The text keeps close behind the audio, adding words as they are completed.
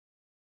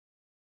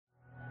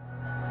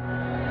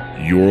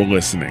You're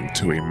listening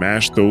to a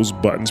Mash Those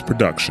Buttons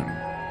production.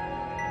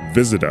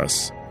 Visit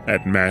us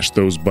at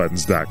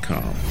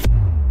mashthosebuttons.com.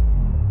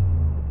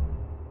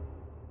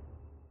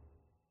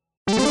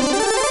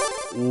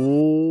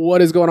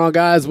 What is going on,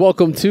 guys?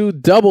 Welcome to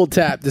Double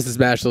Tap. This is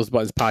Mash Those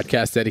Buttons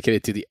podcast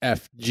dedicated to the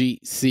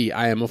FGC.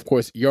 I am, of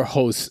course, your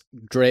host,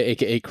 Dre,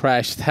 aka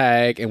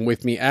Crashtag, and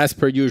with me, as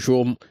per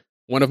usual,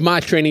 one of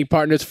my training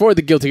partners for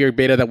the Guilty Gear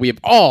beta that we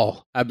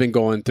have been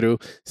going through,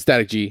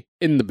 Static G,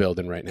 in the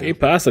building right now. Hey,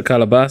 pasa,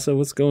 calabasa,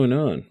 what's going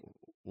on?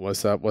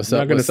 What's up? I'm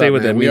not going to say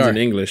what that means in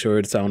English or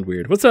it sound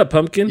weird. What's up,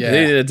 pumpkin? Yeah.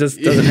 It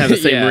just doesn't have the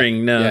same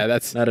ring. No, yeah,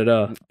 that's not at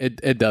all.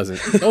 It doesn't.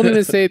 Don't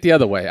even say it the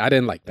other way. I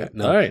didn't like that.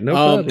 No. All right, no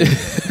problem.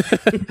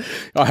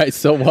 All right,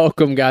 so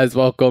welcome, guys.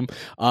 Welcome.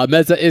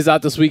 Meza is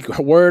out this week.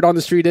 Word on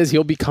the street is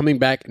he'll be coming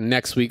back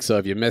next week. So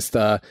if you missed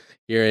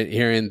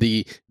hearing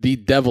the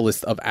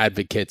devilest of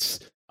advocates,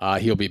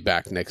 he'll be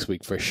back next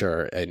week for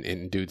sure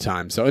in due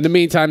time. So in the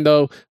meantime,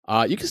 though,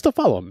 you can still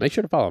follow him. Make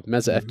sure to follow him,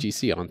 Meza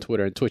FGC on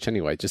Twitter and Twitch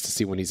anyway, just to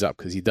see when he's up,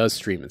 because he does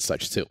stream and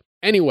such too.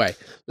 Anyway,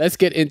 let's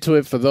get into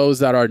it. For those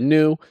that are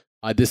new,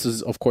 this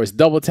is, of course,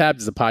 Double Tap.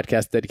 This is a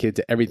podcast dedicated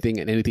to everything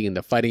and anything in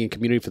the fighting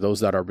community. For those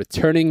that are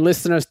returning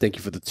listeners, thank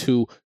you for the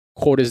 2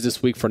 quarters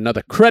this week for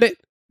another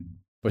credit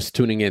for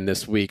tuning in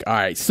this week. All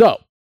right, so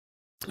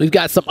we've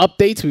got some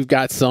updates. We've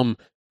got some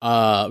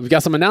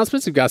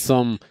announcements. We've got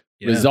some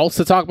results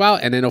to talk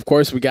about, and then of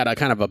course we got a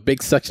kind of a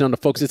big section on the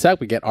Focus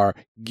Attack. We get our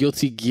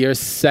Guilty Gear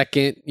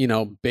second,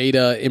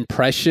 beta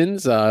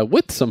impressions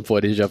with some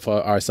footage of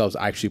ourselves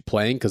actually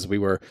playing, because we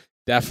were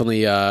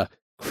definitely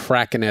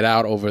cracking it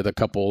out over the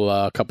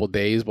couple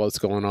days. What's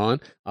going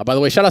on? By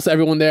the way, shout out to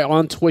everyone there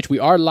on Twitch. We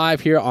are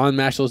live here on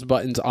Mash Those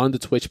Buttons on the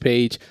Twitch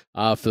page.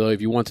 For if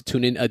you want to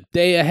tune in a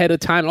day ahead of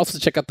time, and also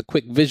check out the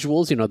quick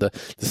visuals, the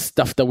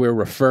stuff that we're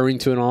referring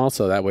to and all.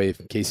 So that way,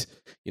 in case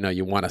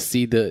you want to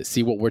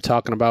see what we're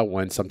talking about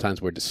when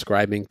sometimes we're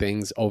describing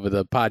things over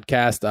the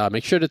podcast,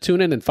 make sure to tune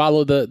in and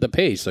follow the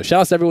page. So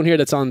shout out to everyone here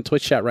that's on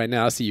Twitch chat right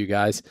now. I see you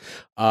guys.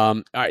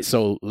 All right,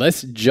 so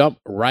let's jump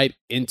right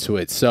into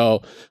it.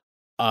 So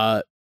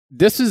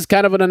this is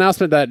kind of an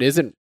announcement that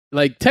isn't,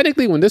 like,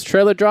 technically when this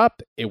trailer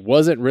dropped, it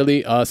wasn't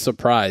really a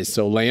surprise.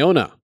 So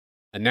Leona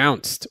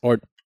announced, or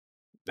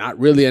not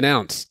really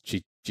announced,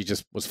 she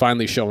just was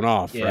finally shown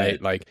off,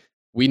 right? Like,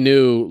 we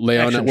knew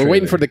Leona. We're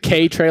waiting for the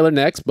K trailer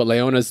next, but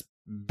Leona's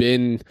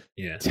been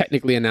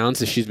technically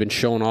announced, as she's been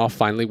shown off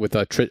finally with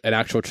an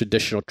actual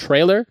traditional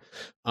trailer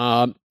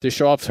to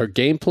show off her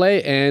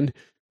gameplay, and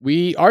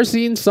we are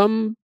seeing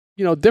some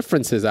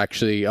differences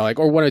actually,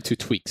 or 1 or 2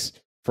 tweaks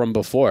from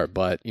before,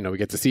 but we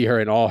get to see her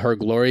in all her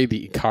glory,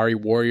 the Ikari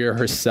warrior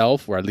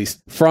herself, or at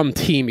least from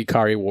Team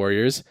Ikari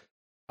Warriors.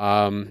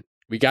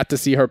 We got to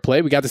see her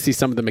play. We got to see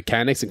some of the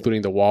mechanics,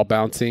 including the wall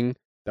bouncing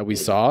that we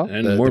saw,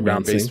 and the more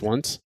ground-based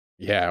ones.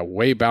 Yeah,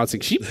 way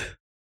bouncing. She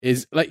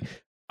is like,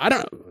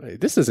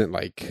 this isn't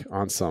like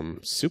on some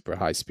super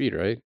high speed,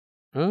 right?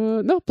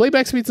 No,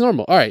 playback speed's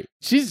normal. All right,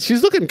 she's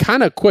looking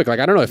kind of quick. Like,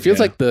 I don't know. It feels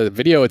like the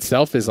video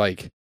itself is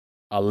like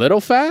a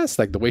little fast,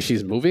 like the way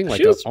she's moving,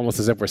 like almost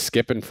as if we're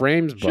skipping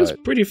frames. She was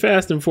pretty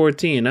fast in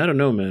 14. I don't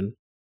know, man.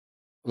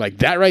 Like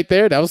that right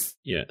there, that was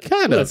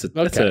kind of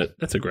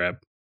that's a grab.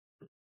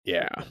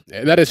 Yeah,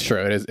 that is true.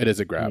 It is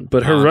a grab.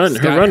 But her run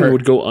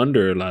would go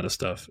under a lot of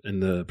stuff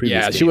in the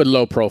previous game. She would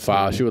low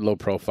profile. She would low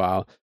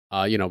profile.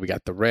 We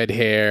got the red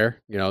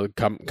hair,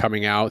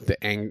 coming out,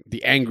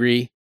 the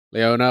angry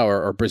Leona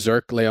or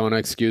Berserk Leona,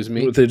 excuse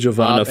me. With the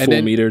Giovanna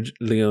full meter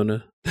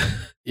Leona.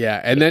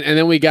 Yeah, and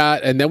then we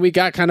got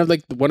kind of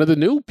like one of the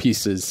new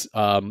pieces.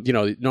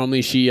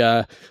 Normally she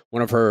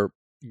one of her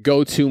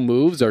go-to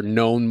moves or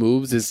known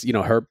moves is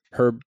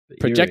her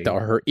projectile,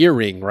 her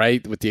earring,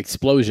 right, with the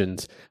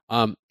explosions.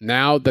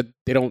 Now that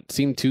they don't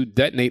seem to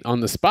detonate on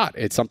the spot,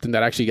 it's something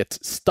that actually gets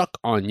stuck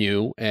on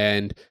you,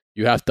 and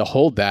you have to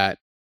hold that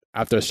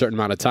after a certain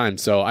amount of time.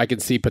 So I can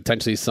see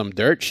potentially some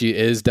dirt. She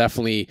is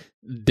definitely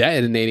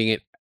detonating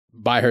it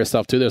by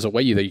herself too. There's a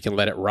way that you can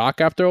let it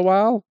rock after a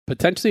while,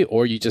 potentially,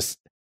 or you just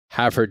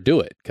have her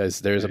do it,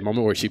 because there's a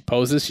moment where she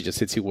poses, she just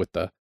hits you with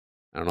the,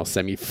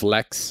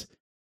 semi-flex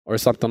or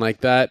something like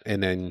that,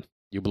 and then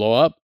you blow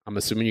up. I'm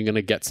assuming you're going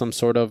to get some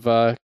sort of,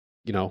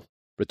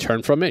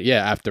 return from it.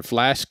 Yeah, after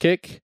flash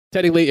kick.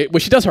 Technically, when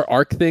she does her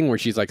arc thing where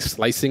she's like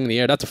slicing in the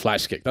air, that's a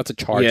flash kick. That's a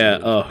charge. Yeah,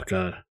 move. Oh,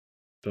 God.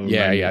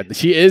 Yeah.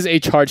 She is a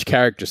charge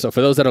character. So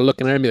for those that are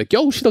looking at her and be like,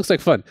 yo, she looks like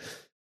fun.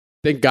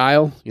 Think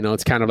Guile,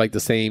 it's kind of like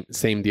the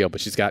same deal, but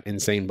she's got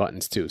insane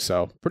buttons too.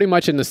 So pretty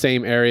much in the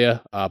same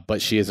area,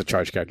 but she is a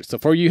charge character. So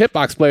for you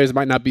hitbox players, it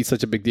might not be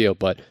such a big deal,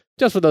 but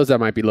just for those that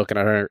might be looking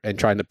at her and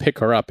trying to pick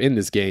her up in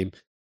this game,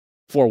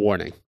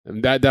 forewarning.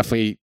 And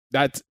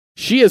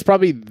she is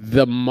probably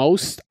the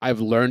most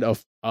I've learned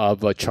of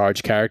a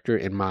charge character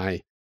in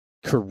my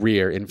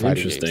career in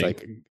fighting games.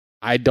 Like,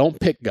 I don't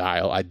pick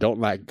Guile. I don't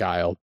like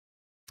Guile.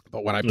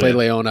 But when I played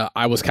Leona,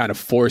 I was kind of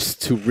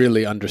forced to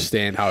really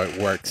understand how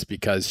it works,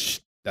 because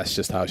that's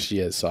just how she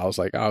is. So I was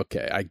like,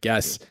 okay, I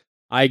guess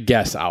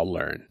I'll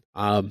learn.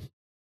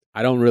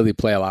 I don't really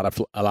play a lot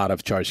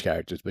of charge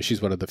characters, but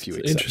she's one of the few.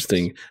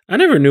 Interesting. I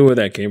never knew where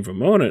that came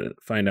from. I want to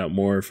find out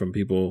more from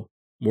people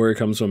where it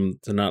comes from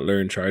to not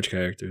learn charge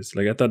characters.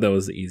 Like I thought that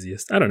was the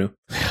easiest. I don't know.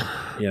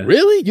 Yeah.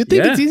 Really? You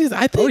think it's easiest?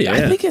 I think. yeah.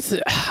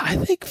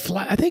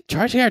 I think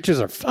charge characters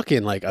are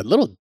fucking like a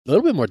little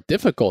bit more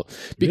difficult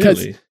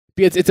because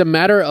it's a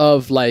matter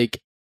of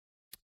like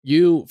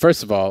you.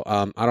 First of all,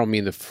 I don't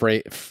mean to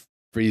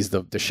freeze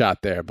the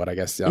shot there, but I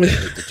guess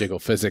the jiggle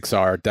physics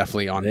are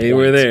definitely on. They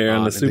were there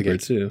on the super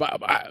too.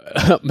 But,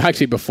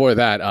 actually, before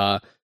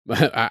that,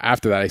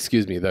 after that,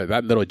 excuse me,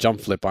 that little jump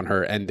flip on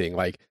her ending,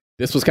 like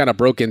this was kind of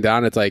broken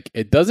down. It's like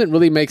it doesn't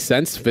really make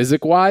sense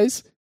physic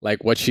wise,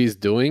 like what she's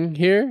doing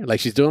here.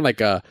 Like she's doing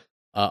like a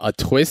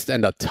twist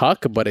and a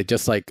tuck, but it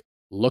just like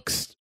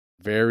looks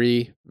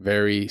very,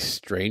 very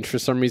strange for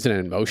some reason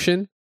in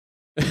motion.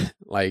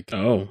 Like,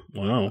 oh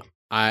wow,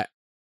 I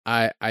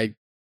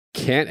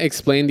can't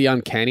explain the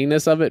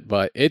uncanniness of it,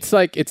 but it's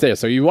like it's there.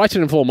 So you watch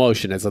it in full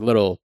motion, it's a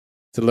little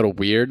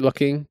weird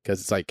looking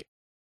because it's like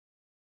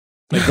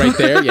right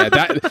there. Yeah,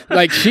 that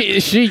like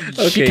she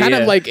kind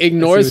of like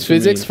ignores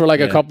physics for like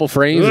a couple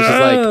frames. It's just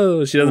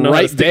like she doesn't know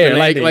right there,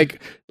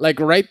 like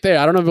right there.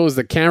 I don't know if it was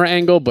the camera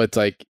angle, but it's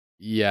like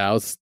it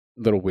was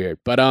a little weird.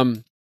 But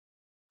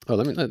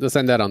let's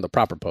end that on the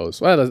proper pose.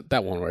 Well,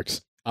 that one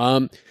works.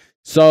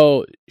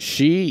 So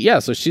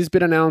she's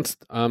been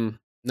announced.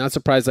 Not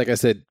surprised, like I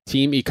said,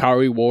 Team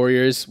Ikari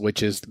Warriors,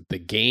 which is the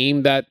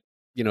game that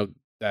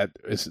that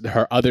is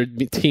her other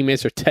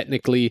teammates are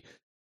technically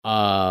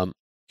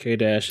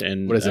K-Dash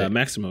and what is it?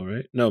 Maximo,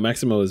 right? No,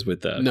 Maximo is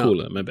with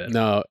Kula. My bad.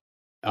 No,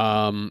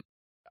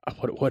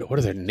 what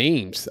are their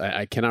names?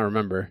 I cannot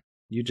remember.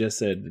 You just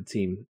said the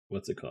team.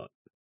 What's it called?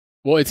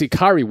 Well, it's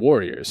Ikari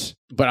Warriors,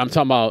 but I'm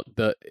talking about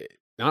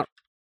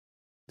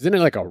isn't it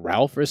like a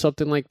Ralph or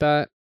something like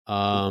that?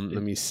 Let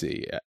me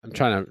see. I'm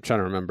trying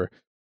to remember.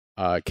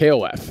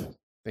 KOF.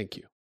 Thank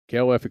you.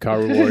 KOF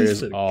Ikari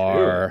Warriors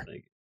are.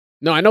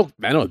 No, I know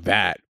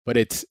that, but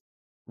it's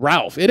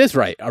Ralph. It is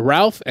right.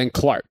 Ralph and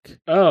Clark.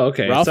 Oh,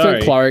 okay. Ralph Sorry.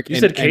 and Clark. You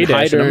said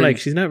K-Dash, and I'm like,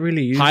 she's not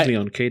really usually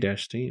on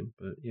K-Dash team,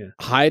 but yeah.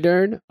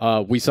 Hydern.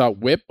 We saw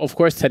Whip, of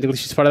course. Technically,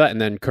 she's part of that, and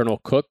then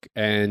Colonel Cook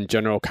and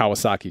General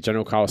Kawasaki.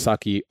 General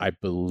Kawasaki, I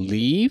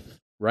believe,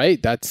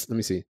 right? Let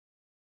me see.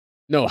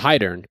 No,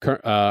 Hydern.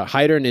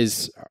 Hydern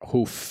is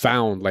who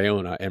found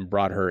Leona and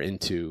brought her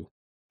into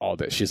all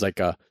this. She's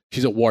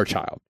a war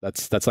child.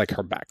 That's like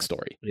her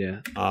backstory.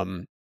 Yeah.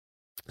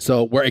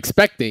 So we're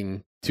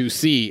expecting to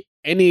see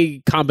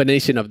any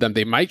combination of them.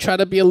 They might try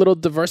to be a little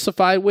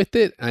diversified with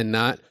it and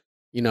not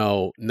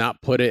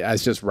put it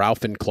as just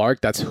Ralph and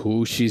Clark. That's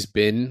who she's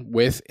been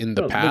with in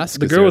the past.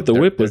 The girl with the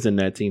whip was in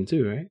that team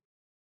too, right?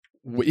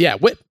 Yeah,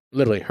 Whip.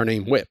 Literally, her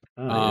name Whip.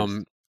 Oh,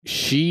 yes.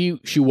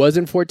 She was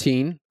in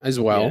 14 as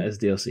well. Yeah, as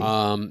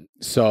DLC.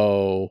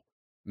 So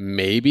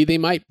maybe they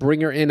might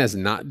bring her in as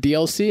not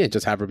DLC and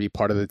just have her be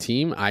part of the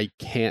team. I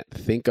can't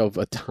think of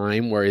a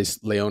time where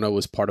Leona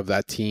was part of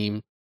that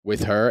team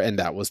with her, and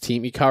that was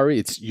Team Ikari.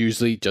 It's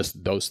usually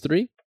just those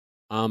three.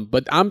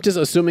 But I'm just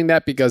assuming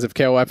that because if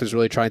KOF is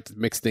really trying to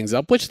mix things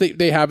up, which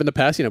they have in the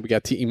past, we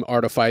got Team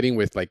Art of Fighting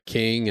with like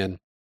King and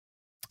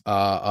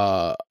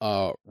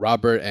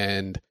Robert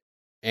and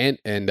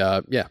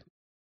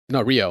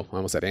Rio. I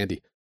almost said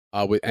Andy.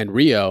 And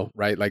Rio,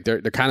 right? Like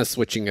they're kind of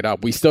switching it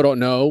up. We still don't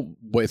know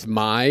with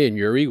Mai and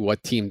Yuri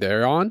what team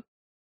they're on.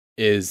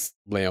 Is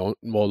Leona?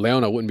 Well,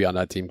 Leona wouldn't be on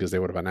that team because they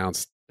would have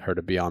announced her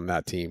to be on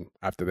that team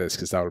after this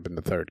because that would have been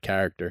the third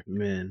character.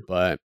 Man,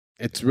 but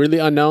it's really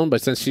unknown.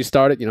 But since she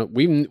started,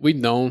 we've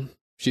known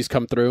she's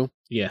come through.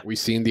 Yeah, we've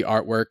seen the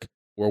artwork.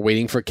 We're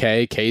waiting for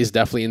K. K is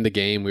definitely in the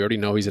game. We already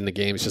know he's in the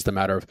game. It's just a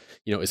matter of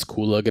is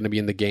Kula going to be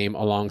in the game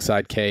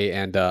alongside K?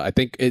 And I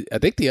think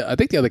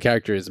the other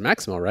character is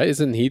Maximo, right?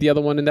 Isn't he the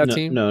other one in that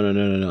team?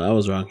 No. I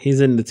was wrong.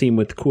 He's in the team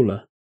with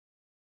Kula.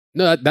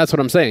 No, that's what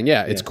I'm saying.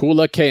 Yeah, it's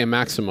Kula, K, and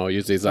Maximo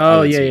usually.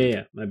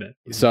 Yeah. My bad.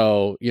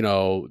 So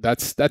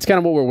that's kind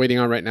of what we're waiting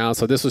on right now.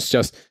 So this was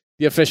just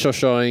the official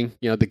showing,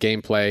 the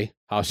gameplay,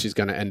 how she's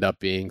going to end up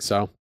being.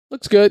 So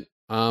looks good.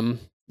 Now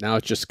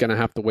it's just going to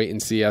have to wait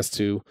and see as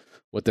to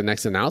what the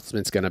next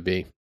announcement's going to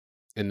be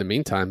in the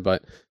meantime.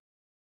 But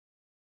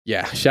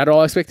yeah, shatter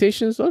all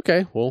expectations.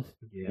 Okay, we'll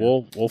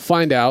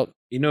find out.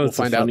 We'll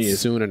find out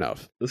soon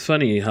enough. It's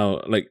funny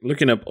how, like,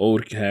 looking up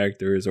old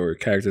characters or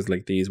characters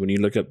like these, when you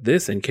look up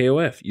this and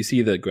KOF, you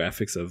see the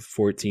graphics of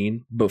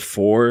 14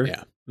 before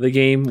the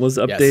game was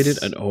updated.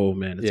 Yes. And oh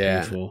man, it's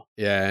beautiful.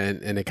 Yeah,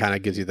 and it kind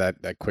of gives you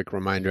that quick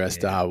reminder as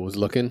to how it was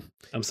looking.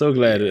 I'm so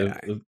glad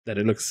that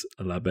it looks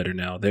a lot better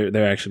now.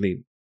 They're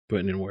actually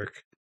putting in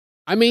work.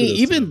 I mean,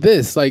 even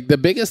this, like the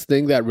biggest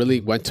thing that really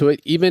went to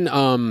it, even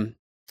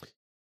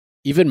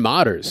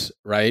modders,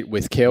 right?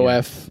 With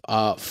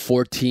KOF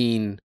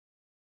 14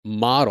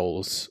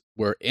 models,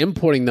 were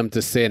importing them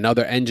to say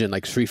another engine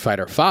like Street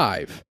Fighter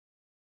 5,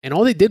 and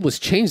all they did was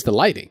change the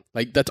lighting.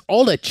 Like that's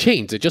all that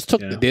changed. It just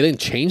took. They didn't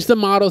change the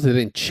models. They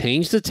didn't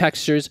change the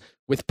textures.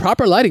 With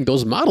proper lighting,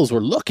 those models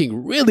were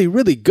looking really,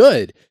 really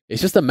good.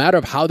 It's just a matter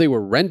of how they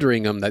were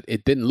rendering them that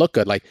it didn't look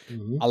good. Like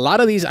a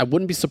lot of these, I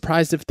wouldn't be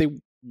surprised if they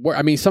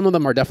I mean, some of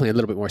them are definitely a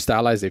little bit more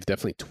stylized. They've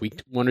definitely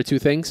tweaked one or two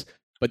things.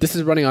 But this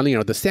is running on,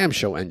 the Sam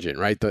Show engine,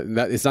 right?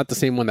 It's not the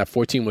same one that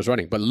 14 was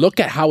running. But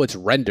look at how it's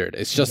rendered.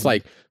 It's just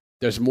like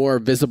there's more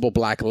visible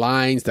black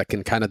lines that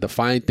can kind of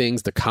define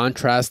things. The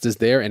contrast is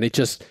there, and it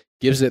just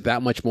gives it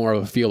that much more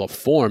of a feel of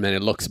form, and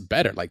it looks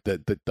better. Like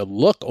the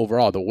look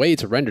overall, the way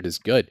it's rendered is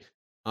good.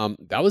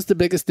 That was the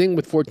biggest thing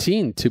with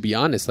 14, to be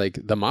honest. Like,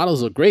 the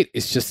models look great.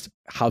 It's just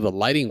how the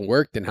lighting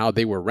worked and how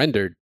they were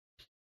rendered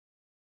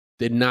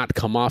did not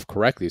come off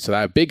correctly. So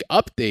that big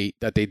update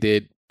that they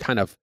did kind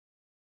of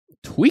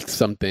tweaked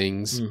some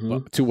things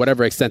to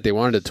whatever extent they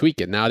wanted to tweak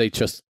it. Now they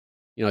just,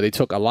 they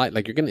took a lot.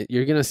 Like,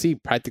 you're gonna see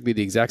practically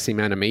the exact same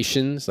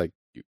animations. Like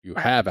you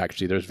have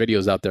actually. There's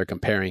videos out there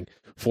comparing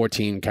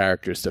 14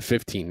 characters to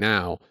 15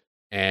 now,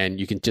 and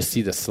you can just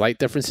see the slight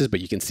differences,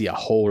 but you can see a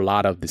whole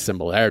lot of the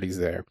similarities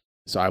there.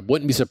 So I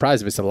wouldn't be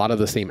surprised if it's a lot of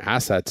the same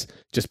assets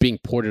just being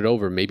ported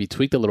over, maybe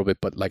tweaked a little bit.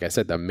 But like I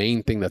said, the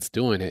main thing that's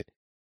doing it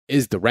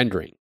is the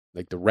rendering.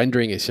 Like, the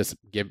rendering is just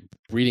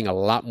breathing a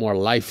lot more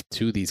life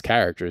to these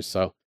characters.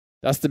 So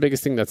that's the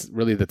biggest thing. That's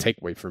really the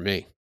takeaway for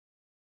me.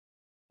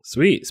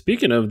 Sweet.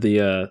 Speaking of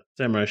the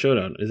Samurai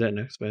Shodown, is that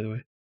next, by the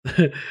way?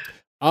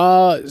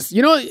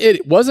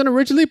 It wasn't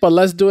originally, but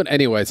let's do it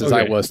anyway, since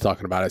I was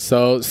talking about it.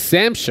 So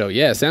Sam Show,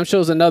 Sam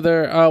Show's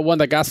another one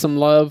that got some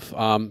love.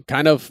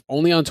 Kind of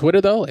only on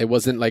Twitter though. It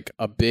wasn't like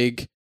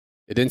it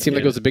didn't seem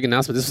like it was a big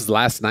announcement. This was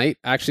last night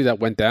actually that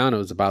went down. It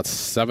was about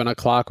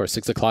 7:00 or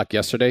 6:00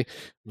 yesterday.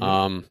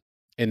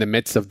 In the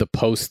midst of the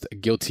post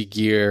Guilty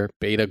Gear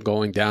beta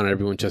going down, and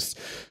everyone just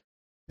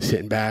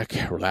sitting back,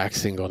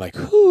 relaxing, going like,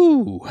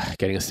 "Whoo!"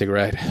 Getting a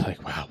cigarette.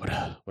 Like, wow, what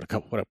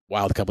a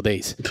wild couple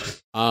days.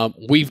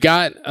 We've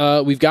got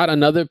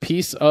another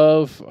piece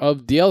of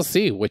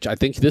DLC, which I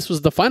think this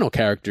was the final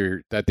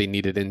character that they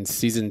needed in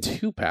Season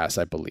 2 pass,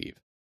 I believe.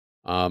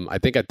 I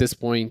think at this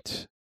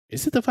point,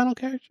 is it the final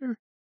character?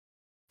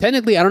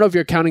 Technically, I don't know if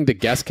you're counting the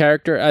guest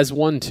character as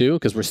one too,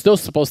 because we're still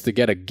supposed to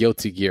get a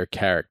Guilty Gear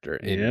character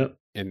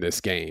in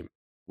this game,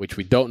 which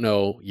we don't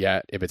know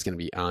yet if it's going to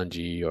be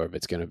Anji or if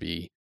it's going to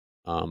be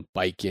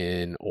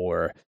Baiken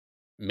or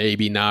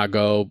maybe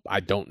Nago. I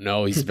don't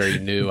know. He's very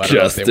new. I don't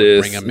know if they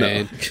would bring him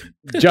in.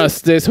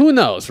 Justice, who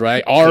knows,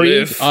 right?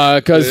 Ari,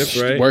 because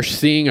we're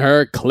seeing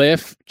her.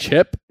 Cliff,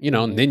 Chip,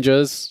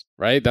 ninjas,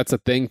 right? That's a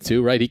thing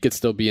too, right? He could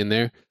still be in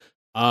there.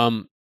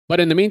 But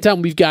in the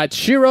meantime, we've got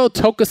Shiro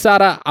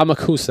Tokisada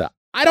Amakusa.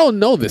 I don't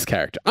know this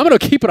character. I'm going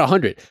to keep it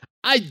 100.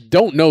 I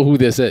don't know who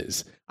this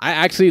is. I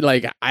actually,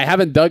 I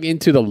haven't dug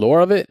into the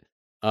lore of it,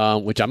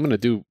 which I'm going to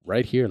do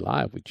right here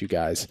live with you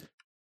guys.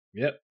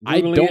 Yep.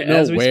 I don't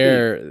know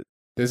where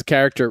this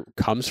character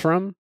comes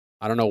from.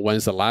 I don't know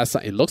when's the last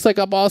time. It looks like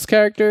a boss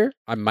character.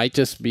 I might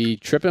just be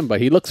tripping,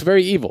 but he looks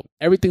very evil.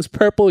 Everything's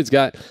purple. He's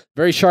got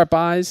very sharp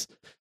eyes.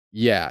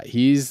 Yeah,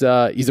 he's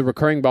a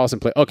recurring boss in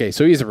play. Okay,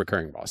 so he's a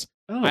recurring boss.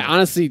 Oh. I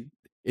honestly,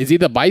 is he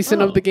the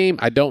Bison of the game?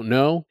 I don't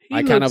know.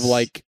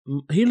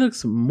 He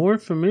looks more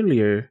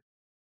familiar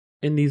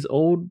in these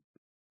old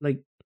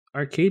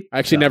arcade.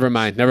 Actually, never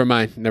mind.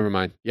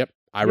 Yep,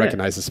 I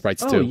recognize the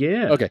sprites too. Oh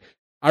yeah. Okay,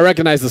 I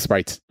recognize the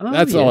sprites.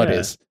 That's all it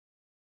is.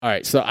 All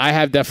right, so I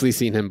have definitely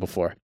seen him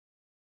before.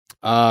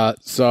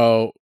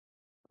 So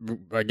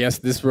I guess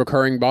this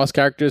recurring boss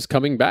character is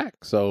coming back.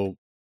 So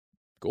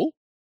cool.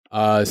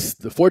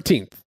 The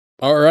 14th,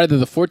 or rather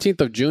the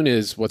 14th of June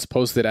is what's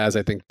posted as,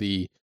 I think,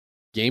 the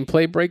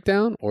gameplay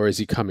breakdown, or is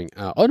he coming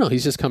out? Oh no,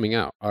 he's just coming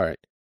out. All right.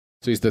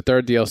 So he's the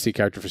third DLC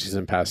character for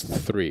Season Pass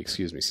 3.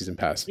 Season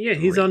Pass 3. Yeah,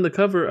 he's on the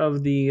cover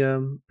of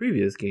the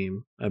previous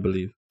game, I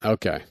believe.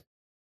 Okay.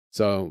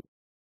 So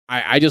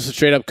I just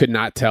straight up could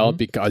not tell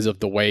because of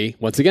the way,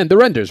 once again, the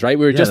renders, right?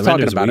 We were just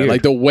talking about it.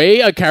 Like, the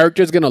way a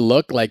character is going to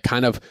look,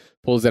 kind of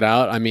pulls it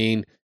out. I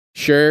mean,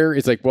 sure,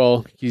 it's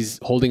he's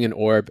holding an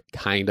orb,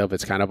 kind of.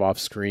 It's kind of off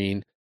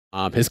screen.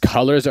 His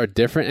colors are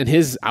different, and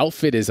his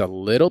outfit is a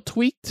little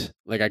tweaked.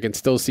 I can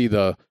still see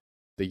the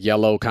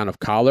yellow kind of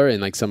collar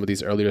in some of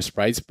these earlier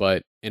sprites,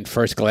 but in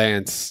first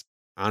glance,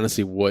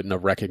 honestly wouldn't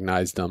have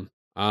recognized them.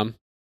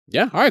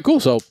 Yeah, all right, cool.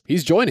 So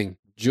he's joining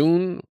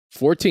June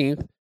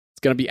 14th. It's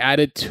going to be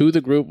added to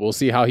the group. We'll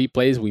see how he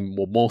plays. We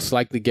will most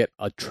likely get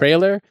a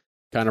trailer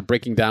kind of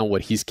breaking down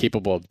what he's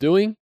capable of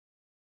doing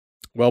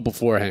well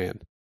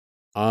beforehand.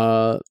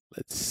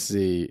 Let's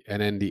see.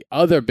 And then the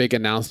other big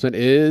announcement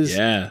is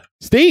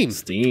Steam.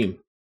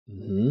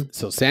 Mm-hmm.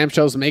 So Sam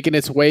Show's making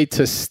its way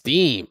to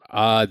Steam.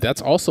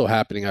 That's also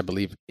happening, I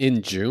believe,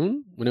 in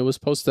June when it was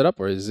posted up,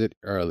 or is it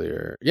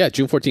earlier? Yeah,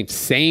 June 14th,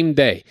 same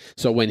day.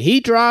 So when he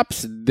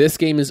drops, this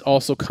game is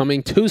also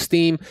coming to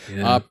Steam,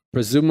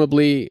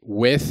 presumably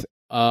with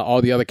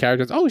all the other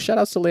characters. Oh, shout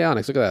outs to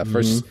Leona. Look at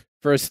that.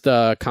 First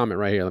comment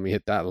right here. Let me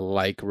hit that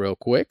real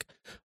quick.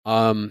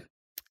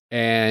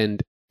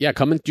 And yeah,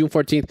 coming June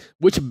 14th,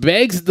 which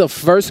begs the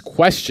first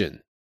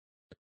question.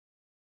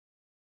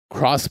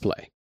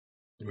 Crossplay.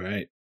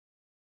 Right.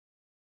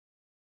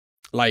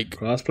 Like,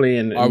 crossplay,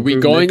 and are we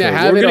going to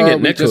have it, or are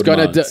we just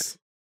going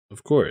to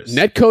Of course.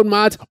 Netcode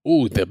mods,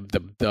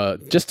 the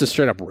just the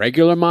straight up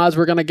regular mods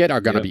we're gonna get are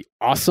gonna be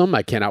awesome.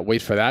 I cannot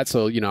wait for that.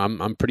 So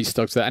I'm pretty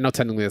stoked for that. I know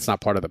technically that's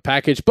not part of the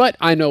package, but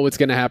I know what's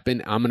gonna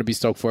happen. I'm gonna be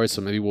stoked for it.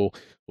 So maybe we'll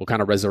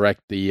kind of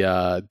resurrect the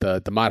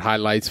mod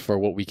highlights for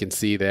what we can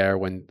see there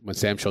when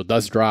Sam Show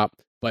does drop.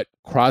 But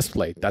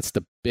crossplay, that's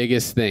the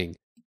biggest thing.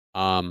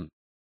 And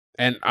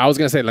I was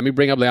gonna say, let me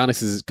bring up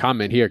Leonix's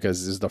comment here because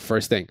this is the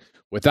first thing.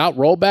 Without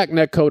rollback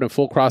netcode and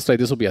full crossplay,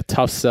 this will be a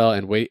tough sell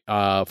and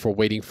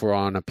waiting for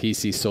on a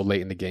PC so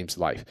late in the game's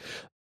life.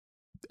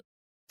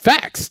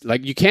 Facts.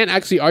 Like, you can't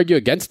actually argue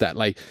against that.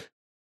 Like,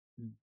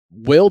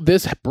 will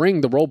this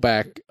bring the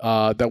rollback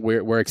that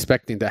we're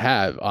expecting to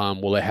have?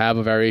 Will it have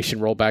a variation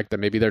rollback that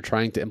maybe they're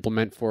trying to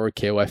implement for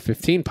KOF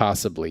 15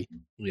 possibly?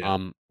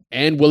 Yeah.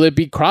 And will it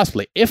be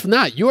crossplay? If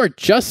not, you are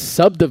just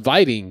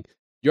subdividing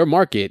your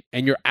market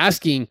and you're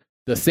asking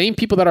the same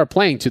people that are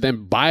playing to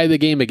then buy the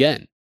game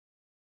again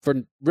for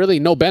really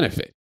no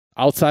benefit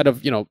outside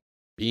of,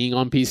 being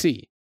on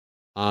PC.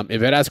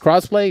 If it has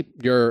crossplay,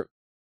 you're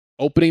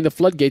opening the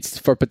floodgates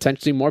for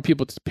potentially more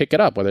people to pick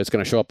it up, whether it's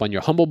going to show up on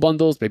your Humble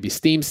bundles, maybe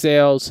Steam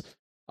sales,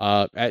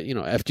 at,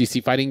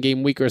 FGC Fighting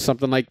Game Week or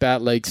something like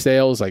that, like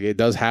sales. Like, it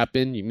does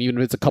happen, even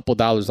if it's a couple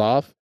dollars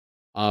off.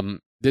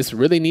 This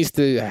really needs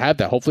to have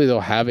that. Hopefully they'll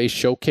have a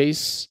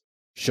showcase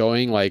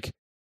showing like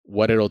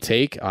what it'll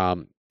take.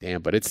 But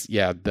it's,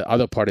 the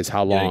other part is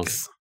how long.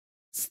 Yikes.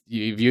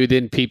 If you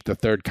didn't peep the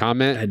third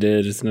comment, I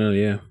did just now.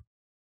 Yeah.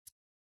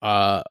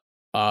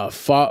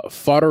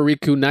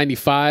 Fodoriku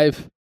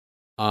 95.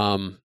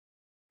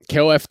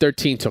 KOF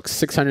 13 took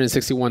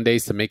 661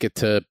 days to make it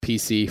to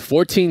PC.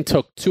 14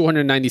 took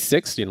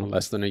 296.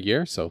 Less than a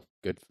year. So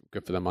good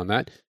for them on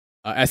that.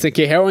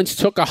 SNK Heroines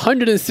took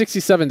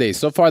 167 days.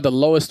 So far, the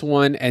lowest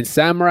one. And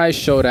Samurai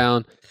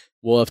Shodown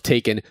will have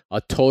taken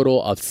a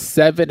total of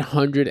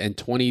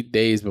 720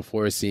 days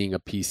before seeing a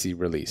PC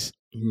release.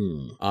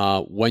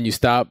 When you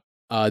stop,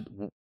 I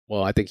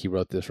think he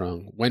wrote this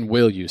wrong. When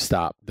will you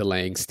stop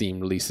delaying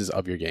Steam releases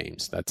of your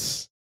games? That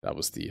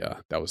was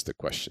the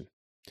question.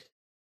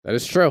 That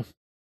is true.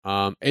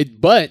 But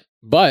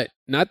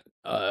not.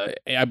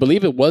 I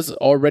believe it was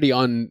already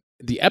on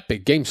the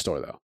Epic Game Store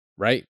though,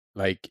 right?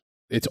 Like,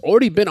 it's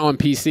already been on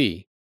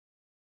PC,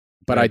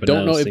 but I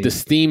don't know if the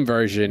Steam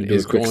version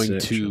is going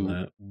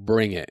to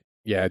bring it.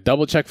 Yeah,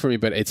 double check for me,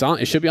 but it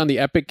should be on the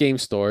Epic Game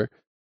Store.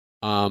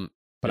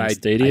 But and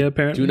Stadia,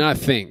 apparently? Do not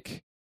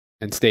think.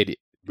 And Stadia.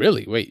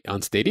 Really? Wait,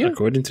 on Stadia?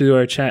 According to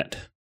our chat.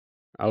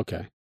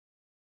 Okay.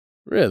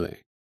 Really?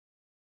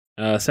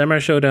 Samurai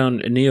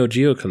Shodown Neo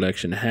Geo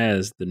Collection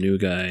has the new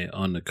guy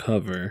on the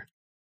cover.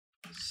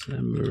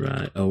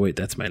 Samurai. Oh, wait,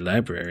 that's my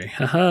library.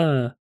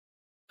 Haha.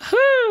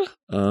 Ha!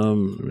 Let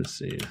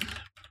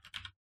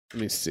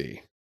me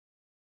see.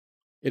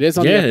 It is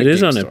on the Epic it is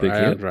Game on Store,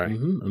 Epic. Right.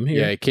 Mm-hmm, I'm here.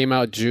 Yeah, it came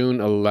out June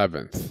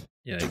 11th.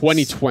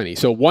 2020.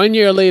 So 1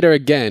 year later,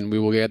 again, we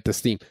will get the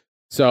Steam.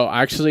 So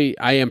actually,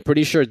 I am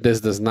pretty sure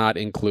this does not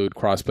include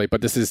crossplay,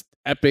 but this is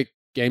Epic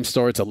Game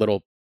Store. It's a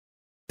little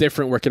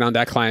different working on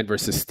that client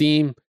versus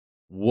Steam.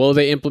 Will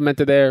they implement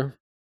it there?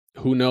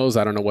 Who knows?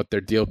 I don't know what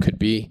their deal could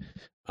be.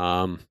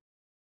 Not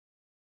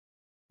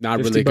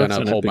really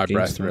gonna hold my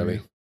breath,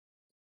 really.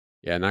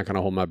 Yeah, not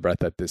gonna hold my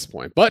breath at this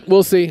point. But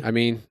we'll see. I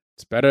mean,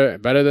 it's better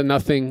than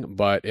nothing.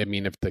 But I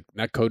mean, if the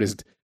netcode is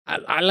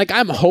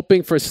I'm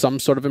hoping for some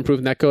sort of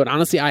improved netcode.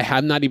 Honestly, I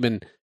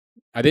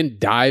didn't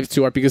dive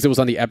too hard because it was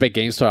on the Epic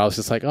Game Store. I was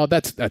just like, oh,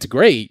 that's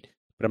great.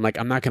 But I'm like,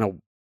 I'm not going to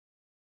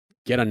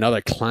get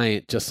another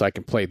client just so I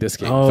can play this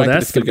game. Oh, the fact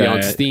that's that it's going to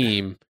be on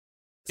Steam.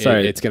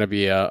 Sorry. It's going to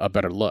be a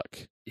better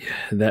look. Yeah,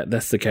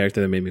 that's the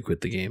character that made me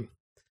quit the game.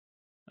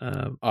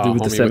 Dude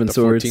with the 7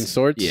 swords. 14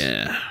 swords?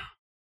 Yeah.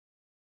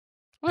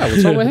 Wow,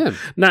 what's wrong with him?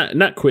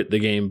 Not quit the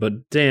game,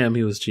 but damn,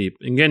 he was cheap.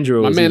 And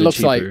Genjiro was man looks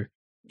cheaper. Like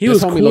he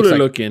was cooler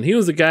looking. He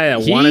was the guy I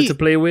wanted to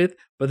play with,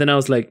 but then I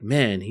was like,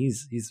 man,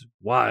 he's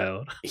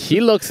wild. He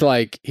looks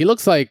like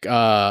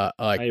Troa.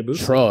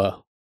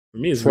 For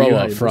me, it's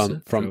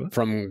Troa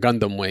from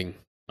Gundam Wing.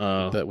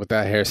 With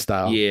that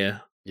hairstyle. Yeah.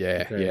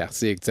 Yeah.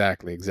 See,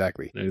 exactly.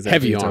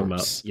 Heavy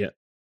arms. Yeah.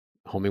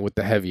 Homie with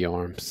the heavy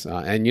arms.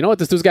 And you know what?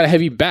 This dude's got a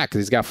heavy back because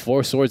he's got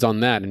 4 swords on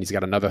that, and he's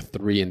got another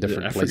 3 in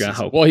different places. I forgot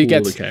how cool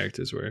the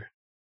characters were.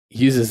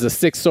 He uses the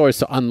 6 swords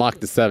to unlock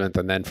the 7th,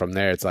 and then from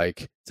there it's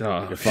like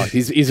you're fucked.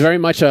 He's very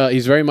much like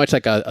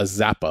a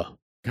Zappa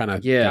kind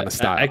of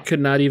style. I could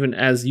not even,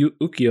 as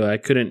Ukyo, I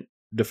couldn't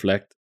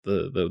deflect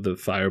the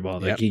fireball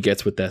that he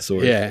gets with that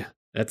sword. Yeah,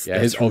 that's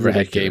his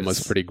overhead game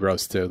was pretty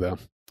gross too, though.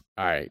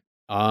 All right.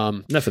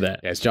 Enough of that.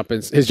 Yeah, his jump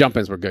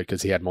ins were good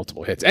because he had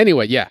multiple hits.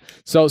 Anyway, yeah.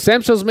 So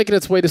Sam Show's making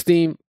its way to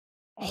Steam.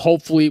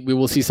 Hopefully, we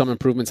will see some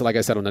improvements, like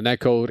I said, on the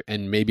netcode,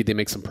 and maybe they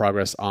make some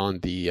progress on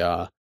the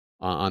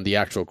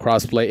actual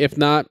crossplay. If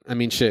not, I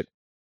mean, shit.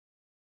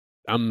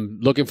 I'm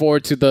looking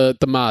forward to the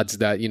mods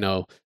that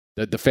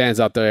the fans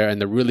out there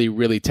and the really,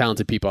 really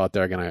talented people out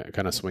there are gonna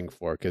kind of swing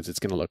for, because it's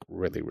gonna look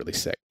really, really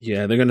sick.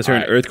 Yeah, they're gonna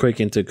turn Earthquake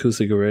into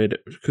Kusarigado.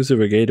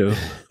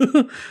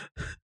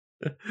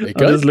 I'm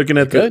just looking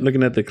at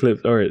the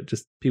clip, or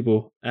just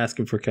people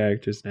asking for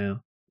characters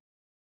now.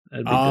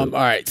 All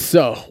right.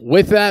 So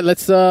with that,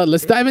 let's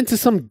dive into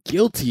some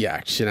guilty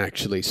action.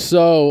 Actually,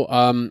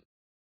 so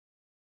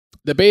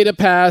the beta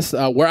passed.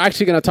 We're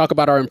actually going to talk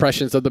about our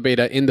impressions of the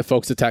beta in the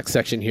Folks Attack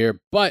section here.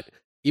 But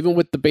even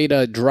with the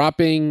beta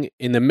dropping,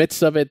 in the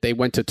midst of it, they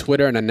went to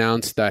Twitter and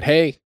announced that,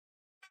 hey,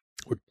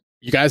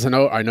 you guys, I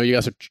know you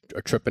guys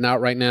are tripping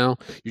out right now.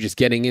 You're just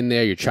getting in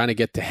there. You're trying to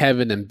get to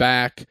heaven and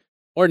back,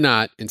 or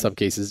not in some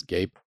cases,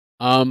 Gabe.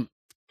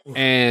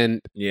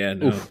 And yeah,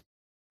 no.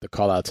 The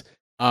call outs.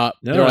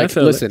 They're like,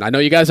 listen, I know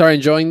you guys are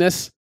enjoying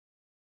this.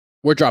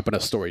 We're dropping a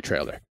story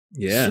trailer.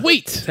 Yeah.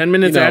 Sweet. 10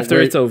 minutes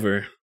after it's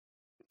over.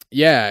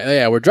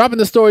 Yeah. We're dropping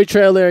the story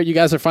trailer. You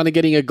guys are finally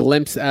getting a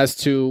glimpse as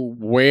to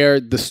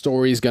where the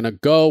story is going to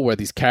go, where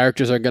these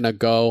characters are going to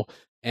go,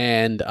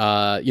 and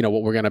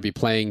what we're going to be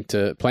playing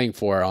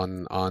for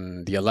on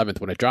the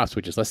 11th when it drops,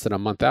 which is less than a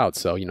month out.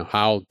 So,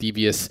 how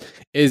devious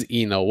is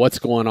Ino? What's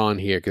going on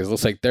here? Because it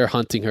looks like they're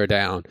hunting her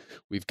down.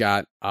 We've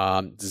got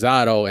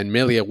Zato and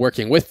Milia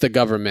working with the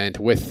government,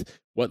 with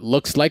what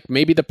looks like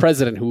maybe the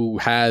president, who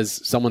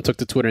someone took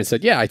to Twitter and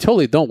said, yeah, I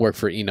totally don't work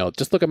for Ino.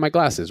 Just look at my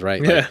glasses,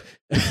 right? Yeah.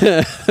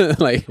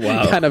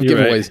 Wow, kind of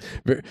giveaways.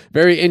 Right.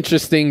 Very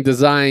interesting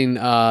design.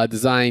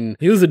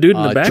 He was the dude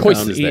in the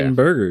background eating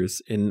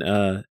burgers in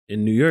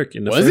New York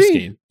in the first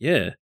game.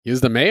 Yeah. He was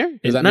the mayor?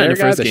 Is that not mayor in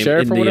the first guy, game? The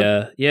sheriff in or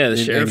whatever? The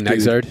sheriff in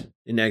Exerd?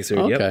 In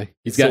Exerd, okay. Yep.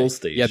 He's got Soul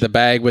Stage. Yeah, the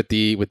bag with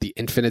the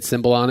infinite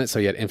symbol on it, so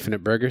he had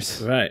infinite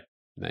burgers. Right.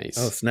 Nice.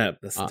 Oh snap!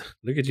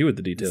 Look at you with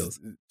the details.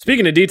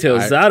 Speaking of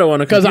details, Zato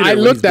on a computer, because I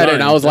looked at it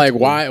and I was like,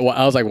 why?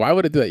 I was like, why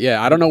would it do that?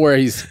 Yeah, I don't know where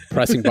he's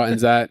pressing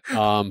buttons at.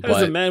 But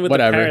there's a man with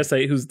whatever. a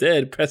parasite who's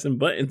dead pressing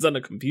buttons on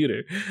a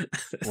computer.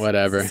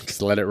 Whatever.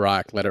 Just let it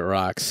rock. Let it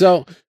rock.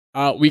 So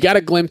we got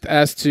a glimpse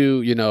as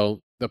to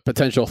the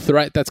potential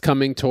threat that's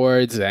coming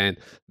towards, and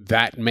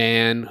that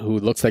man who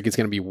looks like it's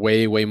going to be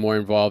way, way more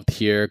involved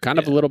here. Kind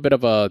of a little bit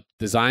of a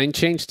design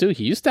change too.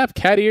 He used to have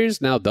cat ears,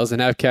 now doesn't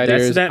have cat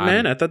ears. That's that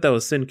man? I thought that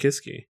was Sin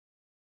Kiski.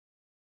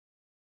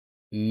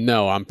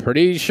 No, I'm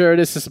pretty sure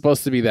this is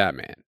supposed to be that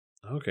man.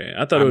 Okay,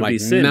 I thought it would be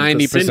Sin.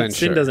 90% sure.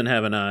 Sin doesn't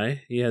have an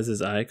eye. He has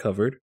his eye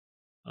covered.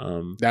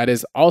 That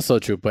is also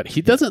true, but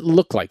he doesn't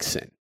look like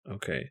Sin.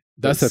 Okay,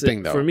 that's the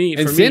thing though. For me,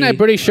 Sin, I'm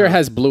pretty sure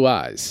has blue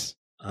eyes.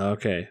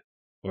 Okay.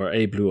 Or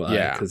a blue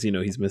eye, because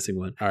he's missing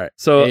one. All right.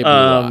 So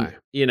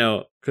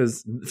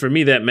because for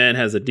me that man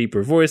has a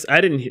deeper voice.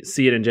 I didn't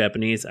see it in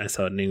Japanese. I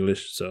saw it in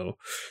English. So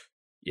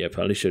yeah,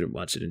 probably shouldn't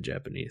watch it in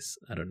Japanese.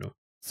 I don't know.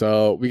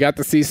 So we got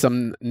to see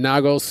some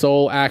Nago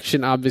Soul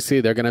action. Obviously,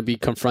 they're going to be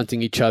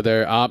confronting each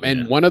other.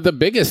 And one of the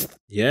biggest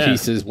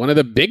pieces, one of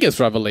the biggest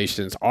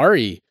revelations,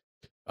 Ari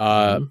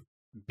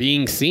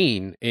being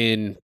seen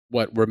in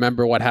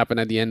remember what happened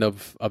at the end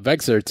of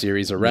Exerd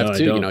series or Rev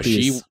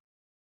 2.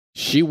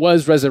 She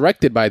was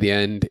resurrected by the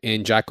end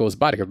in Jacko's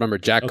body. Remember,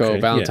 Jacko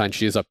Valentine,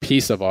 she is a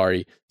piece of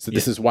Ari. So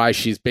this is why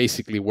she's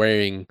basically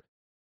wearing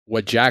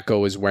what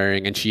Jacko is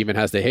wearing, and she even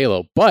has the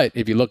halo. But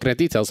if you look at the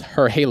details,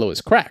 her halo is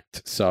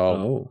cracked.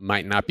 So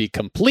might not be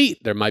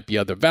complete. There might be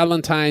other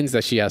Valentines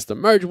that she has to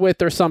merge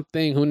with or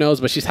something. Who knows?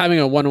 But she's having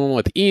a one-on-one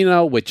with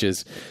Ino,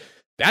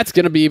 that's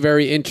going to be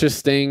very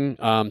interesting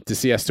to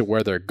see as to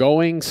where they're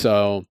going.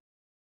 So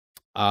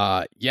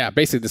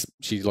basically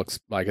she looks,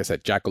 like I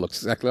said, Jacko looks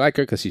exactly like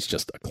her because she's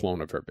just a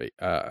clone of her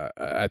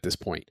at this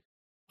point.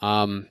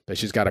 But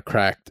she's got a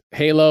cracked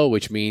halo,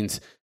 which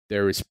means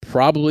there is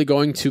probably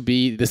going to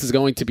be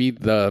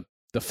the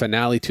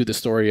finale to the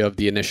story of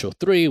the initial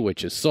three,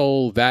 which is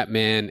Soul, that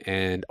man,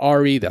 and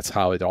Ari. That's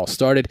how it all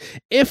started.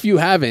 If you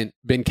haven't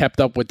been kept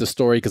up with the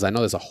story, because I know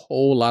there's a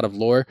whole lot of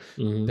lore,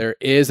 there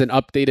is an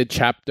updated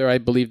chapter I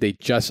believe they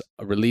just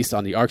released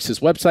on the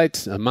ArcSys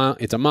website.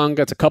 It's a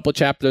manga, it's a couple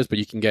chapters, but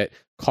you can get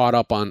caught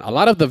up on a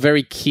lot of the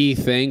very key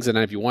things. And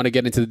if you want to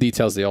get into the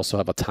details, they also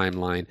have a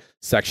timeline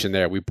section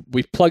there.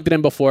 We've plugged it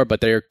in before,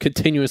 but they're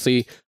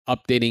continuously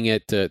updating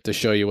it to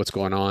show you what's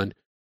going on.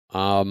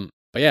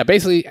 But yeah,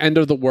 basically end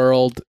of the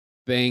world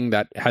thing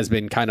that has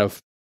been kind of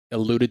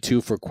alluded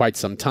to for quite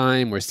some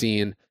time. We're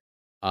seeing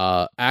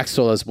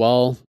Axel as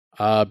well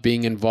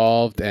being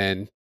involved,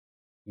 and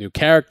new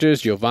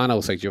characters. Giovanna,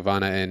 looks like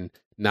Giovanna and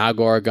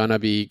Nago are gonna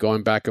be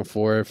going back and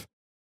forth.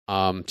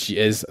 She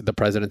is the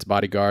president's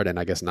bodyguard, and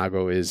I guess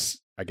Nago is,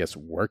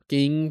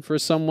 working for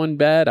someone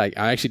bad. I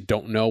actually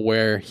don't know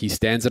where he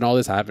stands in all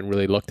this. I haven't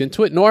really looked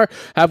into it, nor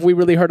have we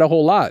really heard a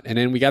whole lot. And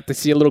then we got to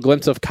see a little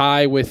glimpse of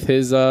Kai with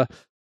his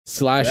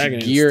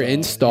 /gear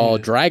install,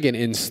 dragon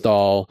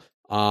install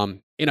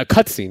in a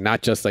cutscene,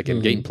 not just like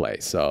in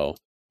gameplay. So,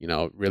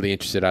 really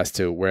interested as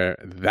to where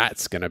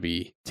that's going to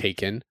be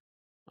taken.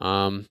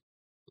 And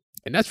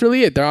that's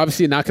really it. They're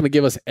obviously not going to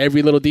give us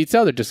every little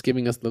detail. They're just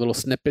giving us the little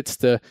snippets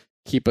to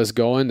keep us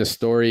going. The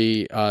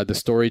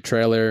story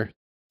trailer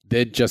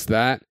did just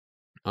that.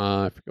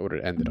 I forget what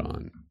it ended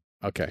on.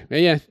 Okay.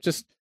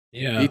 Just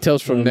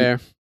details from there.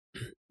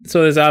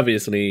 So there's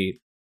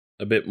obviously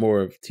a bit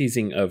more of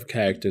teasing of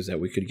characters that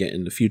we could get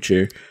in the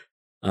future.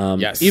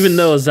 Yes. Even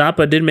though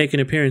Zappa did make an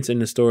appearance in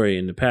the story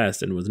in the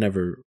past and was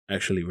never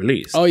actually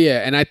released. Oh yeah,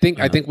 and I think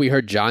we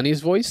heard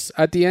Johnny's voice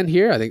at the end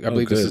here. I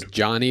believe this is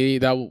Johnny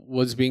that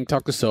was being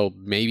talked to. So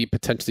maybe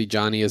potentially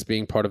Johnny as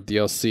being part of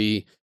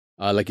DLC.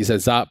 Like you said,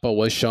 Zappa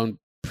was shown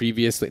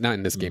previously, not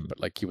in this game, but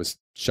like he was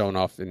shown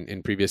off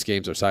in previous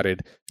games or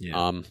cited.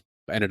 Yeah.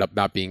 Ended up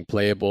not being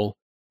playable.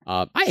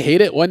 I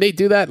hate it when they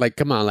do that. Like,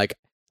 come on, like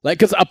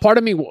because a part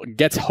of me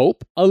gets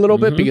hope a little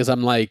bit because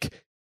I'm like,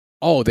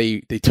 oh, they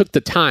took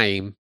the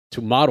time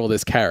to model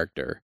this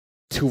character,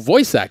 to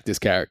voice act this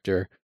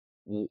character.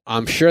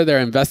 I'm sure they're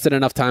invested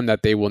enough time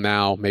that they will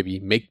now maybe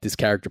make this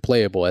character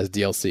playable as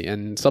DLC.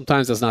 And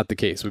sometimes that's not the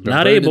case. We've been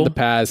not burned able in the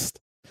past.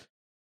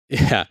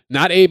 Yeah,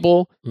 not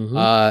able.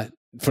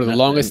 For the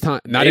longest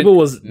time, not able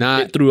was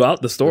not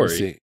throughout the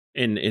story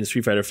in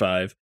Street Fighter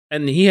V,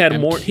 and he had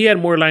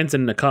more lines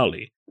than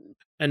Nakali.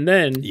 And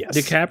then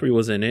DiCaprio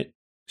was in it.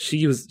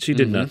 She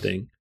did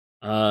nothing.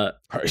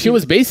 She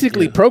was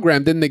basically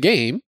programmed in the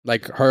game.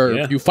 Like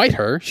you fight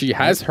her. She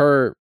has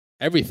her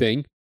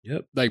everything.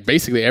 Yep. Like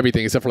basically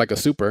everything except for like a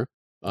super.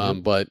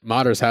 But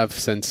modders have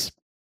since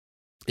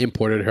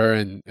imported her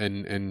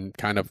and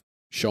kind of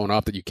shown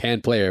off that you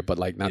can play her, but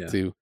like not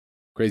to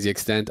crazy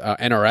extent.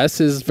 NRS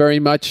is very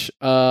much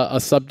a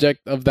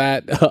subject of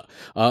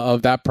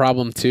that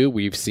problem too.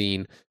 We've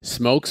seen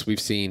Smokes, we've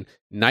seen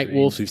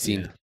Nightwolves, we've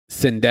seen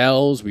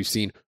Sindels, we've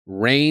seen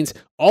Reigns,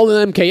 all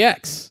in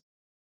MKX.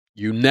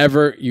 You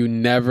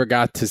never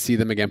got to see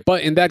them again.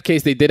 But in that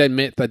case, they did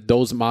admit that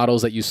those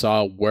models that you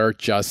saw were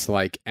just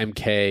like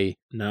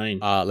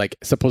MK9, like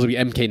supposed to be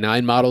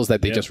MK9 models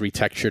that they just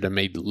retextured and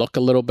made look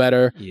a little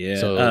better. Yeah,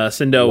 so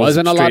Sindel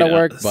wasn't a lot of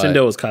work. But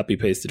Sindel was copy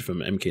pasted from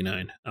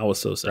MK9. I was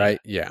so sad. Right?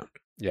 Yeah.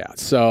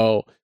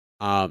 So,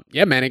 man,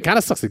 it kind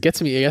of sucks. It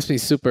gets me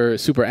super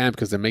super amped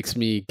because it makes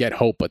me get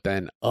hope, but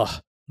then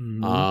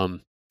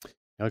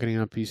Getting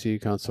on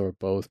PC, console, or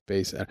both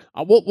base.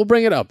 We'll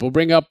bring it up. We'll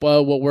bring up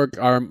what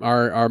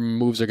our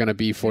moves are going to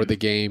be for the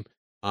game.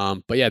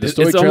 But yeah, the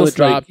story trailer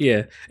dropped.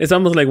 It's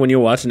almost like when you're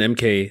watching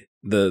MK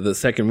the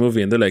second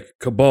movie, and they're like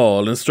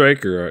Cabal and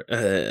Striker.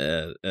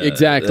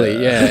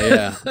 Exactly.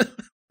 Yeah.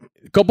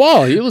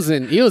 Cabal. He was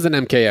in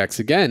MKX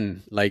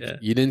again. Like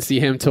you didn't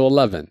see him till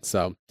 11.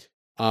 So,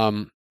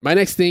 my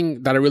next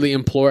thing that I really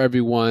implore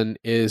everyone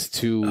is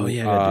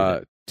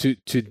to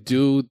to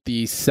do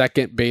the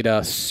second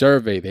beta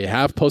survey. They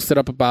have posted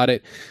up about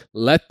it.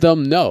 Let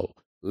them know.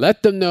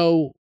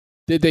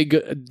 Did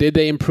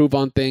they improve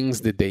on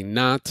things? Did they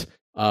not?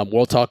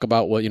 We'll talk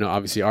about what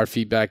obviously our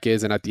feedback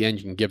is, and at the end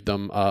you can give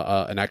them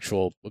an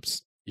actual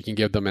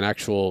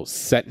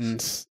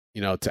sentence,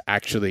 to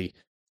actually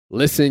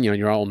listen.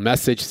 Your own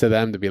message to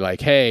them to be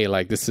like, hey,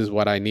 like this is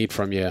what I need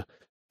from you.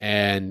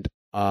 And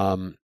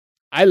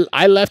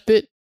I left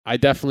it. I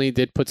definitely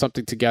did put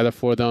something together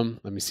for them.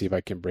 Let me see if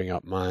I can bring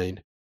up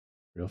mine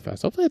real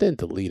fast. Hopefully I didn't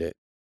delete it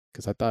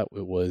because I thought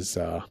it was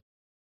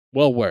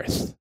well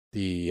worth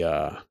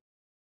the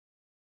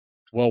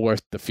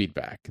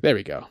feedback. There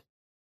we go.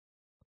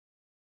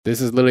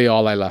 This is literally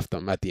all I left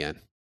them at the end.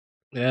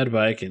 Add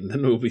Viking,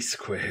 then we'll be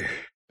square.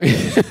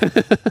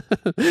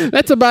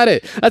 That's about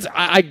it.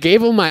 I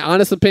gave them my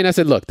honest opinion. I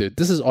said, look, dude,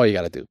 this is all you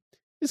got to do.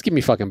 Just give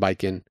me fucking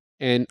Viking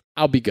and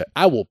I'll be good.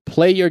 I will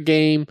play your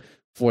game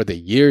for the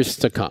years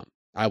to come.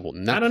 I will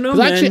not. I don't know,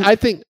 man. Actually, I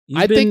think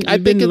it's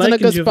in a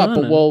good spot.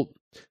 But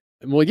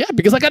well, yeah,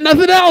 because I got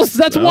nothing else.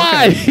 That's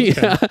why. Okay.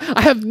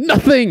 I have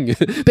nothing.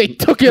 They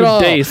took it all.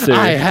 Day, sir.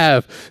 I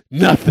have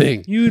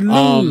nothing. You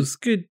lose.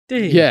 Good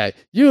day. Yeah,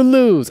 you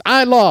lose.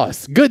 I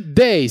lost. Good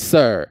day,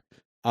 sir.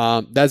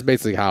 That's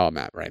basically how I'm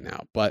at right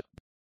now. But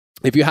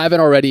if you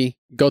haven't already,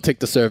 go take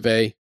the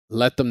survey.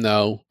 Let them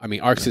know. I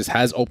mean, ArcSys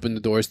has opened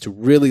the doors to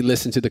really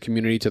listen to the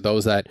community, to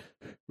those that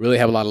really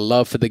have a lot of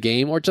love for the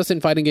game or just in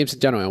fighting games in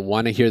general and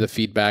want to hear the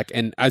feedback.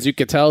 And as you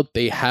can tell,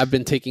 they have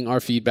been taking our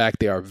feedback.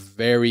 They are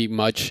very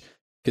much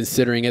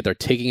considering it. They're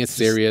taking it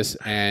serious,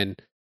 and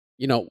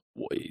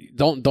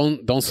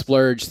don't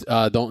splurge.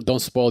 Don't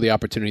spoil the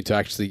opportunity to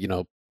actually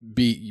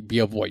be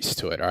a voice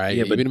to it. All right.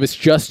 Yeah, even if it's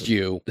just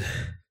you,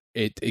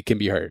 it can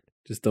be heard.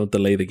 Just don't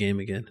delay the game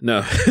again.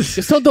 No.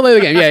 Just don't delay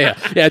the game.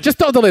 Yeah. Just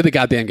don't delay the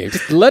goddamn game.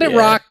 Just let it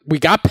rock. We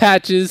got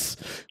patches.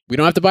 We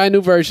don't have to buy a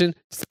new version.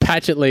 Just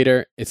patch it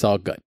later. It's all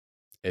good.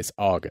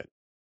 All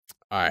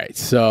right.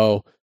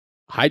 So,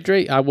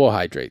 hydrate. I will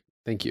hydrate.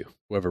 Thank you.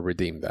 Whoever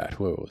redeemed that.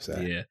 Whoever was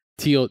that? Yeah.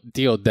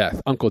 Teal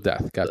Death. Uncle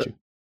Death. Got you.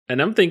 And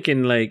I'm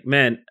thinking, like,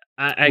 man,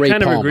 I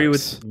kind of agree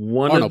with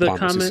one of the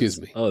comments. Excuse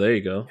me. Oh, there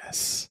you go.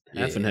 Yes.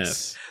 Half and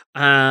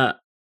half.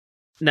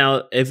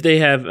 Now, if they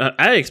have,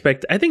 I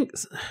think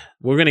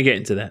we're gonna get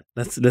into that.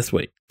 Let's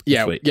wait.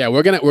 Yeah.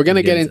 We're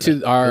gonna get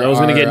into our. I was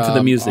gonna get into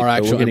the music. Our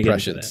actual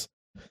impressions.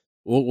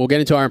 We'll get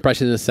into our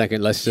impressions in a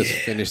second. Let's just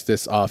finish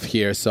this off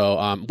here.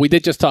 So, we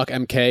did just talk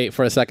MK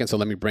for a second, so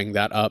let me bring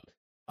that up.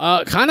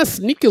 Kind of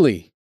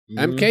sneakily,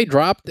 MK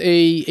dropped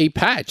a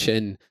patch,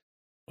 and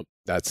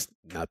that's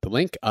not the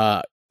link.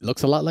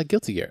 Looks a lot like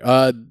Guilty Gear.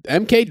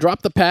 MK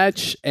dropped the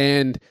patch,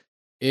 and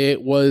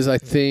it was, I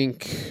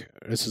think,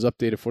 This was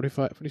updated 40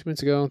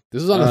 minutes ago.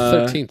 This is on the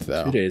 13th,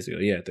 though. 2 days ago.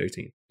 Yeah,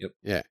 13th.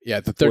 Yep. Yeah,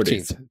 the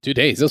 13th. 2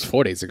 days. It was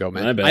 4 days ago,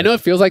 man. My bad. I know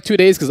it feels like 2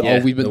 days because all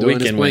we've been doing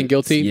is playing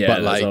Guilty. Yeah,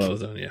 but that's like, all I was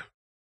doing, yeah.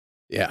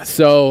 Yeah,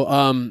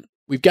 so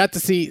we've got to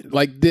see,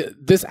 like,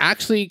 this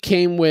actually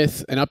came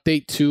with an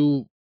update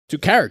to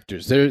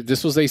characters.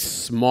 This was a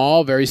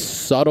small, very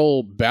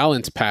subtle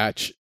balance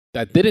patch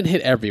that didn't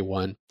hit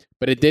everyone,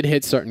 but it did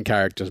hit certain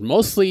characters.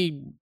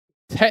 Mostly,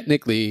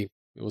 technically,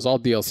 it was all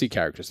DLC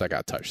characters that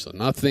got touched, so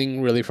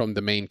nothing really from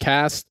the main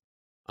cast.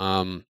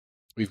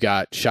 We've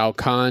got Shao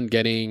Kahn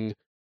getting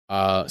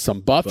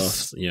some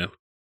buffs. Yeah.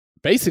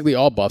 Basically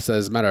all buffs,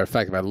 as a matter of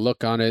fact, if I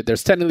look on it.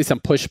 There's technically some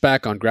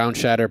pushback on ground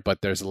shatter,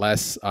 but there's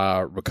less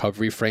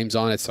recovery frames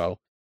on it, so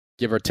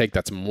give or take,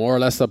 that's more or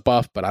less a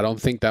buff, but I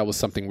don't think that was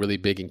something really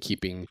big in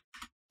keeping...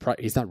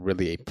 He's not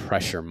really a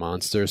pressure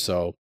monster,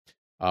 so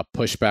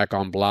pushback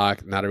on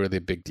block, not a really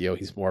big deal.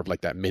 He's more of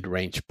like that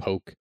mid-range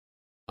poke.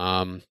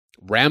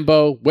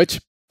 Rambo, which,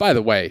 by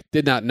the way,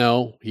 did not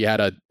know he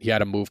had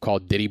a move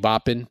called Diddy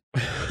Boppin'.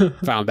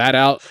 Found that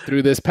out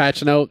through this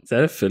patch note. Is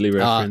that a Philly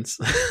reference?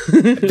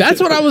 That's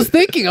what I was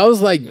thinking. I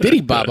was like,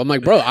 Diddy Bop. I'm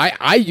like, bro,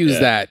 I use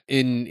that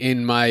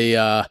in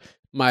my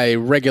my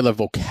regular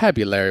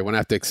vocabulary when I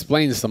have to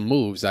explain some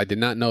moves. I did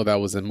not know that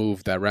was a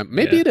move that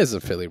maybe it is a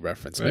Philly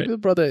reference. Right. Maybe the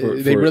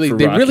brother they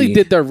really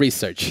did their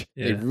research.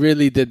 Yeah. They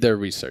really did their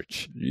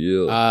research.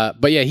 Yeah.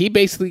 But yeah, he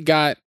basically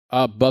got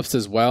buffs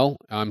as well.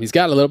 He's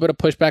got a little bit of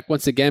pushback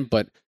once again,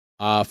 but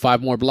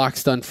 5 more block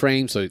stun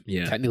frames, so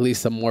technically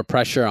some more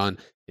pressure on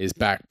his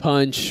back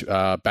punch,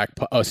 back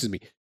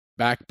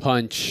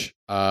punch,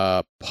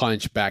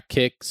 punch, back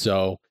kick.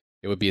 So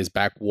it would be his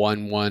back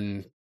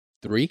 1-1-3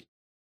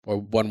 or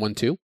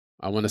 1-1-2.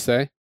 I want to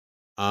say,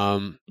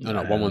 no,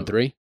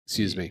 1-1-3.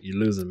 Excuse me, you're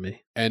losing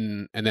me.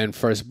 And then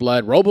First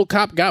Blood,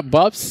 RoboCop got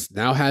buffs.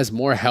 Now has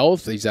more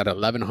health. He's at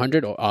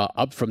 1100,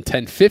 up from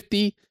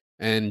 1050.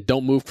 And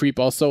Don't Move Creep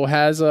also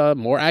has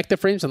more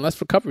active frames and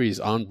less recoveries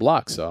on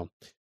block. So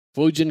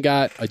Fujin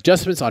got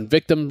adjustments on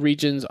victim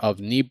regions of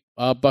knee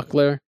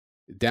buckler.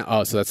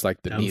 Down, so that's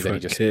like the knee that he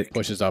just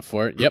pushes up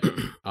for it. Yep.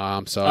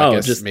 So I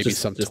guess maybe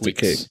some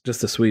tweaks.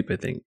 Just a sweep, I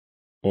think.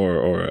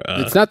 Or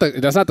it's not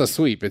that's not the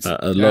sweep. It's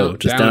a low,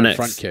 just down X.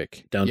 Front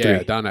kick. Down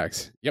 3. Down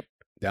X. Yep.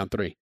 Down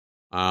 3.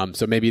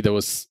 So maybe there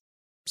was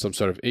some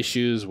sort of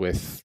issues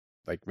with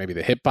like maybe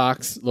the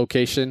hitbox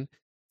location.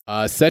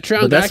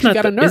 Cetrion actually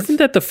got a nerf. Isn't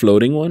that the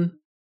floating one?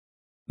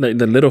 Like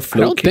the little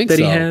float kick that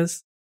he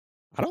has?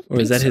 I don't think so.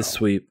 Or is that his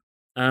sweep?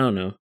 I don't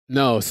know.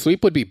 No,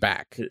 sweep would be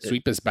back.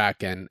 Sweep is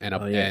back and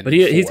up. Yeah. But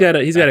he's got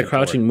a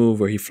crouching move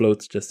where he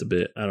floats just a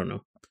bit. I don't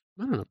know.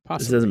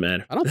 Possibly. It doesn't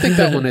matter. I don't think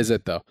that one is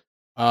it though.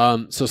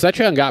 So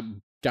Cetrion got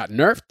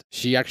nerfed.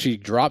 She actually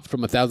dropped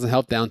from 1,000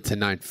 health down to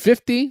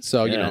 950.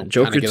 So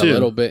Joker get a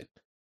little bit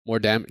more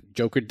damage.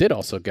 Joker did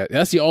also get.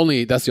 That's the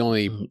only. That's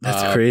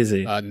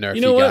crazy. Nerf.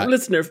 You know what?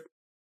 Let's nerf.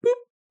 Boop.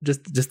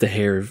 Just a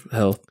hair of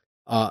health.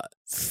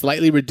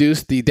 Slightly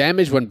reduced the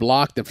damage when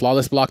blocked and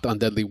flawless blocked on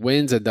Deadly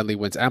Winds and Deadly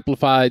Winds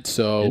amplified.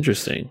 So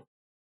interesting.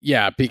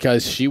 Yeah,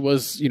 because she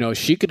was,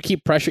 she could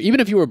keep pressure. Even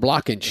if you were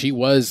blocking, she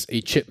was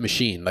a chip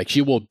machine. Like she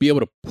will be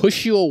able to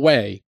push you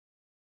away.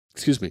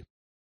 Excuse me.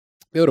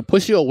 Be able to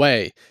push you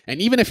away.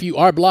 And even if you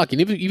are blocking,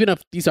 even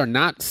if these are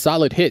not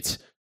solid hits,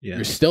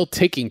 you're still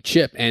taking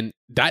chip. And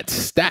that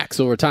stacks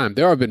over time.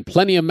 There have been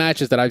plenty of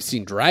matches that I've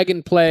seen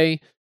Dragon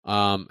play.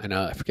 And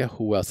I forget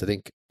who else. I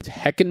think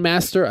Tekken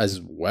Master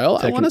as well.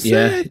 I want to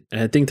say.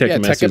 Yeah, I think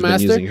Tekken Master's been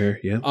using her.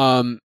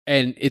 Yeah.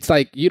 And it's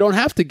like you don't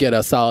have to get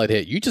a solid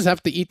hit. You just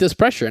have to eat this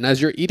pressure. And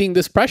as you're eating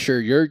this pressure,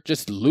 you're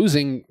just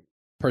losing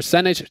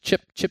percentage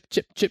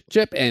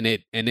chip. And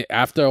it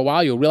after a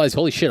while, you'll realize,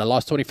 holy shit, I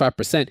lost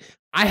 25%.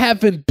 I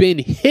haven't been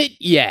hit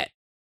yet.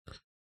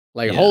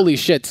 Holy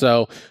shit.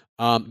 So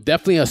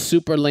definitely a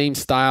super lame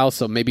style.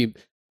 So maybe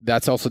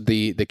that's also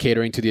the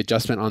catering to the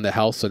adjustment on the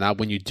health. So now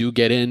when you do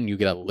get in, you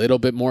get a little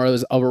bit more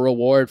of a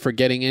reward for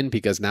getting in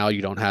because now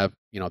you don't have,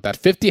 that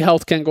 50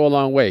 health can go a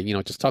long way.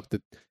 Just talk to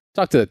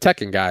the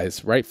Tekken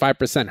guys, right?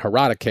 5%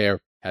 Harada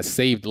Care has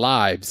saved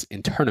lives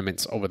in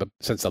tournaments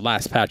since the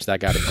last patch that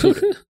got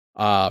included.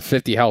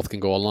 50 health can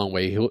go a long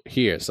way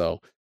here. So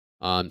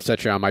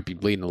Cetrion might be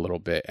bleeding a little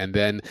bit. And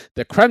then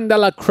the creme de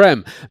la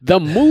creme, the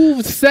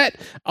move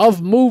set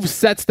of move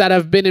sets that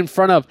have been in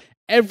front of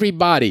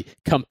everybody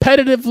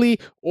competitively,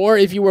 or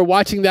if you were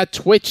watching that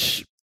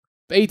Twitch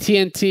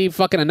AT&T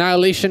fucking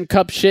Annihilation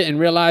Cup shit and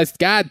realized,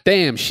 god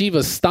damn,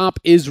 Shiva's stomp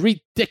is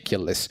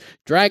ridiculous.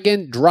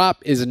 Dragon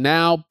drop is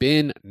now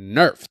been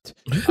nerfed.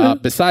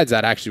 Besides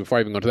that, actually, before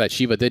I even go to that,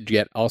 Shiva did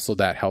get also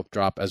that health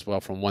drop as well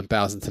from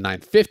 1,000 to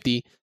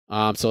 950.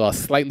 So a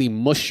slightly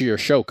mushier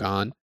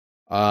Shokan.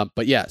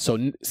 But yeah,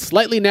 so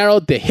slightly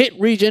narrowed the hit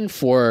region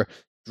for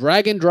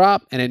Dragon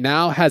drop, and it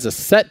now has a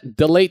set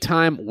delay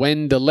time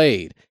when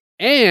delayed.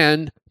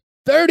 And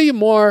 30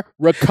 more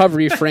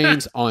recovery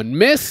frames on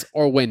miss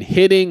or when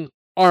hitting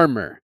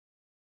armor.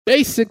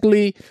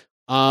 Basically,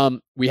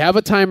 we have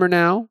a timer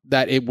now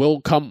that it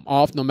will come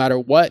off no matter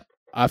what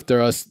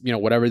after us,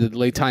 whatever the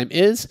delay time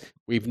is.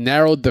 We've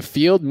narrowed the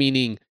field,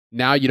 meaning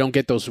now you don't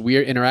get those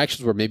weird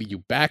interactions where maybe you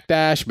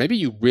backdash, maybe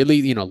you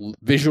really,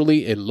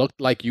 visually it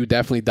looked like you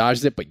definitely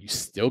dodged it, but you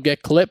still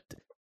get clipped.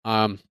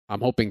 I'm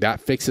hoping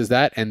that fixes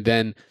that, and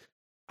then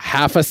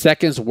half a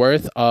second's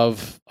worth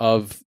of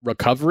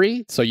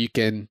recovery so you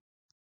can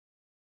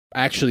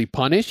actually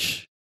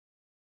punish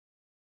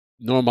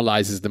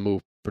normalizes the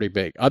move pretty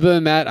big. Other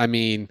than that, I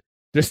mean,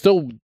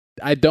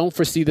 I don't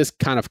foresee this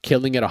kind of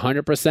killing it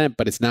 100%,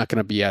 but it's not going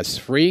to be as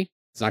free.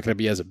 It's not going to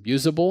be as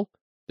abusable.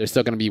 There's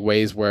still going to be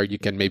ways where you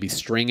can maybe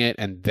string it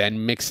and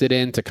then mix it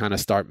in to kind of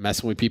start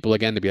messing with people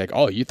again, to be like,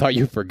 oh, you thought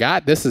you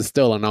forgot? This is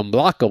still an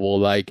unblockable,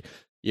 like,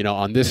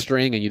 on this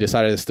string, and you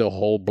decided to still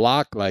hold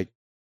block, like,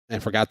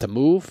 and forgot to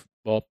move.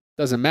 Well, it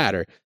doesn't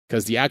matter,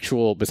 because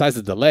besides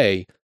the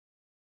delay,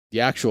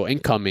 the actual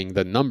incoming,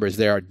 the numbers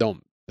there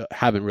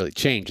haven't really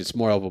changed. It's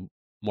more of a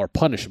more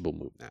punishable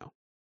move now.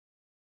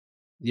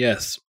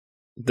 Yes.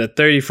 The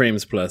 30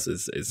 frames plus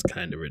is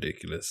kind of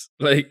ridiculous.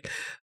 Like,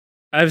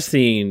 I've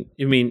seen,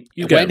 you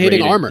got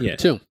hitting Raiden, armor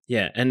too.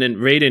 Yeah, and then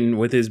Raiden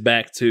with his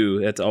back too,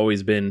 that's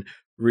always been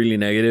really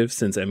negative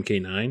since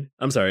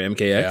MKX.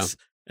 Yeah.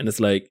 And it's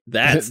like,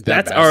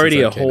 that's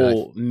already a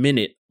whole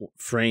minute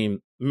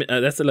frame.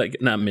 That's like,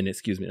 not minute,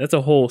 excuse me. That's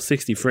a whole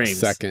 60 frames.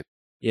 Second.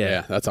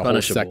 Yeah, that's a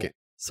punishable. Whole second.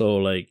 So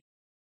like,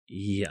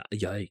 yeah,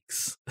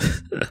 yikes.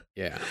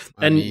 Yeah.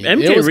 And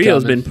MK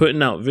Rio's been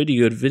putting out good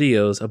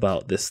videos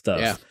about this stuff.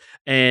 Yeah.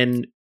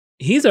 And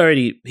he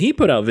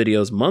put out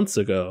videos months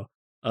ago,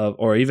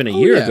 or even a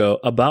year ago,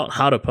 about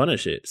how to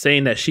punish it,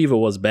 saying that Shiva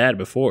was bad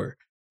before.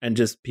 And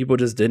people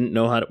just didn't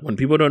know how to, when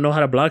people don't know how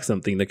to block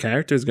something, the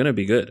character is going to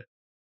be good.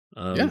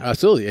 Yeah,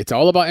 absolutely. It's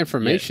all about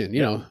information,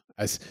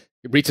 as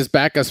it reaches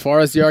back as far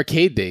as the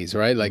arcade days,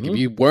 right? Like if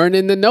you weren't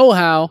in the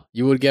know-how,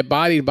 you would get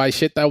bodied by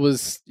shit that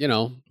was,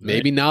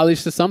 maybe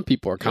knowledge to some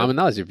people or common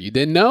knowledge. If you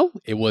didn't know,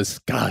 it was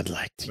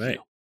godlike to you.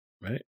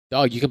 Right.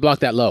 Dog, you can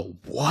block that low.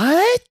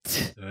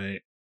 What?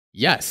 Right.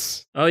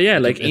 Yes. Oh yeah,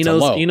 like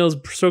Eno's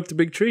stroked the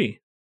big tree.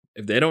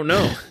 If they don't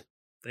know,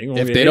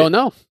 if they don't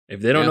know,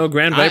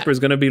 Grand Viper is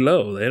gonna be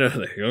low. They're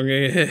gonna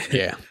get hit.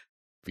 Yeah.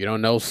 If you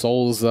don't know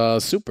Soul's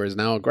super is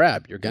now a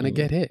grab, you're gonna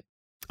get hit.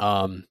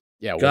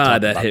 Yeah.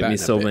 God, that hit me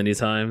so many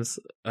times.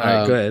 All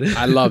right, go ahead.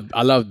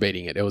 I love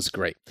baiting it. It was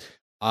great.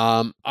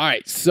 All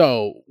right.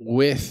 So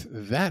with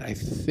that, I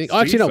think.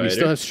 We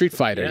still have Street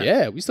Fighter.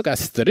 Yeah, we still got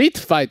Street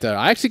Fighter.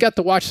 I actually got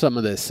to watch some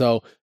of this.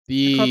 So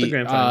the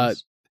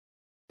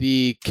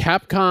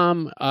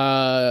Capcom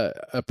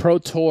Pro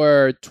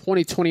Tour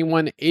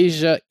 2021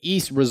 Asia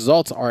East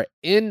results are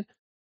in.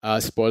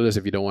 Spoilers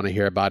if you don't want to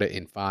hear about it.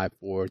 In 5,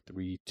 4,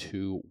 3,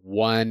 2,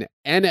 1.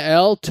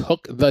 NL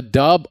took the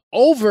dub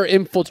over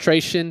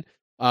Infiltration,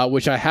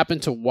 which I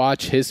happened to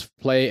watch his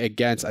play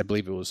against. I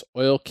believe it was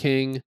Oil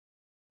King.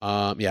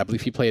 I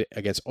believe he played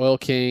against Oil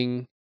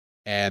King,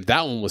 and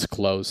that one was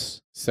close.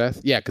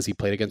 Seth, because he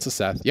played against the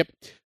Seth. Yep.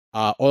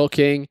 Oil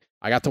King.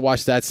 I got to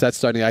watch that set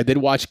starting. I did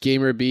watch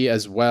Gamer B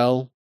as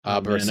well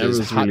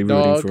versus Hot really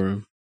Dog. For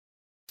him.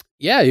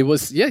 Yeah, it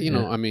was. Yeah,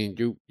 I mean,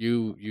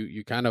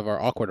 you kind of are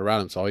awkward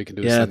around him, so all you can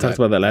do is I talked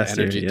about that last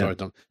energy year.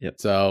 towards him. Yep.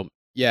 So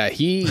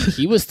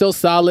he was still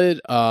solid.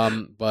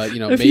 But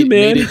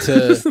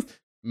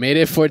made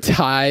it for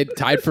tied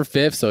for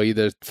 5th, so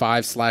either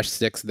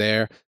 5/6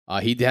 there.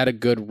 He had a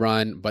good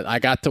run, but I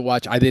got to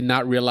watch. I did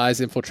not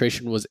realize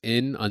Infiltration was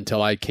in until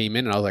I came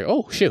in, and I was like,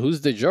 "Oh shit, who's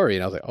the jury?"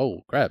 And I was like,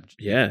 "Oh crap,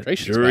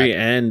 Jury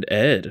and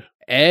Ed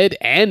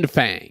and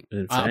Fang."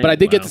 But I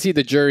did get to see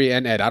the Jury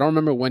and Ed. I don't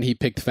remember when he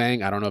picked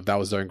Fang. I don't know if that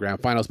was during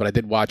Grand Finals, but I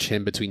did watch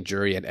him between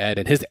Jury and Ed,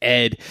 and his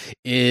Ed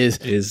is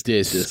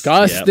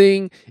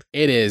disgusting.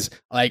 It is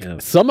like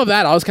some of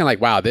that. I was kind of like,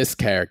 "Wow, this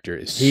character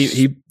is."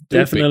 He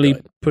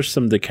definitely pushed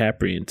some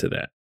DiCaprio into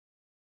that.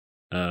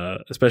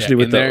 Especially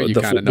with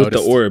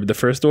the orb, the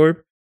first orb.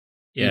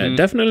 Yeah,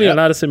 definitely a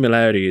lot of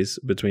similarities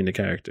between the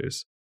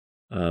characters.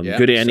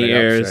 Good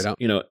anti-airs,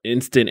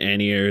 instant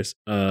anti-airs.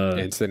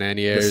 Instant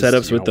anti-airs. The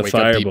setups with the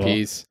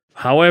fireball.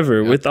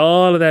 However, with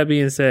all of that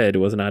being said,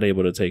 was not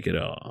able to take it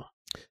all.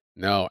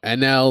 No,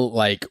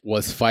 NL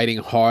was fighting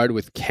hard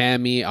with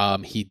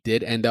Cammy. He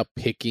did end up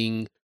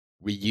picking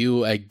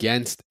Ryu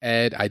against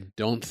Ed. I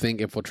don't think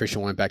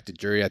Infiltration went back to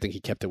Jury. I think he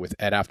kept it with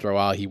Ed after a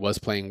while. He was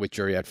playing with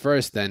Jury at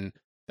first, then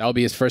that would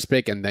be his first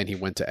pick, and then he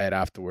went to Ed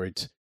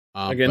afterwards.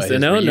 Against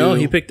no,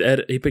 he picked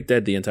Ed. He picked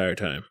Ed the entire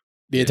time.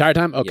 The entire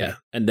time, okay. Yeah.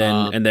 And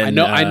then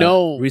I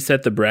know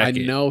reset the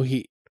bracket. I know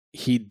he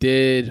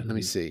did. Let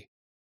me see.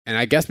 And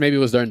I guess maybe it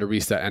was during the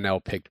reset.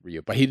 NL picked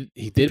Ryu, but he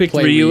did pick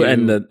play Ryu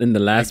in the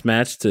last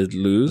match to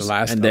lose,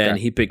 then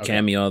he picked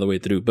Cammy all the way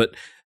through. But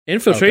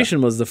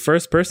Infiltration was the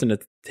first person to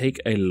take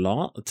any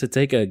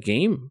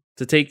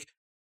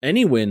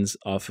wins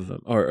off of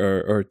him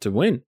or to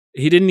win.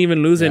 He didn't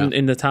even lose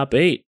in the top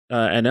 8.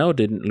 NL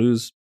didn't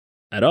lose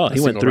at all. He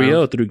went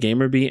 3-0 through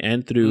Gamer B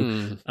and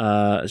through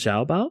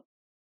Xiao Bao.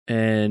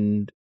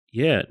 And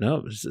it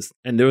was just,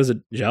 and there was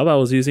Xiao Bao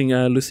was using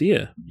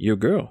Lucia, your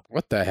girl.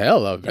 What the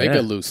hell?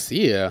 Vega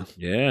Lucia?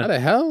 Yeah. What the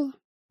hell?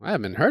 I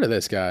haven't heard of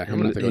this guy. I'm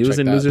gonna have to go he was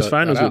check in Losers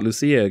Finals with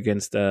Lucia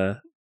against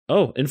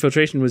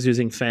Infiltration was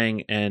using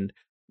Fang and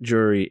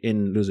jury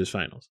in losers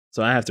finals,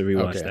 so I have to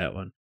rewatch that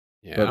one.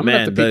 Yeah, but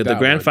man, the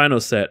grand final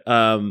set,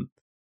 I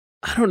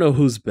don't know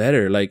who's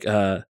better, like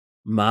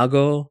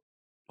Mago,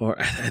 or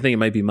I think it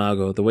might be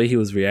Mago. The way he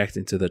was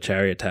reacting to the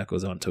chariot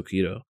tackles on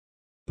Tokido,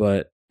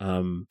 but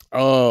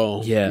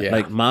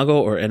like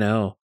Mago or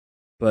NL,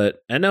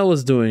 but NL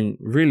was doing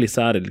really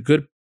solid,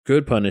 good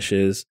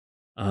punishes.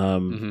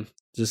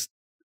 Just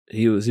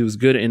he was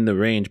good in the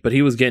range, but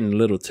he was getting a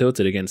little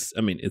tilted against.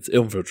 I mean, it's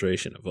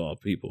Infiltration of all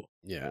people.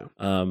 Yeah,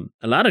 a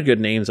lot of good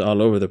names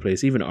all over the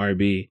place. Even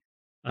RB,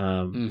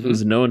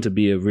 who's known to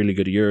be a really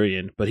good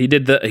Urian, but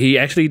he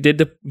actually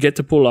did get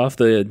to pull off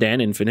the Dan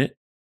Infinite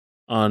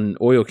on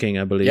Oil King,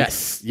 I believe.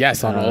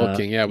 Yes, on Oil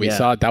King. Yeah, we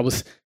saw it. That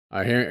was.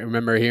 I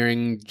remember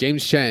hearing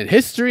James Chen,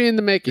 history in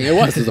the making. It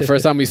was the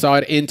first time we saw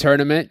it in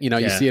tournament.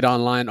 You see it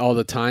online all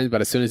the time, but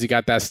as soon as he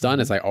got that stun,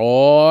 it's like,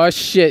 oh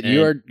shit,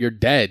 you're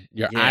dead.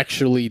 You're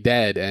actually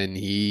dead, and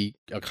he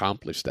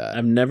accomplished that.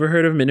 I've never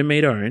heard of Minute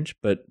Maid Orange,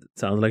 but it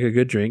sounds like a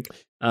good drink.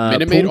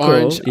 Minute Maid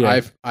Orange,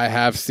 I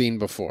have seen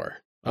before.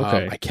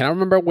 Okay, I cannot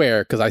remember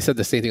where, because I said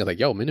the same thing. I was like,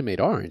 yo, Minute Maid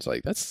Orange,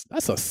 like that's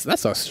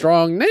a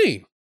strong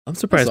name. I'm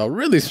surprised. That's a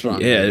really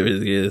strong. Yeah, name. it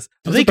really is.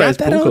 I'm surprised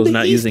Punko's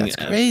not using. That's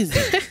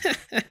crazy.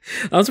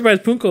 I'm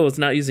surprised Punko is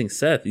not using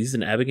Seth. He's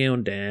using Abigail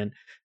and Dan,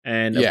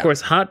 and of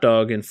course Hot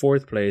Dog in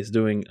fourth place,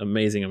 doing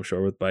amazing. I'm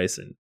sure with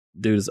Bison.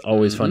 Dude is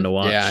always fun to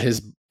watch.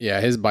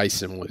 Yeah, his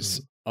Bison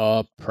was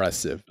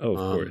oppressive. Oh,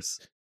 of course.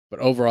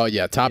 But overall,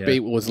 top 8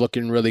 was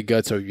looking really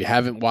good. So if you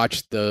haven't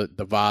watched the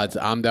VODs,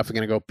 I'm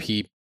definitely gonna go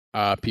peep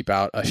out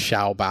a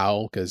Xiao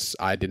Bao, because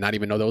I did not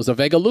even know there was a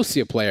Vega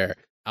Lucia player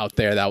out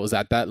there that was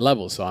at that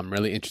level. So I'm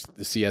really interested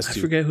to see us.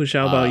 I forget who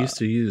Xiao Bao used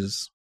to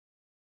use.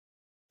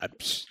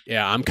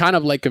 I'm kind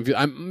of like confused.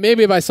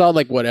 Maybe if I saw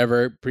like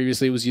whatever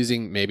previously was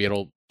using, maybe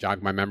it'll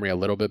jog my memory a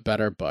little bit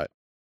better. But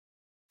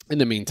in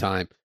the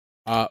meantime,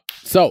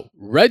 so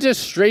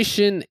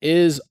registration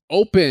is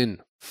open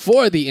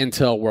for the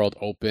Intel World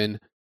Open.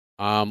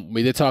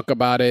 We did talk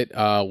about it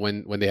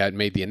when they had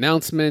made the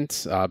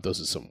announcement. I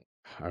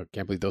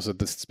can't believe those are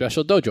the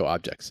special dojo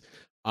objects.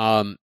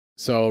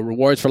 So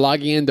rewards for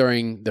logging in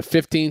during the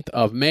 15th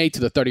of May to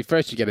the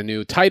 31st, you get a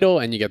new title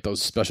and you get those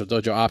special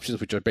dojo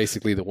options, which are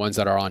basically the ones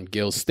that are on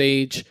Gil's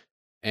stage.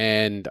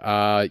 And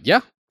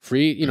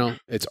free,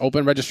 it's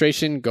open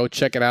registration. Go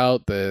check it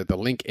out. The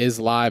link is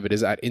live. It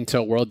is at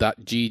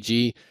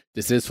intelworld.gg.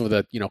 This is for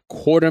the,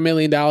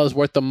 $250,000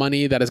 worth of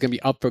money that is going to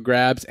be up for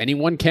grabs.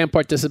 Anyone can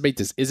participate.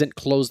 This isn't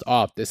closed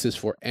off. This is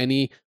for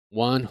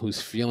anyone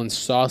who's feeling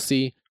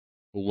saucy,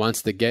 who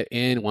wants to get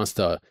in, wants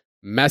to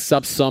mess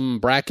up some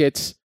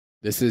brackets.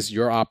 This is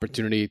your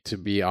opportunity to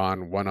be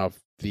on one of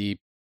the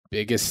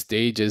biggest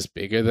stages,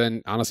 bigger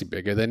than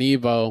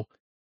Evo,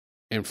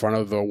 in front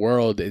of the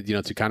world,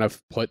 to kind of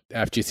put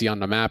FGC on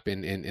the map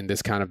in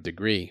this kind of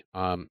degree.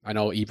 I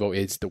know Evo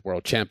is the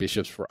world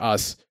championships for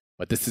us,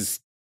 but this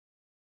is,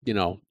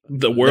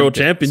 the world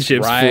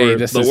championships for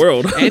the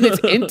world. And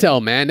it's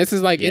Intel, man. This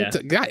is like,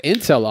 got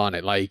Intel on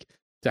it. Like,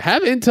 to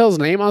have Intel's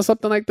name on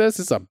something like this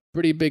is a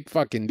pretty big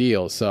fucking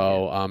deal.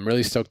 So I'm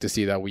really stoked to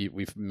see that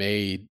we've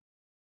made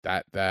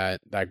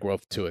that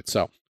growth to it.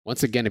 So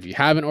once again, if you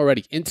haven't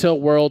already,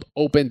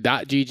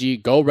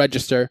 intelworldopen.gg, go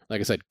register. Like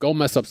I said, go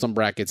mess up some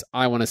brackets.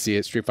 I want to see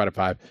it. Street Fighter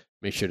 5.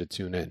 Make sure to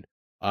tune in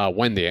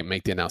when they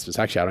make the announcements.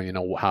 Actually, I don't even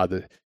know how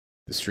the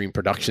stream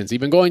production's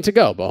even going to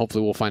go, but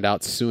hopefully we'll find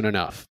out soon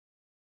enough.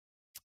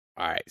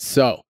 All right,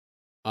 so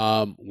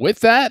with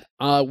that,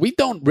 we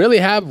don't really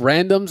have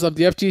randoms of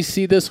the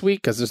FGC this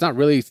week because there's not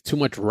really too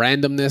much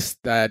randomness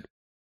that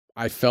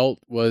I felt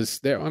was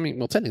there. I mean,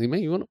 well, technically,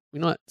 maybe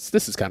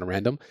this is kind of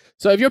random.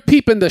 So if you're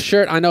peeping the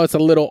shirt, I know it's a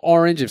little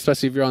orange,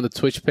 especially if you're on the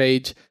Twitch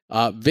page.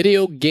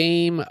 Video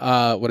Game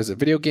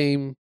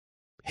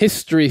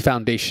History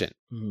Foundation,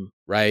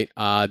 right?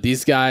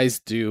 These guys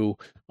do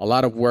a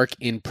lot of work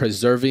in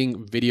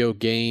preserving video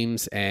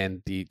games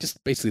and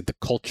basically the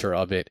culture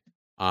of it.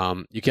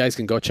 You guys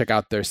can go check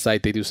out their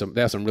site. They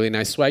have some really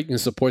nice swag. You can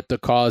support the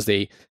cause.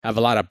 They have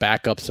a lot of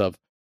backups of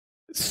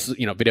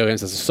video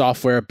games as a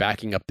software,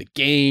 backing up the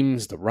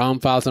games, the ROM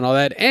files and all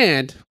that.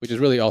 And, which is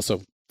really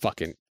also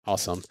fucking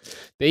awesome,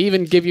 they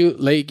even give you,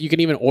 like, you can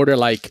even order,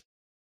 like,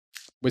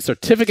 with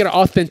certificate of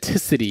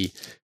authenticity,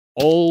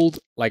 old,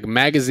 like,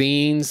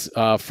 magazines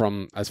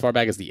from as far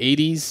back as the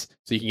 80s.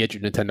 So you can get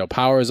your Nintendo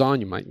Powers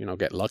on. You might,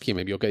 get lucky.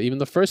 Maybe you'll get even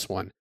the first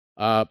one.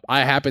 I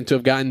happen to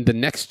have gotten the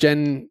next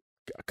gen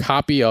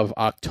copy of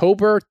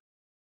October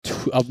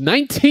of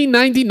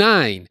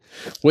 1999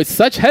 with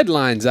such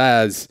headlines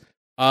as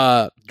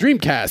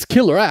Dreamcast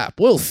killer app,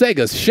 will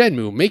Sega's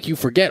Shenmue make you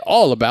forget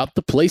all about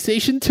the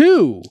PlayStation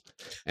 2?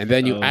 And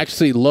then you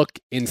actually look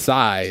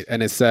inside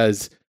and it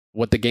says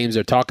what the games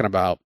are talking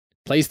about.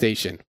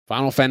 PlayStation,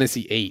 Final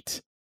Fantasy VIII,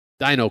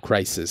 Dino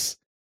Crisis,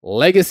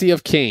 Legacy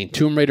of Kain,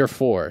 Tomb Raider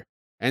 4,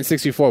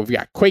 N64, we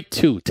got Quake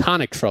 2,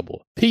 Tonic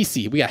Trouble.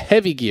 PC, we got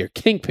Heavy Gear,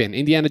 Kingpin,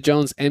 Indiana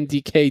Jones,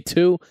 MDK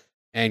 2,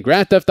 and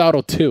Grand Theft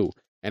Auto 2.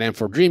 And then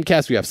for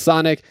Dreamcast, we have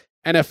Sonic,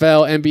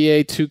 NFL,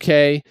 NBA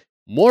 2K,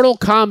 Mortal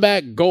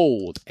Kombat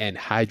Gold, and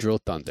Hydro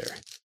Thunder.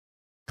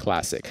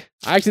 classic.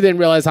 I actually didn't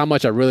realize how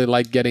much I really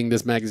liked getting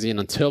this magazine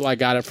until I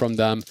got it from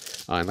them.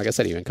 And like I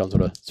said, it even comes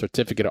with a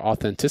certificate of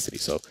authenticity.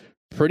 So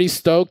pretty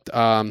stoked,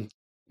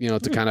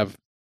 to kind of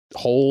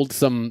hold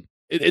some.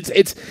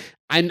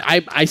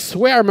 I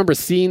swear I remember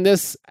seeing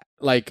this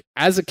like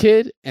as a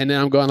kid, and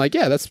then I'm going like,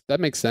 yeah, that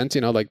makes sense.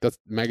 Like that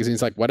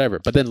magazine's like whatever.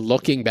 But then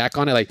looking back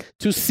on it, like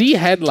to see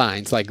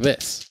headlines like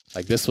this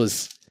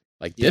was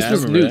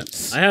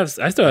news. That.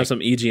 I still have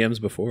some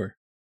EGMs before.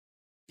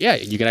 Yeah,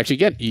 you can actually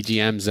get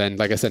EGMs and,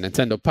 like I said,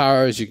 Nintendo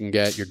Powers. You can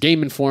get your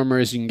Game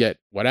Informers. You can get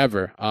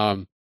whatever.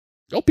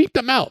 Go peep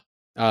them out.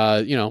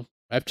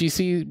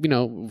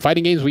 FGC.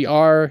 Fighting games. We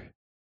are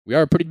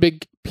a pretty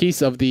big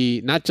piece of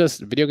the not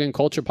just video game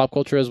culture, pop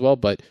culture as well,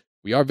 but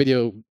we are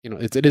video.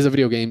 It is a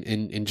video game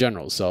in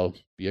general. So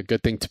be a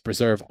good thing to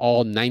preserve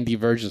all 90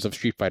 versions of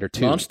Street Fighter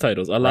 2. Launch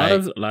titles. A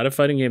lot of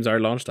fighting games are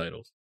launch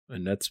titles,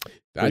 and that's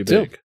pretty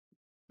big.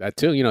 That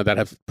too, that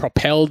have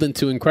propelled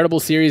into incredible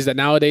series that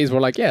nowadays we're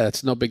like, yeah,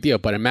 that's no big deal.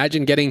 But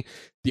imagine getting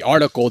the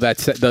article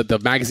the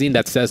magazine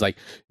that says like,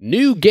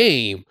 new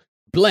game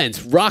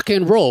blends rock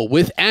and roll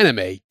with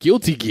anime.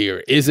 Guilty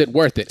Gear, is it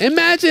worth it?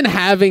 Imagine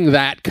having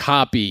that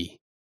copy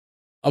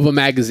of a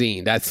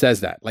magazine that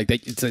says that. Like,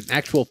 it's an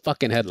actual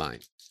fucking headline.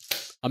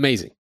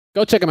 Amazing.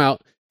 Go check them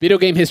out. Video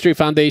Game History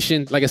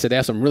Foundation. Like I said, they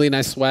have some really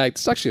nice swag.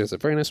 It's actually a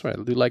very nice swag.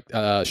 I do like.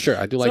 Sure,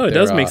 I do like. So it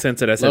their, does make sense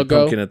that I said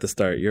logo. pumpkin at the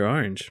start. You're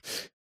orange.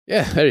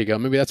 Yeah, there you go.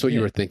 Maybe that's what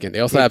you were thinking. They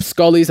also have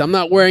Scullies. I'm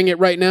not wearing it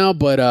right now,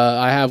 but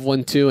I have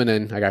one too. And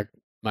then I got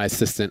my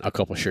assistant a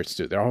couple shirts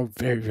too. They're all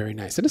very, very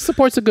nice. And it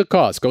supports a good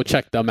cause. Go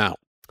check them out.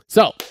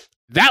 So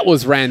that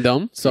was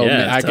random. So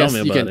I guess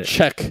you can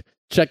check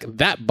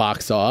that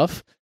box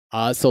off.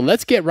 So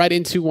let's get right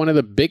into one of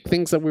the big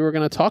things that we were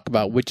going to talk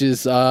about, which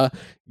is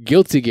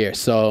Guilty Gear.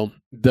 So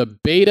the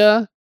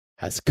beta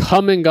has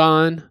come and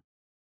gone,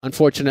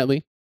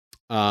 unfortunately.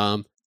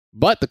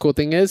 But the cool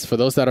thing is, for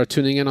those that are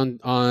tuning in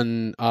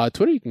on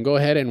Twitter, you can go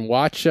ahead and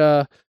watch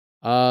some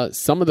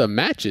of the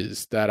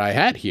matches that I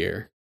had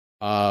here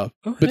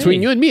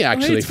between you and me.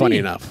 Actually, funny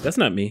enough, that's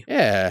not me.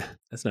 Yeah,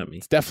 that's not me.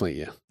 It's definitely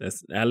you.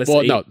 That's Alice.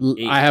 Well,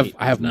 I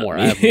have more.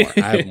 I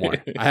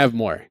have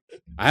more.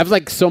 I have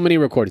like so many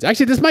recordings.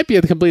 Actually, this might be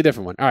a completely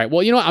different one. All right.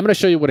 Well, you know what? I'm going to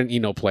show you what an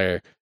Eno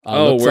player.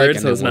 Word. Like,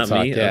 so it's not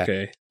me. Yeah.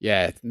 Okay.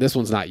 Yeah, this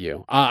one's not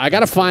you. I got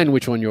to find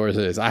which one yours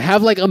is. I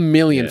have like a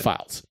million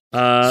files.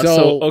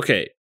 So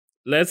okay.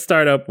 Let's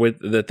start up with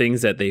the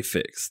things that they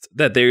fixed,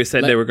 that they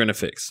said they were going to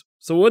fix.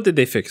 So what did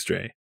they fix,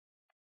 Dre?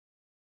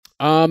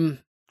 Well,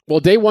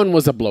 day one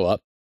was a blow up.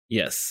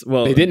 Yes.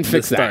 Well, they didn't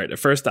fix that. The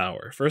first 3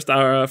 hours,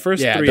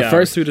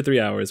 2 to 3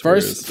 hours.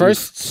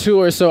 First 2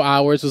 or so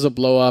hours was a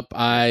blow up.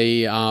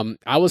 I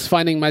was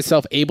finding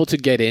myself able to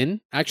get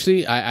in,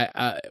 actually,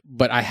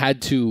 but I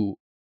had to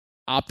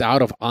opt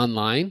out of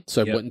online,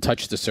 so I wouldn't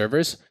touch the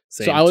servers.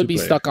 So I would be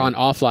stuck on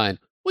offline,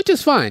 which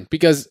is fine,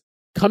 because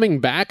coming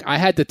back, I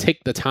had to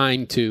take the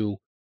time to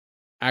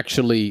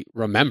actually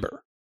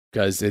remember,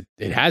 because it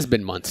has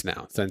been months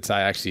now since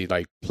I actually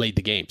like played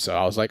the game. So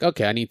I was like,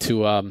 okay, I need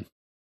to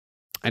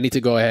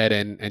go ahead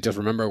and just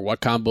remember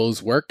what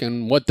combos work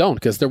and what don't,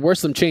 because there were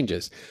some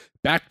changes.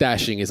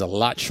 Backdashing is a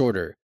lot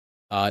shorter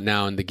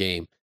now in the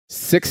game.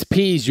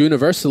 6Ps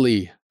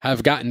universally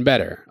have gotten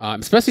better,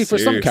 especially for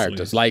some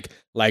characters like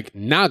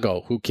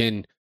Nago, who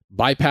can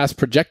bypass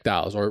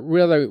projectiles, or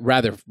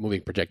rather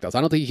moving projectiles.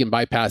 I don't think you can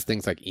bypass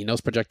things like Eno's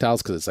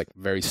projectiles because it's like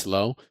very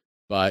slow.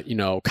 But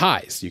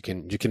Kai's, you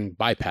can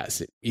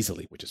bypass it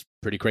easily, which is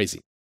pretty crazy.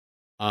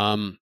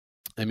 Let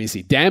me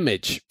see.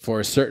 Damage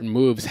for certain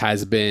moves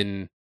has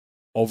been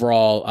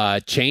overall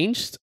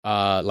changed.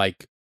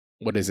 Like,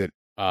 what is it?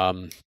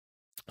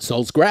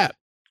 Soul's Grab.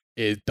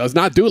 It does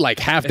not do like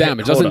half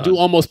damage. It doesn't do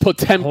almost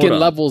Potemkin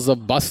levels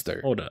of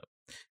Buster. Hold up.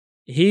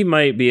 He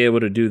might be able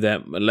to do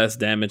that less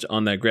damage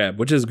on that grab,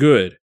 which is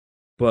good.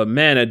 But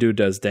man, that dude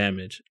does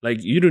damage.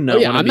 Like, you do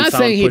not want to be found pushing. I'm not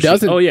saying he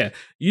doesn't. Oh yeah,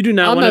 you do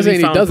not want to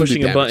be found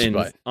pushing a button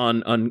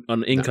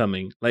on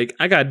incoming. Like,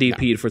 I got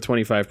DP'd for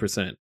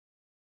 25%.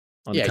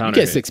 Yeah, you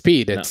get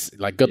 6P. It's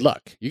like, good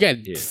luck. You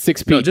get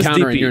 6P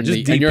counter and you're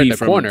in the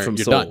corner. You're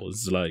done.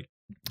 Like,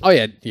 oh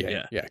yeah.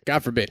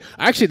 God forbid.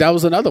 Actually, that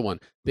was another one.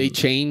 They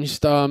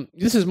changed.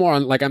 This is more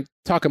on, like, I'm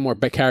talking more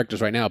about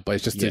characters right now, but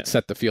it's just to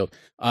set the field.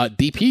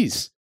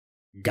 DPs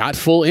got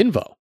full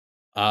invo.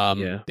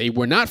 They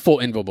were not full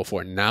invo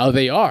before. Now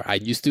they are. I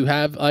used to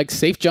have like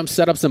safe jump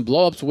setups and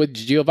blowups with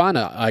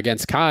Giovanna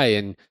against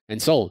Kai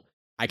and Soul.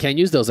 I can't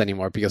use those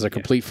anymore because they're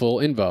complete full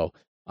invo.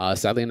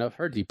 Sadly enough,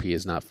 her DP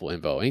is not full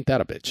invo. Ain't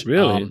that a bitch?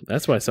 Really?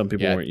 That's why some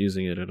people weren't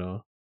using it at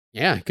all.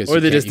 Yeah, because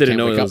or they just didn't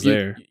know it was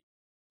there.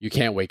 You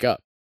can't wake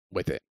up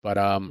with it. But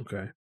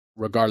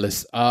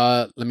regardless,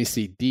 let me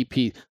see.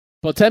 DP.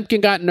 Potemkin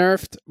got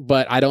nerfed,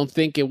 but I don't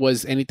think it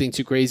was anything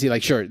too crazy.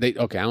 Like, sure, I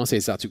don't say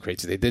it's not too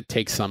crazy. They did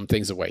take some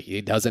things away. He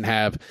doesn't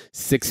have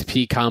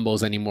 6P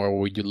combos anymore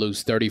where you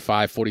lose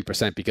 35,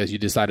 40% because you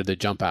decided to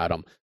jump at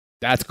him.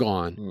 That's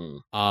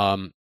gone.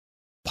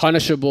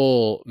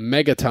 Punishable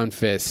Megaton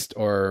Fist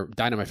or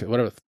Dynamite Fist,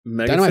 whatever.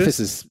 Dynamite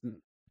Fist is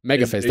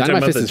Mega Fist.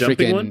 Dynamite Fist is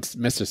freaking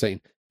Mr.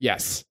 Satan.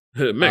 Yes.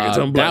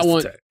 Megaton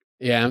blast attack.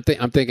 Yeah,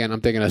 I'm thinking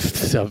of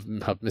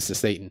Mr.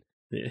 Satan.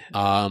 Yeah.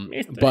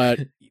 But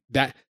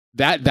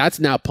that's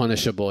now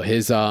punishable.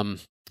 His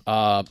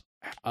what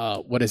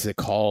is it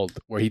called?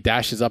 Where he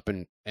dashes up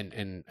and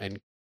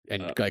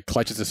like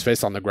clutches his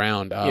fist on the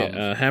ground.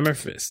 Hammer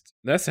fist.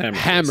 That's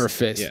Hammer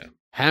fist. Yeah.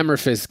 Hammer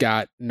fist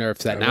got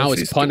nerfed that now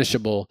it's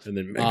punishable. And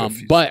then Mega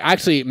Fist. But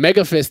actually,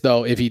 Mega Fist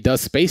though, if he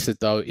does space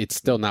it though, it's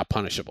still not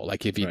punishable.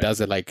 Like if he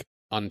does it like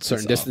on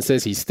certain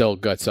distances, he's still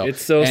good. So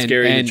it's so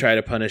scary to try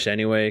to punish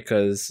anyway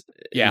because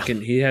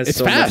he has it's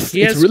so fast.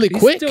 Much, it's really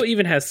quick. He still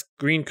even has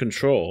screen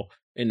control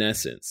in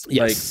essence.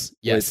 Yes.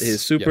 With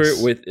his super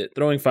with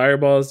throwing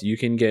fireballs, you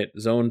can get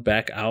zoned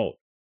back out.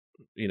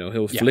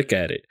 He'll flick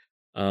at it.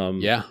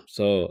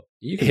 So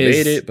you can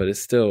bait it, but it's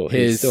still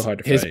hard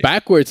to fight. His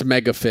backwards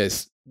Mega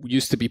Fist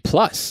used to be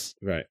plus.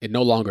 Right. It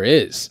no longer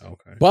is.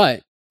 Okay.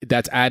 But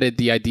that's added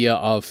the idea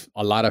of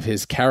a lot of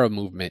his Kara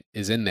movement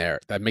is in there.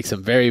 That makes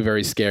him very,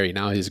 very scary.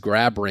 Now his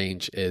grab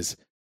range is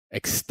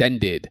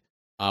extended,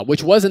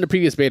 which was in the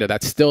previous beta.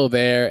 That's still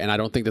there, and I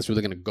don't think that's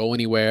really going to go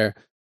anywhere.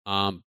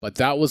 But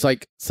that was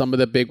like some of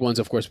the big ones.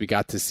 Of course, we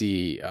got to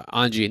see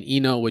Anji and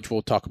Ino, which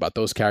we'll talk about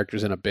those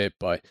characters in a bit.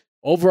 But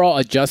overall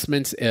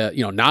adjustments,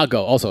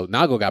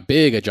 Nago got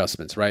big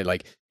adjustments, right?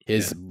 Like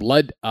his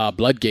blood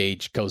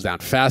gauge goes down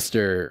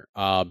faster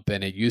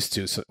than it used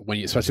to. So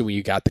especially when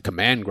you got the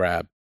command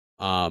grab,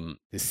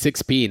 his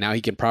 6P, now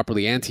he can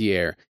properly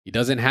anti-air. He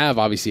doesn't have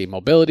obviously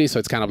mobility, so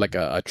it's kind of like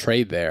a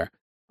trade there.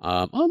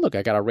 Look,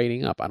 I got a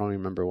rating up. I don't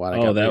remember what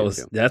I got.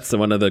 That's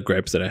one of the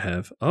gripes that I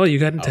have. Oh, you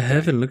got into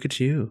heaven. Look at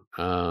you.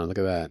 Look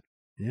at that.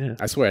 Yeah.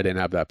 I swear I didn't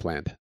have that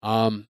planned.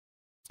 But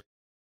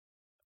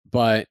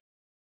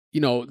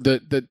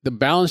the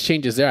balance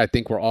changes there, I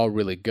think were all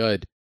really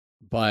good.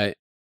 But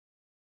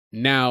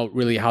now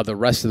really how the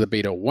rest of the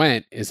beta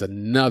went is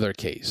another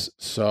case.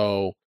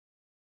 So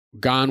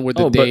gone were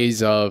the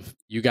days of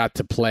you got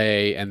to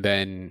play and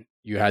then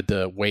you had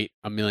to wait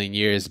a million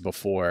years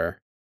before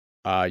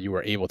you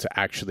were able to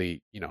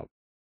actually,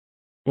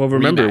 Well,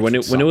 remember when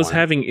it was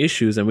having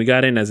issues and we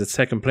got in as a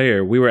second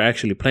player, we were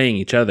actually playing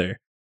each other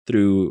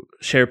through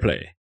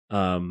SharePlay,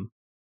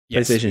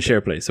 PlayStation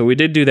SharePlay. So we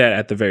did do that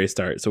at the very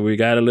start. So we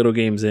got a little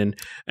games in,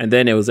 and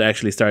then it was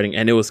actually starting,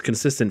 and it was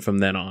consistent from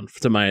then on,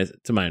 to my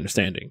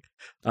understanding.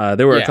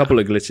 There were a couple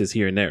of glitches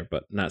here and there,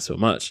 but not so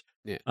much.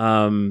 Yeah.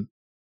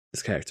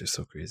 This character is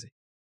so crazy.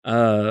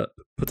 And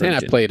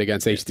I played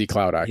against HD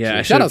Cloud, actually. Yeah,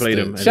 I should have played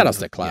him. Shout outs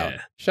to Cloud.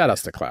 Yeah. Shout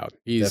outs to Cloud.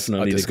 He's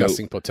definitely a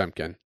disgusting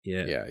Potemkin.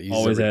 Yeah, he's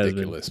always a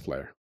ridiculous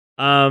player.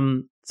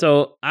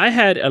 So I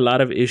had a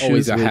lot of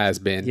issues. Always has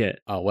been. Yeah.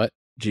 Oh, what?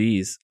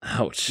 Jeez,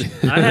 ouch.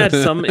 I had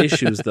some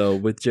issues though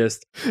with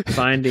just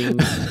finding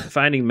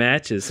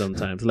matches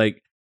sometimes.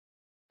 Like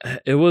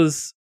it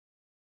wasn't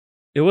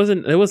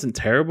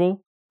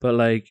terrible, but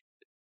like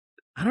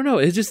I don't know,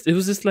 it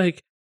was just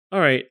like, all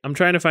right, I'm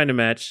trying to find a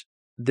match.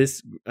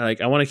 This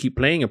I want to keep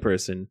playing a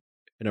person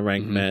in a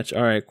ranked match.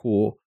 All right,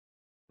 cool.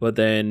 But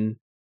then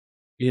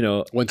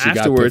once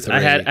afterwards I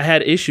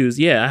had issues.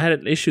 Yeah, I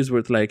had issues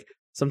with like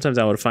sometimes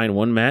I would find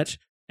one match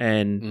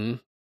and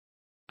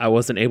I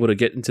wasn't able to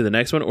get into the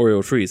next one, or it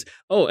would freeze.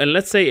 Oh, and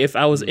let's say if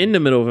I was in the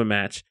middle of a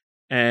match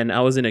and I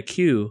was in a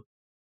queue,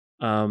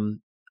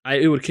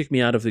 it would kick me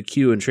out of the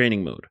queue in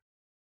training mode.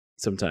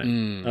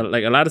 Sometimes,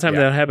 like a lot of times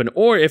that happened.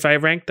 Or if I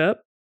ranked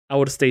up, I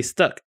would stay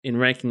stuck in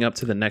ranking up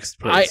to the next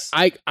place.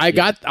 I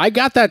got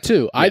that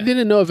too. Yeah. I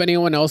didn't know if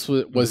anyone else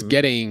was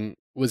getting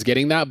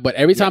that, but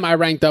every time I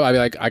ranked up, I'd be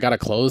like, I gotta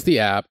close the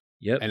app.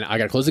 Yep. And I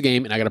got to close the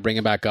game and I got to bring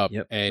it back up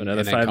and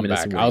then 5 come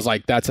minutes back. away. I was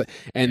like, that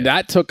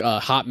took a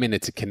hot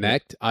minute to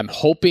connect. I'm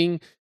hoping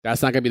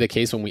that's not going to be the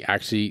case when we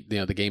actually,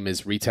 the game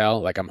is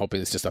retail. Like I'm hoping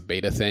it's just a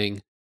beta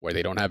thing where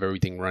they don't have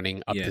everything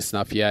running up to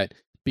snuff yet,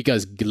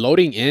 because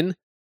loading in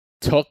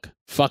took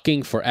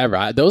fucking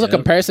forever. There was a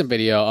comparison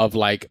video of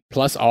like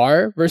plus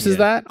R versus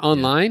that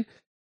online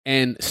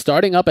and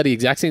starting up at the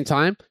exact same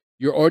time.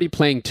 You're already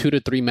playing 2 to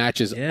 3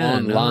 matches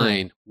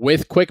online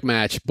with quick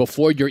match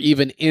before you're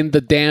even in the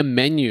damn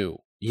menu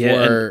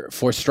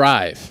for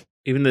Strive.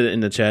 Even in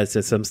the chat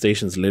said some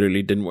stations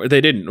literally didn't work. They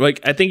didn't.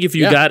 Like I think if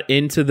you got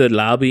into the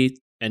lobby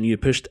and you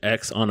pushed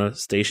X on a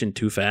station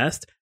too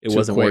fast, it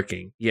wasn't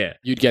working. Yeah,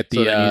 you'd get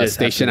the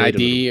station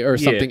ID or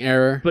something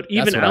error. But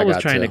even I was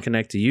trying to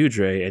connect to you,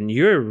 Dre, and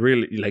you're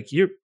really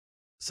you're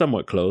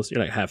somewhat close. You're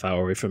like half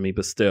hour away from me,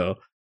 but still.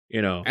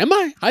 Am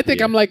I? I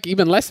think I'm like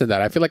even less than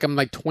that. I feel like I'm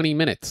like 20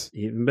 minutes.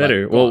 Even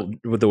better. Well,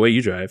 with the way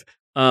you drive.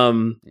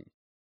 Grandpa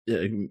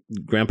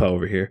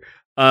over here.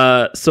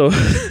 So,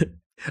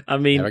 I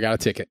mean. I got a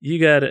ticket. You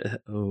got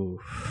it. Oh,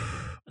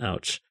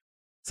 ouch.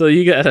 So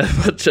you got a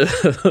bunch of.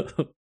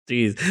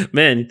 Jeez.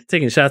 Man, you're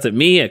taking shots at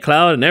me, at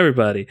Cloud, and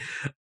everybody.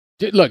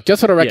 Look,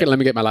 just for the record, let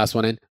me get my last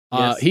one in.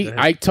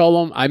 I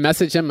told him, I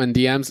messaged him in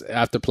DMs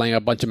after playing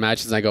a bunch of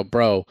matches, and I go,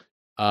 bro,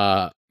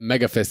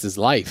 Mega Fist is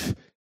life.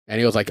 And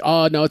he was like,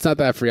 oh, no, it's not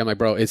that free. I'm like,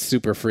 bro, it's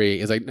super free.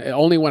 It's like,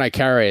 only when I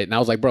carry it. And I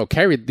was like, bro,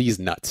 carry these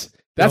nuts.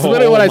 That's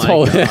literally what I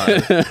told him.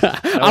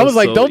 I was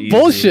like, so don't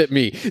bullshit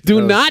me.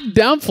 Do not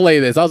downplay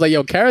this. I was like,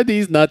 yo, carry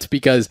these nuts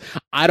because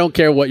I don't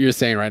care what you're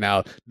saying right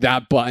now.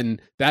 That button,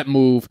 that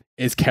move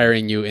is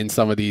carrying you in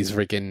some of these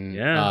freaking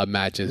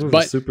matches.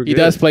 But he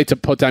does play to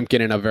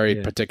Potemkin in a very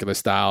particular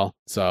style.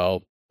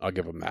 So I'll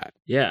give him that.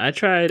 Yeah, I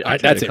tried.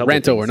 That's it.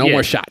 Rant over. No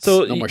more shots.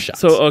 No more shots.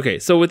 So, okay.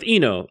 So with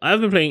Ino,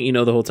 I've been playing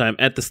Ino the whole time.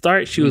 At the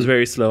start, she was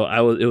very slow.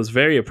 It was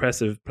very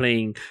oppressive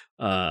playing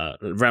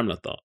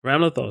Ramlethal.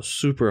 Ramlethal is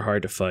super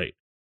hard to fight.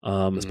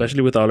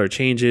 Especially with all her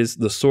changes.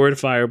 The sword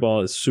fireball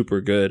is super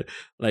good.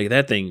 Like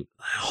that thing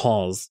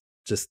hauls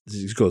just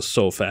goes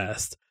so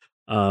fast.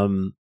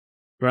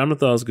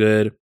 Ramlethal is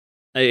good.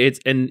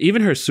 And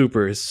even her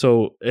super is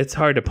it's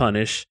hard to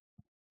punish.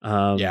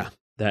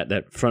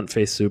 That front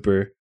face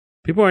super.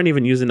 People aren't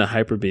even using the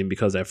hyper beam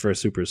because that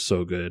first super is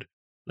so good.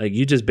 Like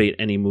you just bait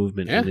any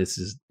movement and this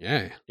is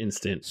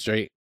instant.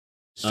 Straight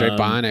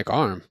bionic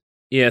arm.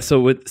 Yeah, so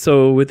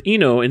with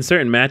Ino in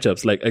certain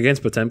matchups, like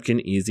against Potemkin,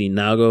 easy.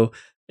 Nago,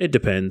 it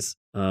depends.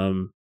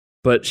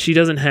 But she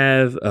doesn't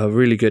have a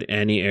really good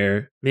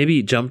anti-air.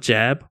 Maybe jump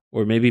jab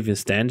or maybe even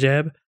stand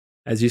jab.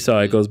 As you saw,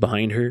 it goes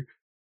behind her.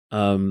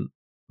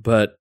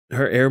 But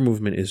her air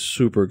movement is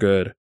super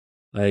good.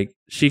 Like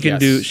she can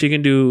do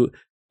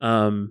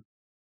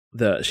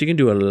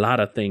a lot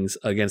of things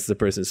against the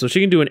person. So she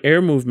can do an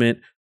air movement.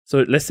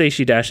 So let's say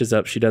she dashes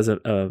up, she does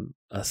a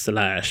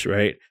slash,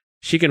 right?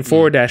 She can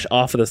forward dash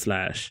off of the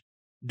slash,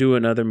 do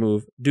another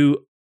move,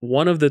 do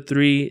one of the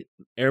 3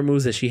 air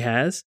moves that she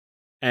has,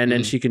 and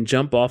then she can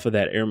jump off of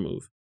that air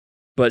move.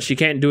 But she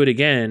can't do it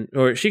again,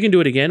 or she can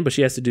do it again, but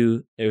she has to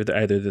do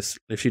either this.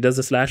 If she does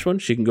the slash one,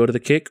 she can go to the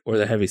kick or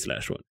the heavy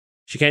slash one.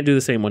 She can't do the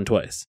same one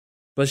twice,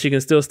 but she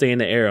can still stay in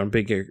the air on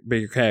bigger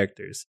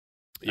characters.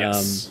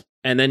 Yes.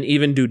 And then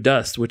even do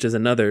dust, which is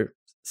another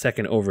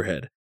second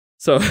overhead.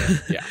 So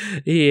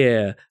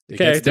it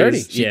gets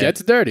dirty. She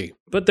gets dirty.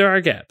 But there are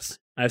gaps.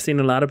 I've seen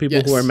a lot of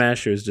people who are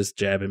mashers just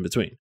jab in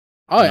between.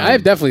 Oh, I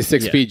have definitely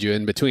 6P'd you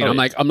in between. I'm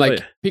like,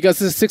 because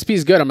this 6P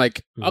is good. I'm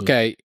like,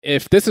 okay,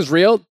 if this is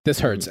real, this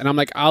hurts, and I'm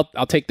like, I'll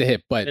take the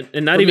hit. But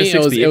and not even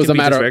 6P. It was a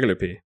matter of regular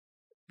P.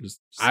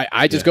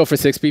 I just go for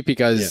 6P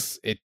because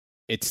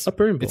it's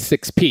upper invo. It's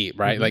 6P,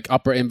 right? Like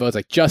upper invo is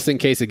like just in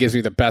case it gives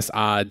me the best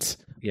odds.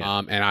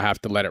 And I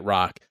have to let it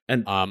rock.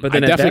 And but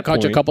then I definitely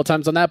caught you a couple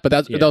times on that, but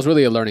that was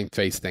really a learning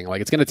phase thing.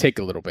 Like it's going to take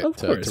a little bit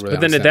to really.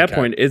 But then at that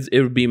point,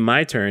 it would be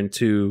my turn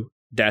to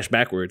dash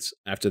backwards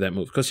after that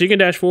move because she can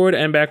dash forward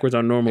and backwards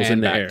on normals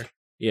in the air.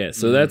 Yeah,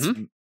 so that's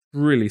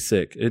really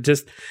sick.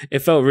 It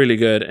felt really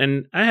good.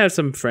 And I have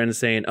some friends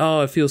saying,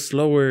 "Oh, it feels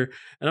slower,"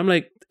 and I'm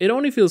like, it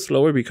only feels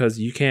slower because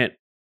you can't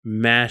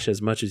mash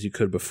as much as you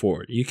could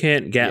before. You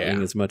can't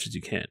Gatling as much as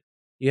you can.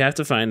 You have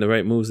to find the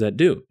right moves that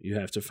do. You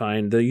have to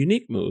find the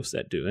unique moves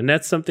that do. And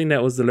that's something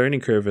that was the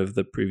learning curve of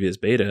the previous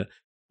beta,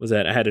 was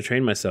that I had to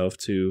train myself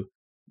to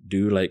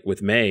do, like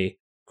with Mei,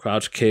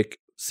 crouch kick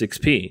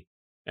 6P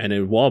and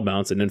then wall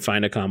bounce and then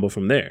find a combo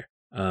from there.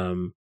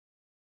 And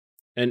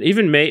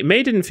even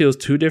Mei didn't feel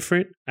too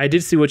different. I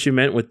did see what you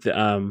meant with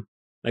the,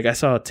 like I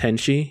saw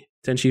Tenshi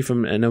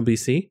from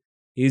NOBC.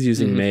 He's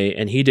using Mei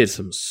and he did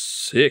some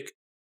sick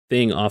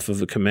thing off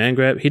of a command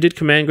grab. He did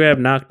command grab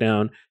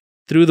knockdown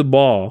through the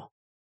ball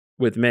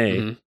with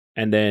Mei,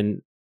 and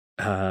then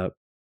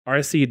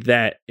RC'd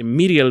that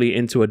immediately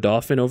into a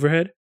dolphin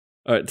overhead,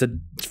 to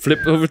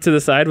flip over to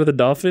the side with a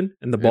dolphin,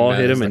 and the ball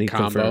hit him, and he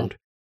confirmed.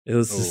 It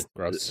was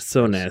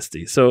so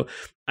nasty. So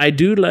I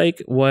do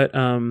like what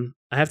I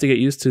have to get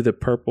used to the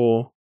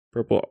purple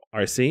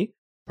RC.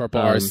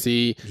 Purple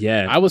RC.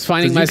 Yeah. I was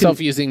finding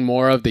myself using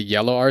more of the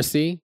yellow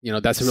RC. You know,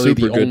 that's really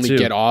the only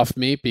get off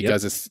me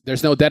because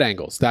there's no dead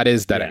angles. That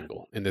is dead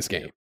angle in this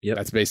game. Yep.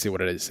 That's basically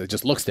what it is. It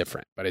just looks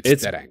different, but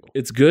it's dead angle.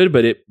 It's good,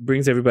 but it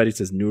brings everybody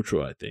to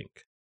neutral, I think.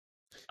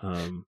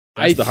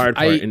 That's the hard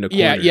part in the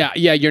corner.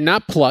 Yeah. You're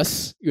not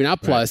plus.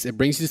 Right. It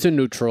brings you to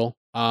neutral.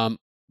 I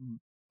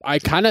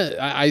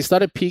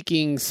started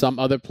peeking some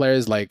other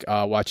players, like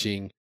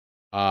watching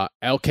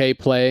LK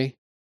play.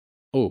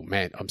 Oh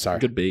man, I'm sorry.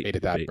 Good bait.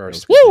 Baited that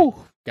burst. Woo!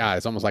 God,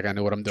 it's almost like I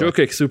know what I'm doing. Drill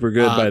kick's super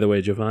good, by the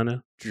way,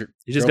 Giovanna. You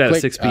just got a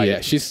 6P. Yeah,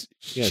 she's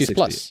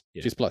plus.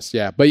 Yeah. She's plus.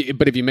 Yeah, but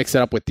if you mix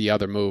it up with the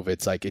other move,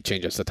 it's like it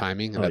changes the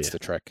timing, and that's the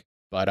trick.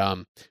 But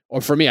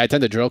or for me, I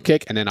tend to drill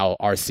kick, and then I'll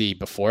RC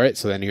before it.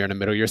 So then you're in the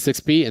middle, you're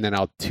 6P, and then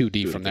I'll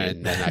 2D from there,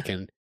 and then I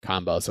can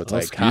combo. So it's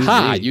like,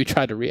 haha, you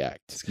tried to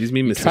react. Excuse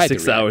me, Mr.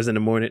 6 hours in the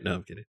morning. No,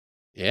 I'm kidding.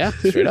 Yeah,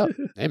 straight up.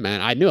 Hey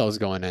man, I knew I was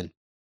going in,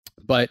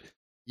 but.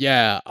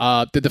 Yeah,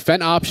 the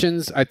defend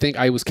options, I think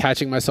I was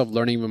catching myself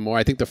learning even more.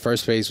 I think the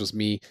first phase was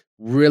me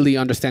really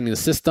understanding the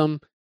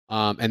system,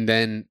 and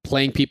then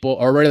playing people,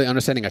 or really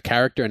understanding a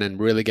character and then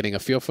really getting a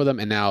feel for them.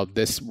 And now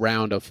this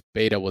round of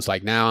beta was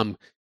like, now I'm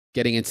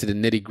getting into the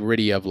nitty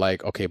gritty of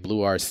like, okay, blue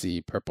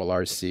RC, purple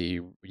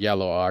RC,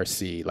 yellow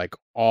RC, like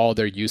all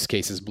their use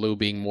cases, blue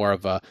being more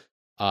of a,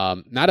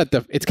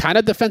 it's kind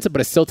of defensive, but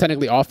it's still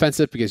technically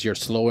offensive because you're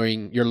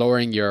slowing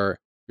down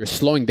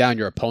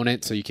your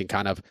opponent so you can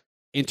kind of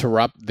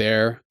interrupt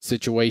their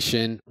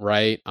situation,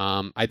 right?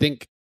 I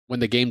think when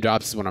the game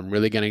drops is when I'm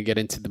really going to get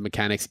into the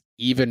mechanics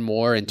even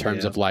more in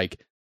terms of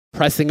like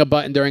pressing a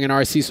button during an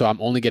RC. So I'm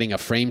only getting a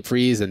frame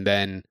freeze and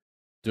then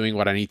doing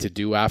what I need to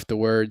do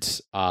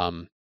afterwards.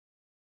 Let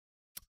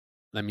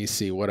me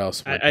see what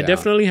else. I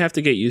definitely have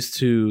to get used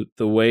to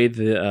the way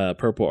the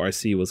purple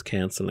RC was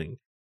canceling,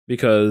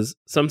 because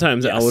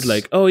sometimes I would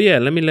like, oh yeah,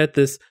 let me let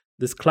this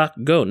clock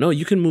go. No,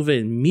 you can move it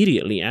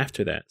immediately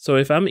after that. So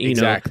if I'm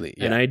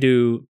and I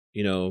do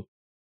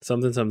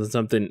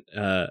something,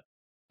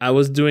 I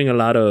was doing a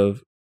lot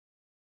of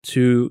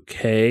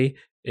 2K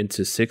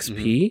into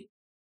 6P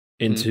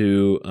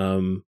into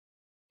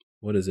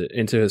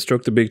into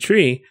Stroke the Big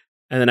Tree,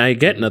 and then I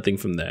get nothing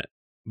from that.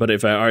 But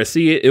if I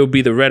RC it, it'll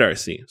be the red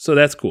RC. So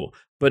that's cool.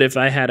 But if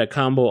I had a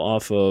combo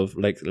off of,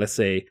 like, let's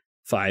say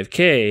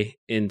 5K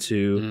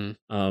into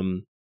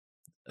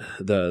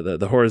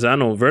the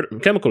horizontal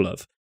Chemical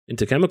Love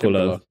into Chemical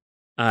Love.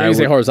 When you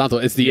say horizontal,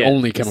 it's the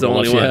only Chemical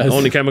Love she has.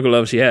 Only Chemical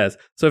Love she has.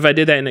 So if I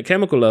did that in a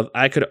Chemical Love,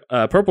 I could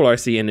purple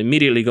RC and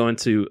immediately go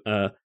into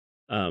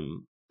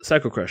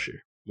Psycho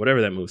Crusher,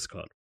 whatever that move's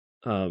called.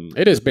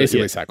 It is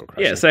basically Psycho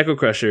Crusher. Yeah, Psycho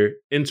Crusher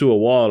into a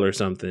wall or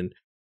something,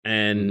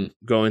 and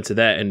go into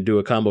that and do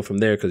a combo from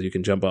there, because you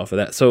can jump off of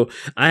that. So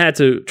I had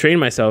to train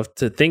myself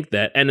to think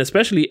that, and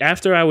especially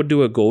after I would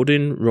do a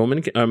golden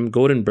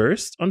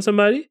burst on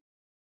somebody,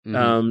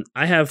 I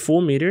have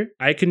full meter.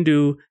 I can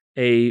do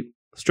a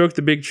Stroke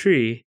the Big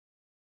Tree,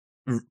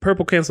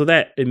 purple cancel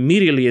that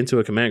immediately into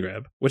a command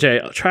grab, which I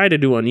tried to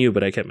do on you,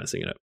 but I kept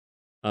messing it up.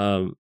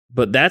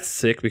 But that's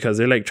sick because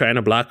they're like trying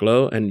to block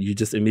low, and you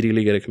just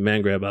immediately get a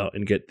command grab out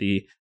and get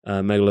the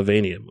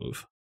Megalovania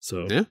move.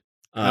 So yeah.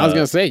 I was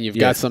gonna say you've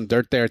got some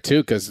dirt there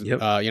too, because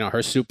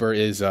her super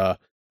is I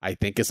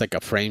think it's like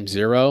a frame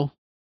 0,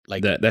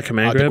 like that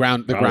command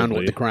grab? the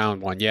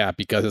ground one,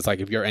 because it's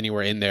like if you're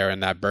anywhere in there in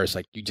that burst,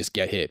 like you just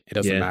get hit. It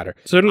doesn't matter.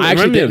 So I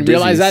actually didn't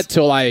realize that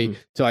till I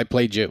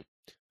played you,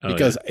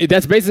 because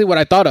that's basically what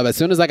I thought of as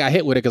soon as I got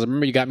hit with it. Because I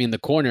remember you got me in the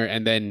corner,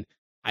 and then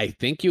I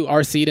think you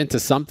RC'd into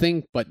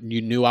something, but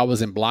you knew I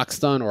was in block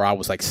stun or I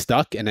was like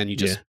stuck, and then you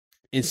just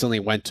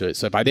instantly went to it.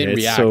 So if I didn't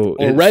react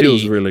already, it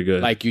feels really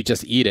good. Like you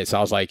just eat it. So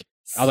I was like,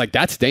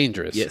 that's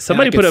dangerous. Yeah,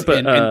 somebody put up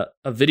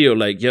a video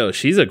like, yo,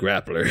 she's a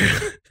grappler.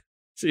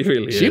 She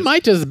really is. She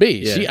might just be.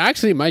 Yeah. She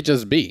actually might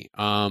just be.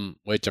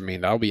 Which, I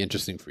mean, that'll be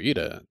interesting for you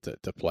to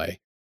play.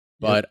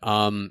 But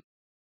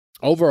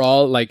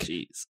overall, like,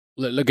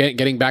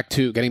 getting back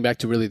to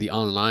really the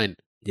online.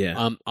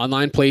 Yeah.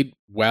 Online played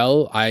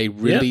well. I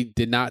really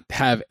did not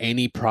have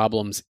any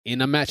problems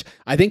in a match.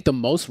 I think the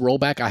most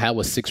rollback I had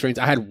was 6 frames.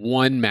 I had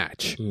one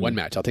match.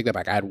 I'll take that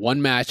back. I had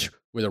one match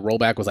where the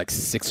rollback was like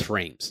 6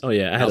 frames. Oh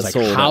yeah, I was like,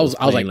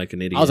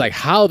 an idiot. I was like,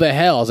 how the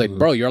hell? I was like,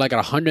 bro, you're like at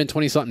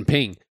 120 something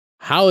ping.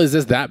 How is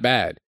this that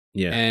bad?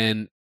 Yeah.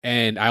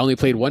 And I only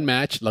played one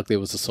match. Luckily, it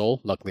was a soul.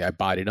 Luckily, I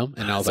bodied him,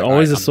 and I was like,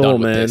 always a soul,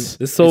 man.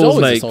 This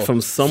soul is like from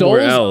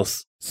somewhere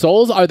else.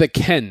 Souls are the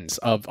Kens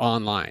of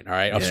online, all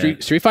right?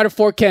 Street Fighter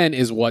 4 Ken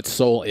is what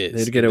Soul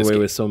is. They'd get away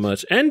with so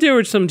much. And there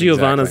were some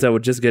Giovannas that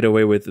would just get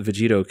away with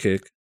Vegito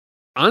kick.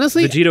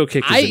 Honestly, Vegito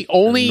kick is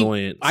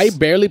annoyance. I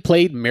barely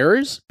played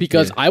mirrors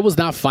because I was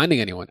not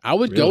finding anyone. I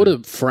would go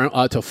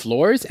to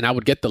floors and I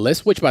would get the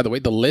list, which, by the way,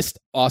 the list,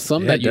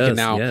 awesome, that you can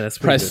now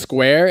press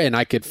square and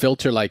I could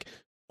filter like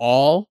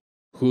all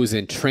who's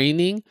in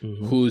training,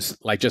 who's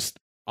like just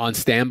on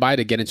standby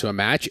to get into a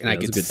match, and I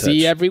can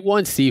see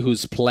everyone, see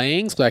who's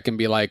playing, so I can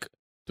be like,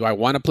 do I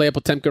want to play a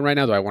Potemkin right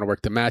now? Do I want to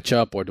work the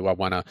matchup, or do I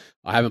want to?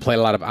 I haven't played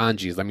a lot of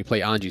Anjis. Let me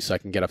play Anji so I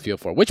can get a feel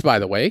for it. Which, by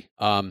the way,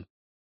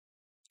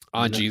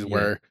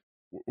 Anjis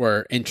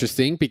were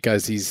interesting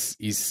because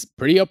he's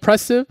pretty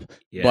oppressive,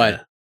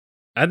 but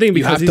I think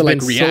because he's been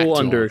so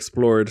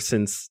underexplored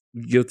since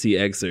Guilty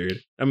Exerd.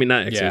 I mean,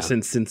 not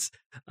Exerd, since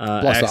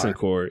Accent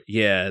Core.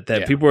 Yeah,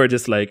 that people are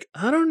just like,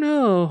 I don't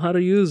know how to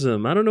use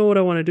him. I don't know what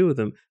I want to do with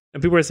him.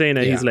 And people are saying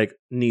that he's like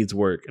needs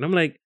work. And I'm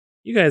like,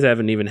 you guys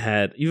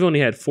you've only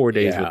had 4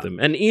 days with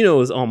him. And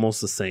Eno is almost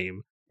the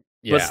same.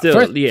 Yeah. But still,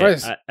 I think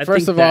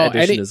that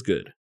addition is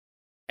good.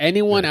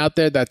 Anyone out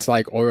there that's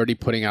like already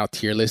putting out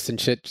tier lists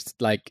and shit,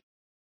 just like,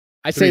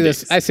 I say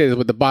this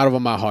with the bottom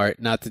of my heart,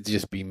 not to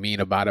just be mean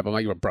about it, but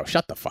I'm like, bro,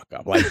 shut the fuck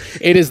up. Like,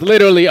 it is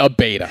literally a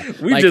beta.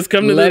 We just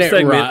come to this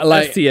segment,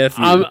 like,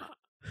 STF.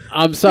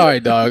 I'm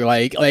sorry, dog.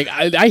 Like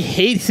I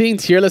hate seeing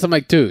tier lists. I'm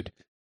like, dude,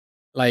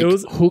 like,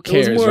 who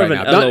cares? It was more of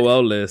an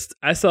LOL list.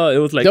 I saw it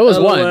was like there was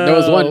one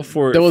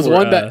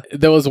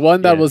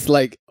that was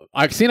like,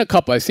 I've seen a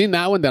couple. I've seen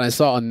that one. Then I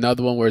saw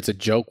another one where it's a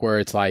joke, where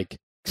it's like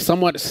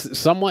somewhat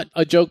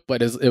a joke,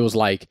 but it was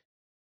like,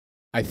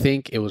 I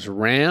think it was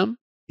Ram.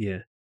 Yeah.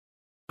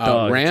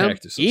 Ram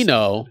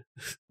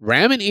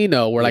and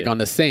Eno were like on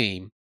the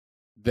same.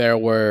 There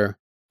were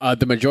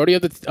the majority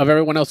of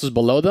everyone else was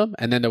below them,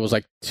 and then there was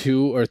like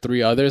 2 or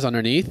 3 others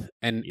underneath,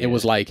 and it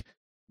was like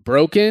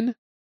broken,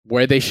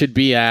 where they should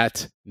be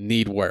at,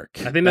 need work.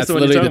 I think that's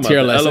literally the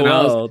tier list.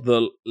 LOL,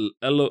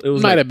 it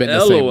was might have been the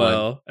LOL, same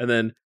one. And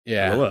then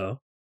LOL,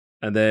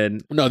 and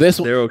then no, this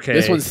they're okay.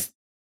 This one's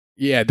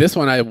Yeah, this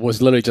one I was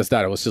literally just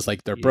that. It was just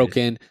like they're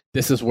broken.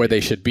 This is where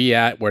they should be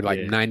at, where like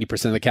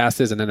 90% of the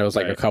cast is, and then there was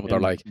like a couple that are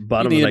like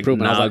bottom like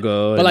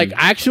Nago. But like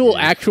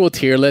actual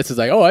tier list is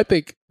like, oh, I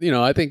think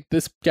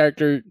this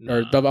character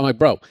or I'm like,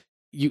 bro,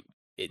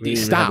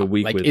 stop.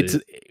 Like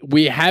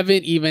we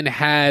haven't even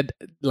had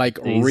like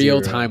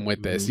real time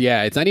with this.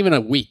 Yeah, it's not even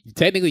a week.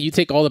 Technically, you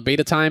take all the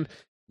beta time.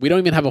 We don't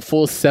even have a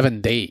full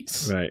 7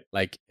 days. Right.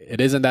 Like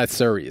it isn't that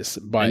serious.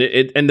 But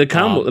and the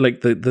combo,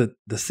 like the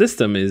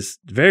system is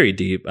very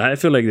deep. I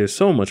feel like there's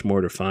so much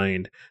more to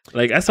find.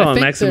 Like I saw a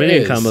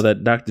Maximilian combo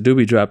that Dr.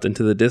 Doobie dropped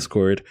into the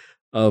Discord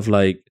of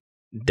like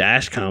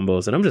dash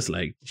combos, and I'm just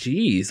like,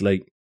 geez,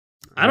 like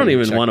I don't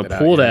even want to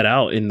pull that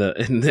out in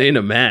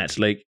a match.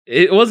 Like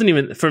it wasn't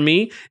even for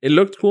me. It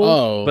looked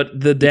cool, but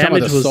the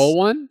damage was Soul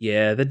one.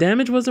 Yeah, the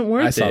damage wasn't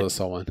worth it. I saw the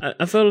Soul one.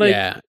 I felt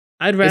like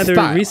I'd rather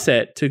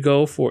reset to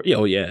go for.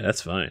 Oh yeah,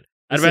 that's fine.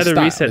 I'd rather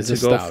reset to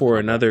go for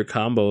another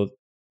combo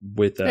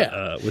with an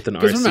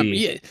RC.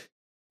 Remember,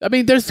 I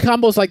mean, there's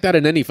combos like that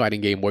in any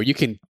fighting game where you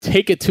can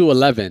take it to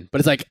 11,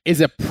 but it's like, is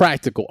it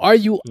practical? Are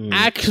you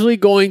actually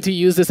going to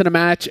use this in a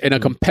match, in a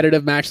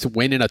competitive match, to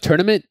win in a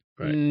tournament?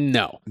 Right.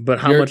 No. But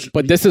how much?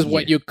 But this is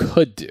what you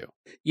could do.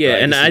 Yeah,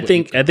 right? And I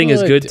think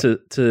it's good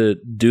to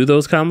do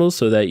those combos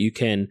so that you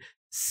can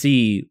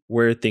see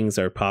where things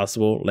are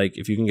possible. Like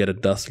if you can get a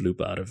dust loop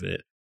out of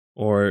it.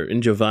 Or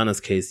in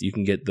Giovanna's case, you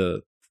can get the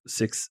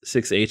 6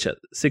 H's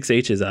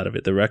out of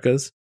it, the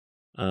Rekkas.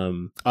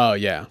 Oh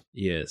yeah,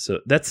 yeah. So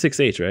that's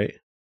 6H, right?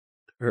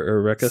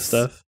 Her Rekka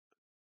stuff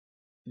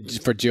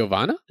for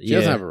Giovanna. She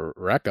doesn't have a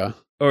Rekka.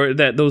 Or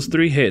those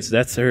 3 hits.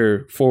 That's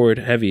her forward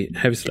heavy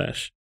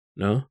slash.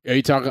 No, are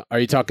you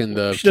talking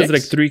the? She does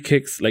like 3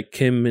 kicks, like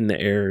Kim in the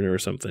air or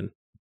something.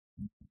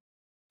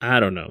 I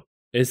don't know.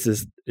 It's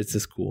just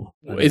cool.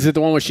 Is it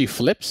the one where she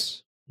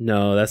flips?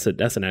 No, that's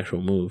an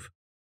actual move.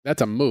 That's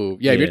a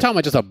move. Yeah, if you're talking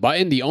about just a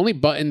button, the only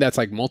button that's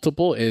like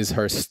multiple is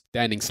her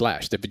standing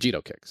slash, the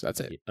Vegito kicks. That's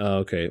it. Oh,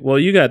 okay. Well,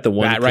 you got the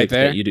one kick right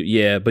there. That you do.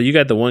 Yeah, but you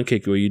got the one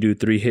kick where you do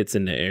 3 hits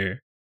in the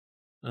air.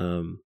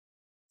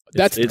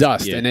 That's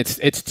dust, and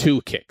it's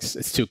 2 kicks.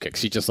 It's 2 kicks.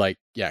 She just like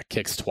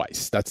kicks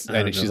twice.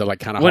 And she's like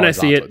kind of when I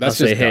see it, I'll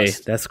say, hey,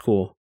 that's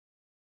cool.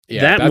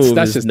 Yeah, that move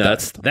is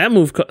nuts. Dust. That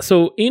move.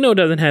 So Ino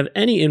doesn't have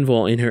any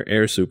invul in her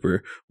air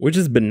super, which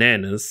is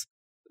bananas.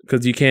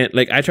 Because you can't,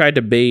 like, I tried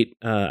to bait.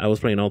 I was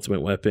playing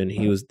Ultimate Weapon.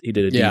 He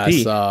did a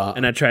DP,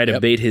 and I tried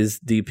to bait his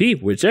DP,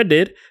 which I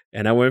did,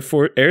 and I went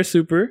for air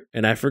super,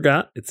 and I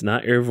forgot it's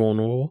not air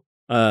vulnerable.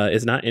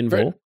 It's not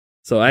invul,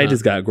 so I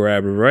just got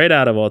grabbed right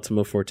out of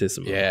Ultima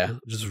Fortissimo. Yeah,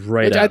 just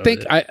right. Which out I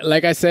think, of it.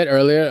 like I said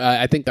earlier,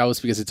 I think that was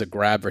because it's a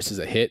grab versus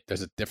a hit.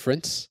 There's a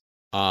difference.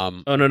 Oh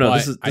no,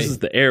 this is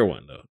the air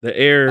one though. The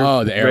air,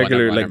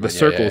 regular, one, like the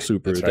circle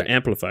super, the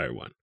amplifier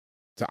one.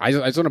 So I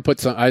just want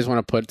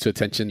to put to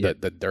attention the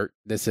dirt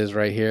this is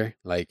right here.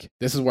 Like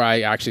this is where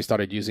I actually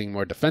started using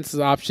more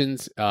defensive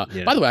options. By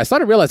the way, I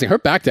started realizing her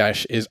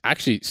backdash is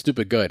actually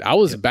stupid good. I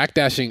was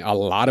backdashing a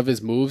lot of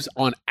his moves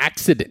on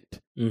accident.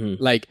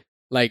 Mm-hmm. Like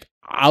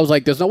I was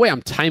like, there's no way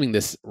I'm timing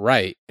this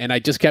right, and I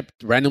just kept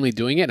randomly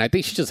doing it. And I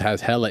think she just has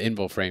hella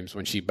invo frames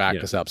when she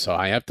backed us up. So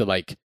I have to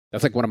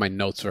that's like one of my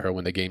notes for her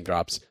when the game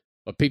drops.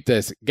 But peep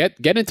this, get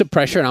into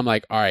pressure, and I'm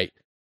like, all right,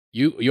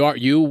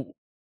 you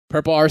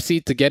purple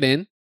RC to get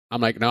in. I'm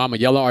like, no, I'm a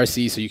yellow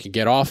RC so you can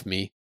get off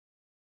me.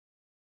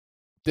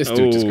 This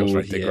dude just goes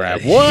right to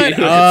grab. What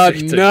a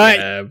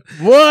nut!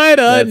 What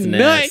a nut!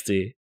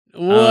 Nasty.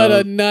 What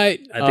a nut!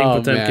 I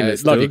think Potemkin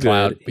is still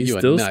good. He's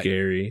still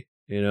scary.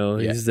 You know,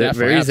 he's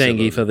very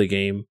Zangief of the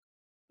game.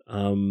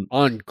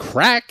 On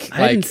crack,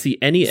 I didn't see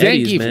any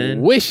Eddies,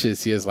 man.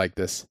 Wishes he is like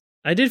this.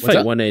 I did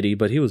fight one Eddie,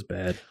 but he was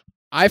bad.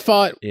 I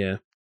fought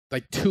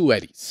like 2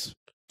 Eddies.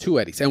 2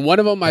 Eddies. And one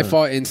of them I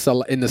fought in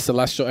the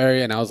Celestial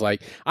area, and I was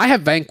like, I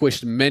have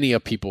vanquished many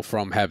of people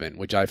from heaven,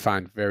 which I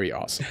find very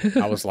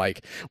awesome. I was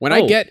like, when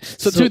I get...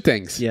 So 2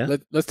 things. Yeah.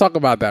 Let's talk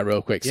about that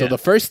real quick. Yeah. So the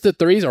first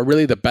 3s are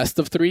really the best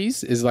of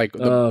 3s, is like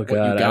what you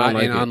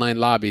got in online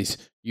lobbies.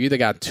 You either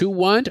got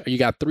 2-1'd or you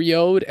got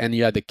 3-0'd, and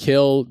you had to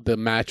kill the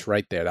match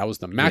right there. That was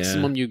the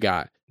maximum you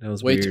got. That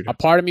was weird. A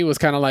part of me was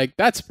kind of like,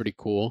 that's pretty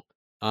cool.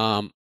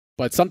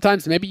 But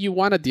sometimes maybe you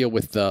want to deal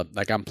with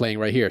like I'm playing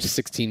right here,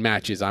 16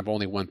 matches. I've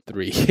only won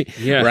 3.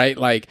 Right?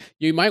 Like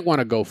you might want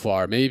to go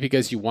far, maybe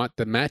because you want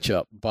the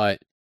matchup. But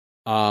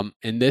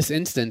in this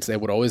instance, they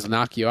would always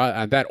knock you out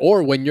on that.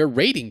 Or when your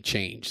rating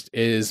changed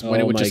is when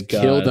it would just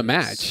kill the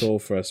match. So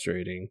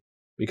frustrating.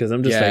 Because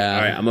I'm just like, all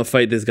right, I'm going to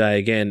fight this guy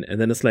again.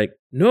 And then it's like,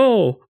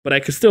 no, but I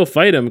could still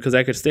fight him because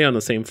I could stay on the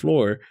same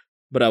floor.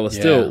 But I was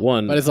still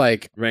one. But it's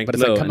like, ranked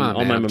low, like, come on,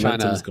 all man, my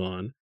momentum's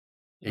gone.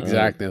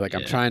 Exactly. Like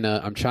I'm trying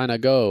to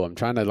go. I'm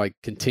trying to like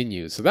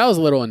continue. So that was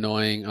a little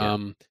annoying.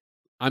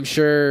 I'm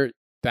sure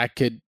that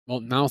could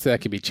not say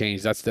that could be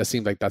changed. That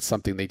seems like that's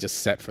something they just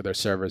set for their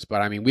servers.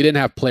 But I mean, we didn't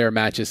have player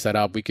matches set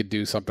up. We could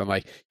do something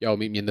like, yo,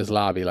 meet me in this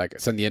lobby, like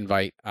send the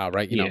invite out,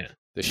 right? You know,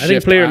 the shift, I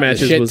think player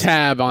matches was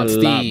tab on a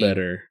Steam. lot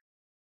better.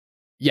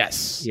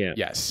 Yes. Yeah.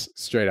 Yes.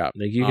 Straight up.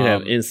 Like you can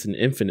have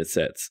infinite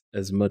sets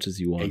as much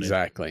as you want.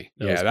 Exactly.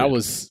 That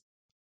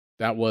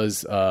that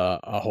was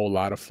a whole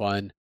lot of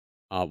fun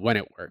when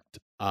it worked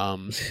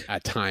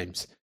at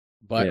times.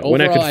 But overall,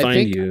 when I could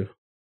find you.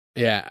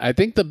 Yeah, I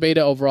think the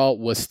beta overall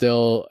was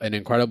still an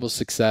incredible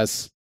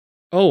success.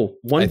 Oh,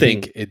 one thing.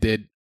 I think it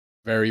did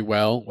very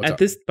well.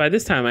 By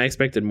this time, I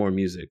expected more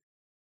music.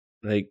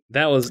 Like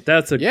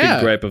that's a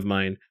big gripe of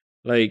mine.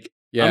 Like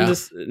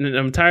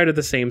I'm tired of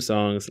the same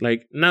songs.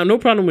 Like now, no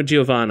problem with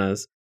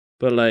Giovanna's,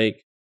 but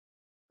like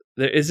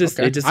it's just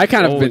I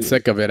kind of been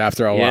sick of it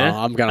after a while.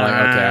 I'm kind of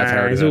like, okay, I've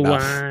heard it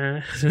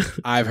enough.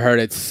 I've heard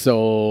it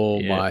so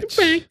much.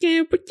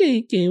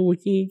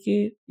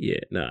 Yeah,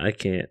 no, I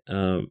can't.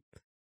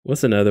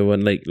 What's another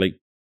one? Like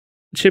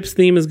Chip's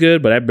theme is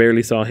good, but I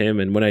barely saw him,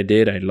 and when I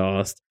did, I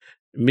lost.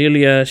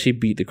 Amelia, she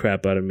beat the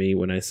crap out of me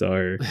when I saw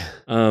her.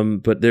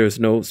 But there was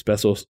no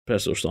special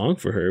song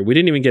for her. We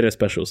didn't even get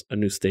a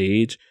new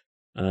stage.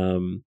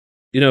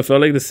 It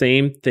felt like the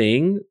same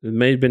thing. It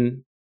may have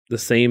been the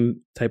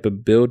same type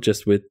of build,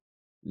 just with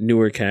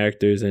newer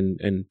characters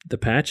and the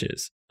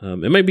patches.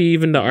 It might be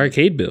even the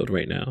arcade build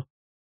right now.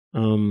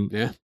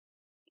 Yeah.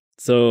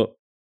 So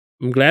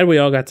I'm glad we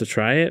all got to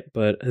try it,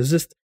 but it's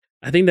just,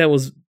 I think that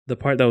was the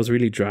part that was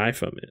really dry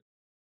from it.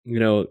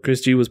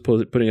 Chris G was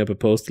putting up a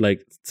post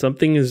like,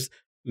 something is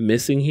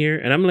missing here.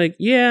 And I'm like,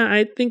 yeah,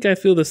 I think I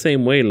feel the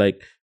same way.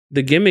 Like,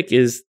 the gimmick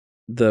is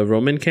the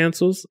Roman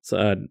cancels.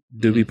 So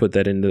Doobie put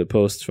that into the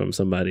post from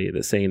somebody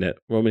that's saying that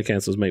Roman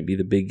cancels might be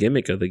the big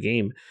gimmick of the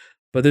game.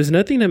 But there's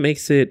nothing that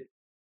makes it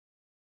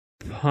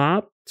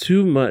pop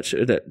too much,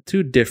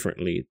 too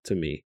differently to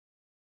me.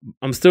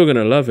 I'm still going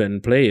to love it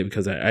and play it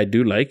because I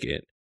do like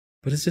it.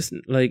 But it's just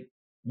like,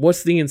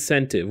 what's the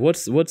incentive?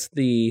 What's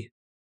the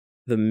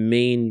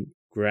main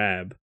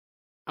grab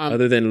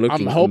other than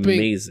looking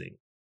amazing?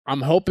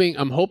 I'm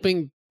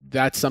hoping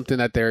that's something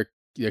that they're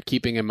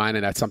keeping in mind,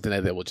 and that's something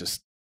that they will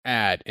just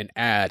add and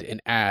add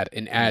and add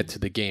and add to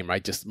the game,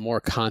 right? Just more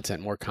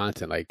content.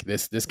 Like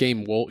this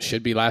game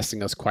should be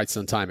lasting us quite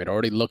some time. It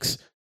already looks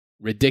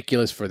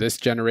ridiculous for this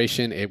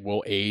generation. It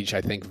will age,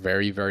 I think,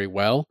 very, very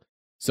well.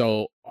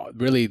 So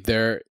really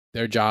their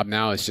job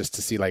now is just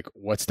to see like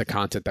what's the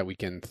content that we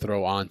can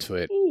throw onto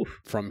it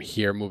from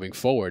here moving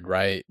forward,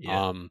 right?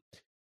 Yeah.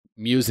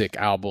 Music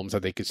albums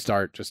that they could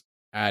start just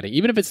adding,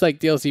 even if it's like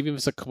DLC, even if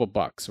it's a couple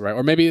bucks, right?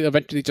 Or maybe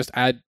eventually just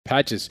add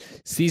patches,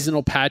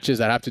 seasonal patches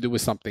that have to do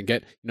with something.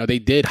 They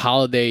did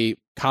holiday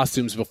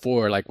costumes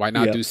before, like why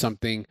not do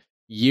something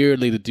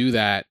yearly to do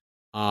that?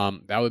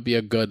 That would be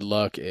a good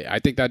look. I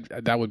think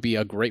that would be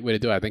a great way to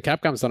do it. I think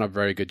Capcom's done a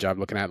very good job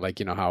looking at like,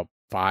 how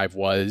 5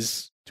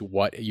 was to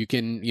what you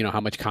can, how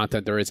much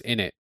content there is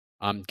in it.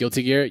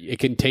 Guilty Gear, it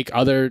can take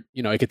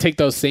it could take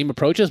those same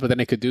approaches, but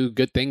then it could do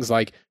good things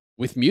like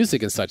with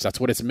music and such. That's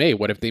what it's made.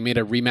 What if they made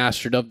a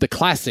remastered of the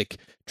classic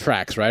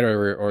tracks, right?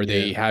 Or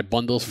they had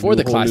bundles for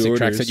the classic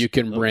tracks that you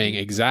can bring.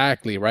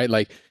 Exactly, right?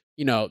 Like,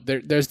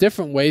 there's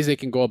different ways they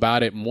can go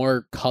about it.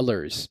 More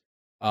colors.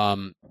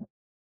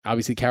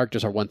 Obviously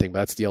characters are one thing, but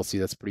that's DLC.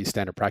 That's pretty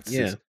standard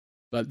practices. Yeah.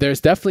 But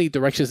there's definitely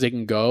directions they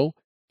can go.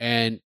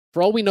 And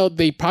for all we know,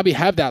 they probably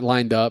have that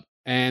lined up.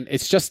 And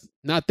it's just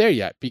not there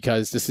yet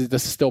because this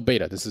is still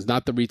beta. This is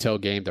not the retail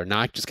game. They're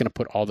not just going to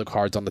put all the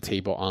cards on the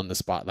table on the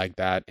spot like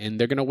that. And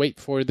they're going to wait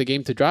for the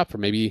game to drop, for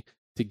maybe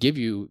to give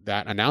you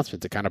that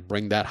announcement to kind of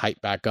bring that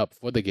hype back up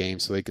for the game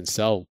so they can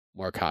sell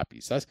more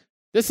copies.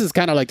 This is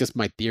kind of like just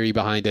my theory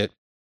behind it.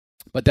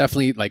 But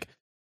definitely, like,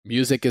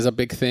 music is a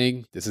big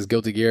thing. This is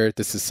Guilty Gear.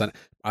 This is,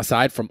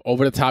 aside from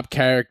over-the-top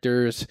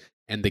characters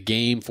and the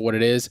game for what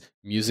it is,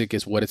 music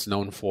is what it's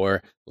known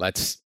for.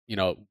 Let's,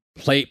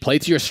 play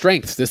to your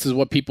strengths. This is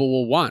what people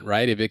will want,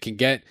 right? If it can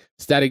get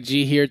Static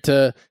G here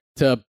to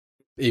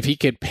if he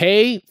could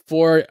pay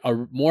for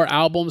more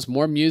albums,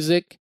 more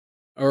music,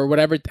 or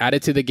whatever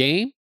added to the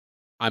game,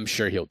 I'm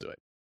sure he'll do it.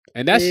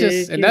 And that's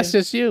that's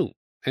just you.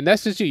 And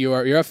that's just you.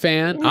 You're a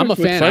fan. I'm a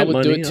fan. I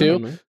would do it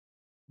too.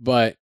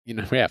 But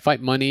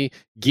Fight Money,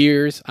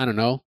 Gears, I don't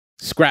know,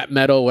 scrap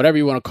metal, whatever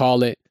you want to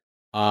call it.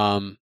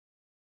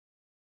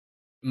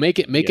 Make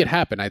it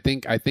happen. I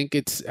think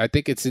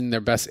it's in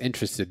their best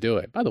interest to do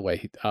it. By the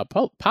way,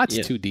 POTS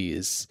 2D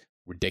is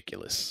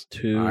ridiculous.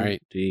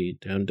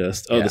 2D down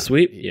dust. Oh, the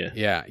sweep?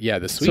 Yeah.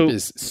 The sweep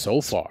is so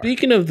far.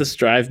 Speaking of the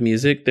Strive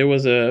music, there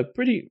was a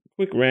pretty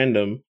quick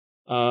random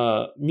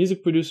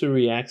music producer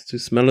reacts to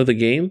Smell of the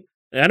Game.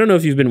 I don't know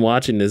if you've been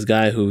watching this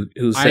guy who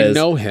says, I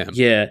know him.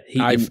 Yeah,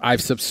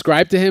 I've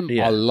subscribed to him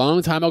a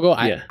long time ago.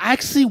 I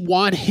actually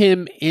want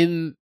him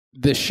in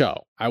the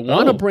show. I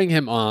want to bring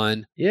him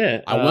on.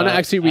 Yeah. I want to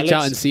actually reach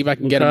out and see if I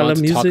can get him on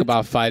to talk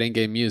about fighting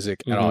game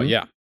music at all.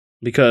 Yeah.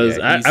 Because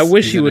I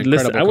wish he would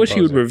listen. I wish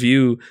he would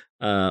review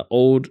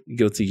old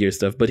Guilty Gear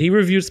stuff, but he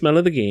reviewed Smell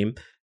of the Game,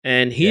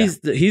 and he's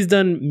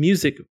done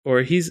music,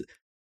 or he's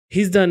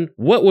done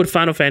what would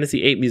Final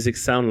Fantasy VIII music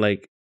sound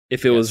like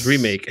if it was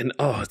remake, and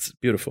it's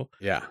beautiful.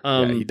 Yeah.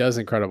 He does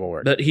incredible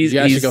work. But he's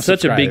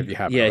such a big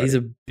he's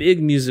a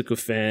big musical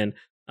fan.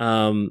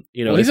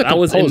 He's a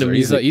composer.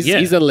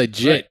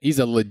 He's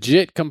a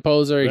legit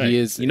composer. Right.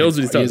 He knows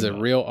what he's talking about. He's a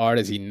real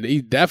artist.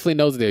 He definitely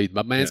knows that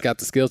my man's got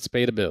the skills to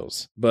pay the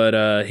bills.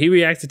 But he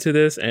reacted to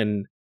this,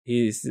 and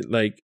He's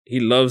like, he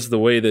loves the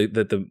way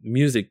that the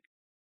music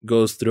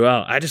goes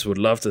throughout. I just would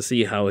love to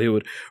see how he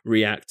would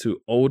react to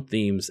old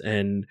themes,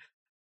 and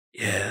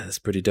yeah, it's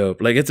pretty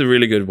dope. Like, it's a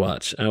really good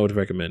watch. I would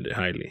recommend it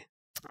highly.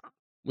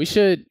 We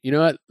should, you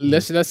know what?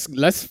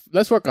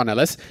 Let's work on it.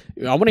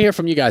 I want to hear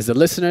from you guys, the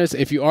listeners.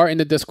 If you are in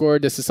the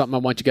Discord, this is something I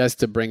want you guys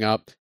to bring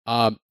up.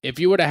 If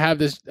you were to have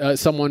this,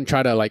 someone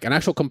try to, like, an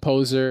actual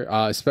composer,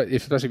 especially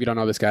if you don't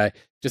know this guy,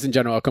 just in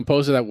general, a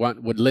composer that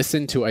would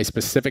listen to a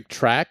specific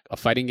track, a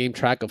fighting game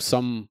track of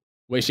some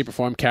way, shape, or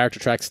form, character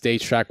track,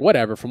 stage track,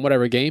 whatever, from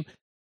whatever game,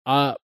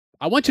 I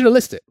want you to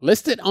list it.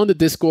 List it on the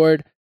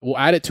Discord. We'll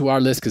add it to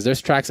our list because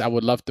there's tracks I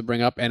would love to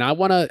bring up, and I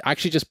want to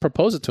actually just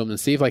propose it to him and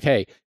see if, like,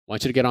 hey, I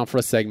want you to get on for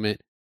a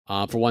segment,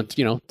 for one,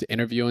 you know, to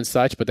interview and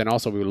such, but then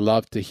also we would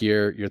love to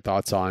hear your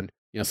thoughts on,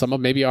 you know, some of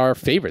maybe our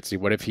favorites.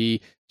 What if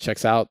he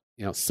checks out,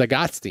 you know,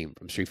 Sagat's theme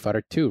from Street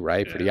Fighter 2,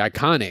 right? Yeah. Pretty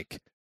iconic.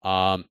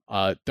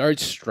 Third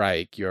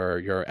Strike,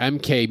 your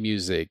MK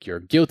music, your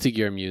Guilty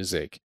Gear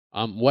music,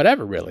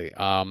 whatever really.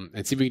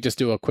 And see if we can just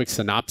do a quick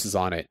synopsis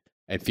on it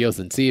and feels,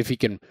 and see if he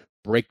can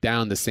break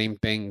down the same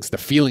things, the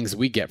feelings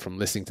we get from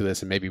listening to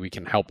this, and maybe we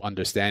can help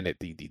understand it,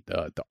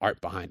 the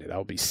art behind it. That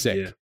would be sick.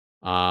 Yeah.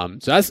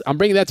 So I'm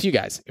bringing that to you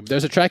guys. If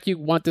there's a track you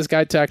want this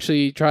guy to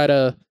actually try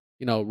to,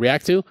 you know,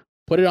 react to,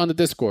 put it on the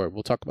Discord.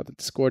 We'll talk about the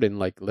Discord in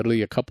like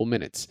literally a couple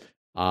minutes.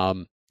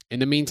 In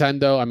the meantime,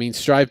 though, I mean,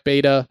 Strive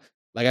Beta,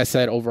 like I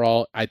said,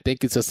 overall, I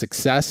think it's a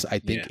success. I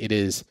think it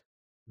is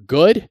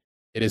good.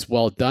 It is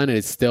well done. It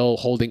is still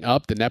holding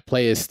up. The net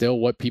play is still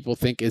what people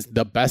think is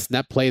the best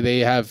net play they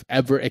have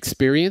ever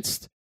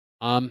experienced.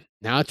 Now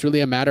it's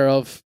really a matter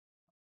of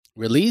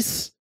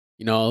release,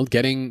 you know,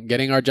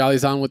 getting our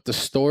jollies on with the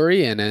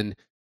story, and then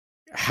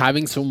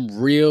having some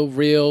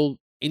real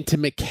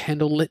intimate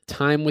candlelit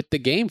time with the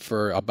game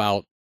for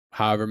about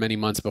however many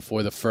months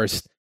before the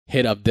first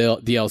hit of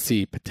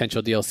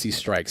potential DLC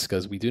strikes,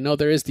 because we do know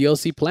there is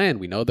DLC planned.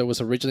 We know there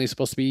was originally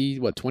supposed to be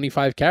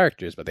 25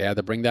 characters, but they had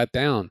to bring that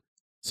down.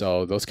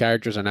 So those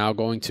characters are now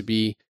going to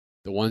be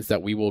the ones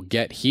that we will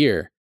get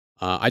here.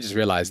 I just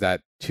realized that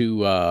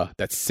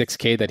that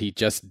 6K that he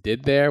just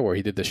did there, where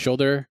he did the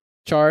shoulder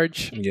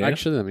charge. Yeah.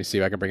 Actually, let me see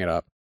if I can bring it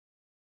up.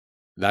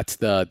 That's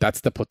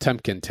the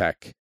Potemkin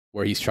tech,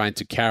 where he's trying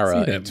to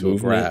Kara into a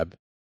grab.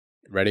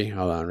 Ready?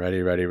 Hold on.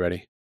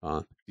 Ready.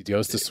 He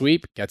goes to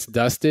sweep, gets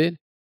dusted,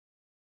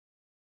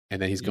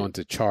 and then he's going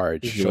to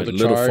charge. Shoulder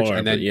charge, far,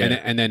 and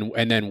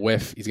then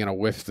whiff. He's gonna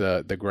whiff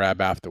the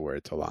grab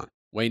afterwards. Hold on.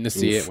 Waiting to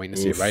see it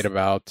right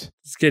about.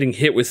 It's getting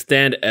hit with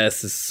stand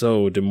S is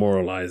so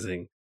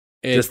demoralizing.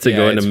 Just to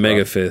go into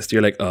Mega Fist.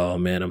 You're like, oh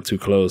man, I'm too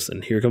close.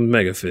 And here comes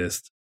Mega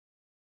Fist.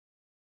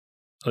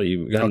 Oh,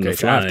 you got him to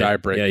fly. After I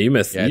break. Yeah, you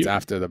missed. Yeah, it's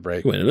after the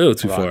break. You went a little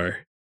too far.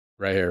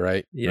 Right here,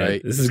 right? Yeah,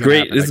 right. This is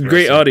great. This is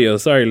great audio.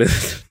 Sorry,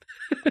 listen.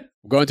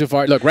 Going too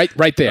far. Look,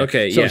 right there.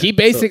 Okay, so he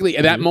basically,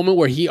 at that moment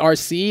where he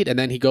RC'd and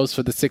then he goes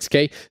for the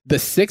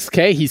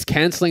 6K, he's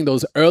canceling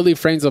those early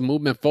frames of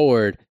movement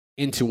forward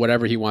into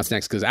whatever he wants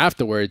next, because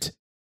afterwards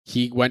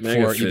he went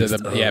for either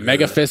the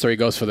Mega Fist or he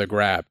goes for the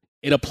grab.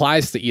 It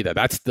applies to either.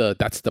 That's the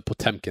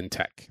Potemkin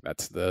tech.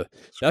 That's the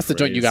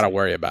joint you got to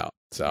worry about.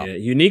 So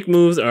unique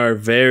moves are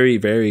very,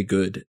 very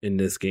good in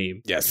this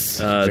game. Yes,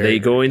 they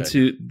go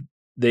into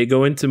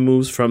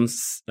moves from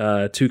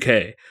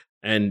 2K,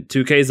 and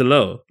 2K is a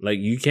low. Like,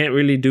 you can't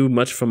really do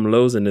much from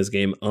lows in this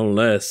game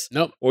unless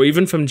or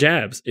even from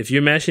jabs. If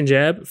you're mashing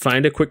jab,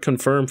 find a quick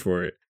confirm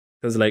for it.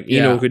 Because, like,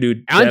 Eno could do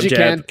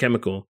jab,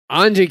 chemical.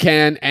 Anji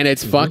can, and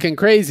it's fucking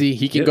crazy.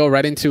 He can go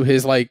right into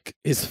his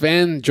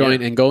fan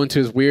joint and go into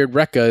his weird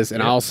rekkas,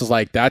 and I also was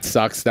like, that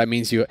sucks. That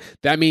means you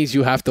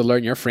have to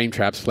learn your frame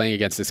traps playing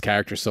against this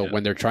character. So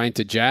when they're trying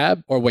to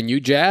jab, or when you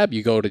jab,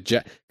 you go to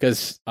jab.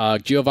 Because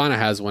Giovanna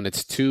has one,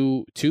 it's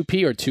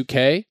 2P or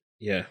 2K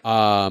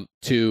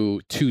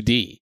to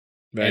 2D.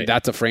 Right. And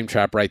that's a frame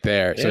trap right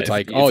there. So it's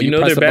like, you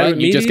press the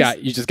button, you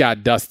just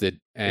got dusted.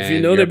 And if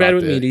you know they're bad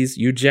with meaties,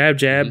 you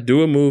jab,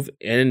 do a move,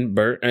 and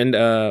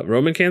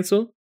Roman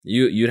cancel,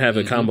 you'd have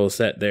a combo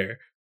set there.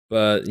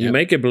 But you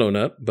might get blown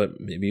up, but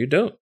maybe you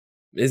don't.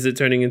 Is it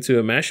turning into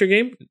a masher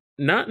game?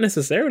 Not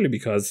necessarily,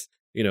 because,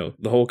 you know,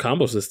 the whole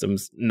combo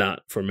system's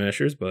not for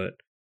mashers, but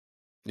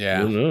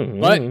yeah. But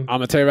I'm going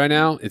to tell you right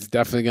now, it's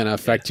definitely going to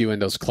affect you in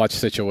those clutch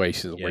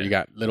situations where you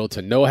got little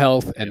to no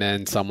health, and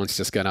then someone's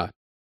just going to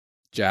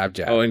jab.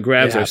 Oh, and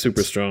grabs are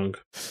super strong.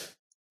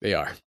 They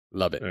are.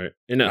 Love it. All right.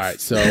 Enough. All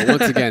right. So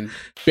once again,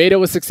 beta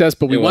was success,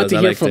 but we want to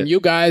hear from you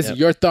guys,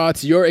 your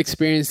thoughts, your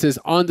experiences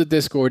on the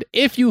Discord.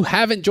 If you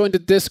haven't joined the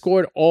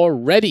Discord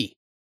already,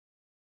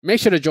 make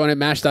sure to join it,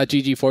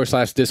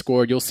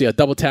 mash.gg/Discord. You'll see a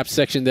double tap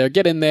section there.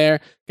 Get in there,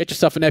 get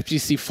yourself an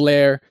FGC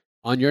flair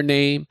on your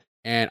name,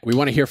 and we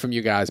want to hear from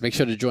you guys. Make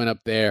sure to join up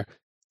there.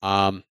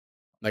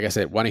 Like I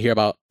said, want to hear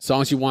about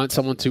songs you want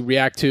someone to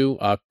react to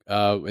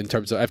in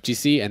terms of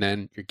FGC, and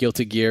then your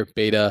Guilty Gear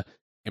beta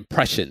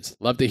impressions.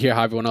 Love to hear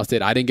how everyone else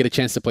did. I didn't get a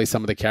chance to play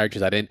some of the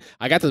characters.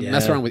 I got to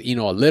mess around with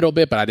Eno a little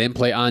bit, but I didn't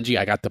play Anji.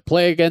 I got to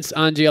play against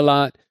Anji a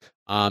lot.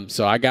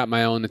 So I got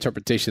my own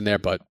interpretation there,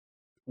 but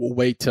we'll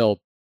wait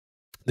till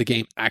the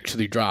game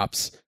actually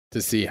drops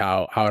to see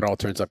how it all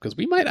turns up, because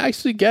we might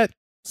actually get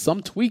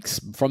some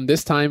tweaks from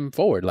this time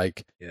forward.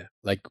 Like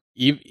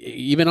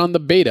even on the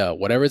beta,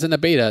 whatever's in the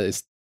beta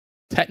is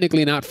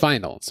technically not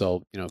final.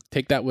 So,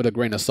 take that with a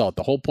grain of salt.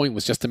 The whole point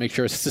was just to make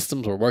sure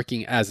systems were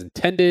working as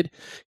intended.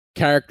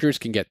 Characters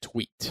can get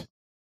tweaked.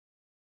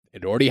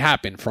 It already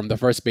happened from the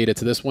first beta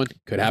to this one.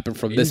 Could happen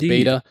from this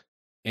beta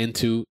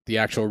into the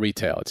actual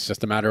retail. It's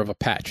just a matter of a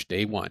patch.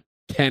 Day one.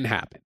 Can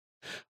happen.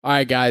 All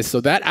right, guys.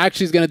 So that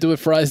actually is going to do it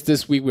for us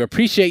this week. We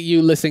appreciate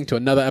you listening to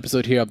another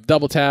episode here of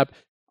Double Tap.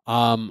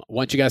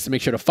 Want you guys to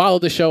make sure to follow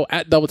the show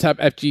at Double Tap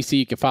FGC.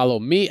 You can follow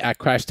me at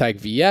Crashtag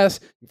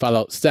VS. You can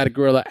follow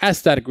StaticGorilla at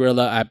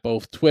StaticGorilla at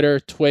both Twitter,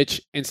 Twitch,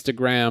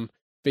 Instagram,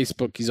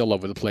 Facebook. He's all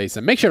over the place.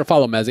 And make sure to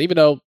follow Meza, even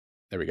though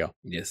there we go.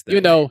 Yes.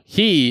 Even though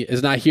he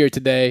is not here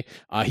today,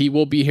 he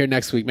will be here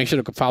next week. Make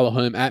sure to follow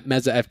him at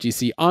Meza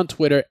FGC on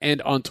Twitter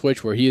and on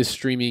Twitch, where he is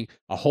streaming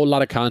a whole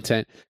lot of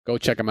content. Go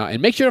check him out.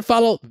 And make sure to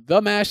follow The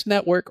Mash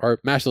Network, or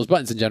Mash Those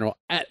Buttons in general,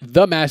 at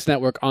The Mash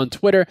Network on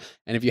Twitter.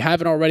 And if you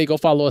haven't already, go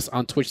follow us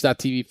on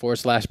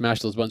twitch.tv/Mash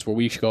Those Buttons, where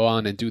we go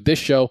on and do this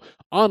show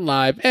on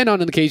live. And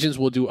on occasions,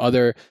 we'll do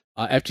other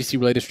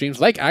FGC-related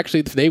streams, like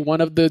actually day one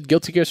of the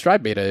Guilty Gear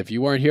Strive beta. If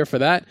you weren't here for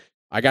that,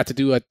 I got to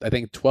do, I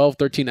think, 12,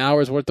 13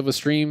 hours worth of a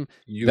stream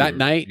that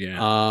night.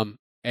 Yeah.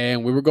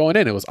 And we were going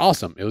in. It was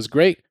awesome. It was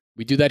great.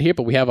 We do that here,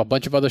 but we have a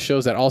bunch of other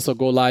shows that also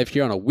go live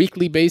here on a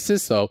weekly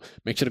basis. So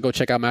make sure to go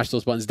check out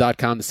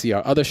mashthosebuttons.com to see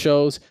our other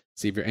shows.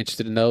 See if you're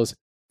interested in those.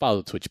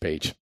 Follow the Twitch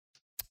page.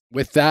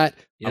 With that,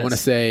 I want to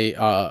say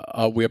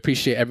we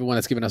appreciate everyone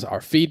that's given us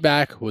our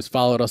feedback, who has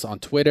followed us on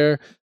Twitter.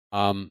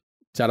 Shout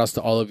outs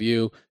to all of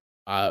you.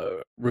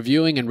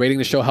 Reviewing and rating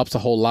the show helps a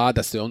whole lot.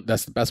 That's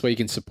the best way you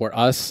can support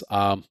us.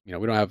 We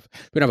don't have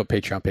a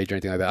Patreon page or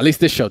anything like that. At least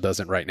this show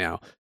doesn't right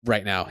now.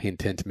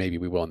 Hint, maybe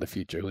we will in the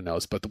future. Who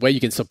knows? But the way you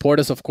can support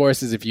us, of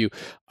course, is if you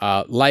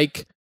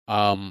retweet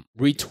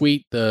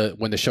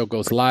when the show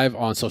goes live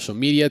on social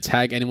media.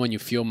 Tag anyone you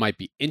feel might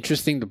be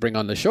interesting to bring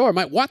on the show or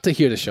might want to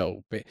hear the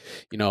show.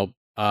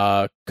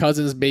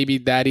 Cousins, baby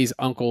daddies,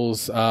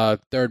 uncles,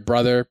 third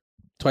brother,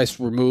 twice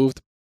removed.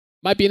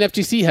 Might be an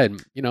FGC head.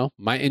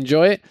 Might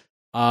enjoy it.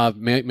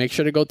 Make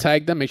sure to go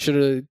tag them. Make sure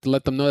to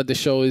let them know that the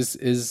show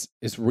is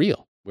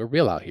real. We're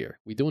real out here.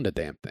 We doing the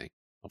damn thing,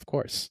 of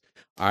course.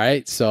 All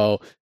right. So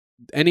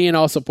any and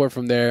all support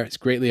from there is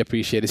greatly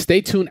appreciated.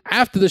 Stay tuned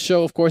after the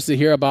show, of course, to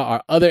hear about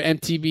our other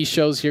MTV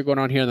shows here going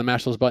on here on the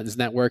Mash Those Buttons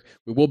Network.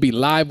 We will be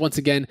live once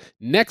again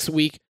next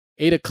week,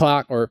 8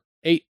 o'clock or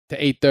 8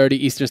 to 8:30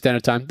 Eastern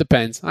Standard Time.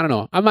 Depends. I don't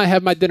know. I might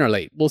have my dinner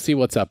late. We'll see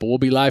what's up. But we'll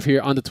be live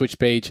here on the Twitch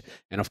page.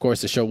 And of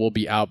course, the show will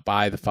be out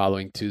by the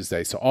following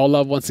Tuesday. So all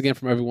love once again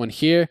from everyone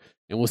here.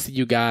 And we'll see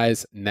you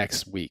guys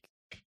next week.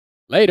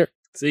 Later.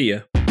 See ya.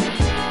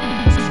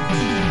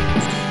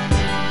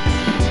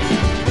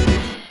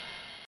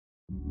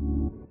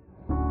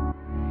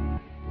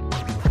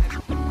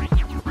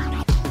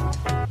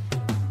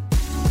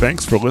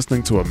 Thanks for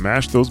listening to a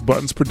Mash Those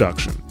Buttons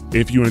production.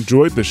 If you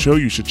enjoyed the show,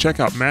 you should check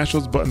out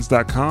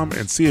mashthosebuttons.com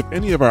and see if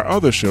any of our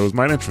other shows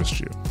might interest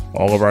you.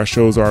 All of our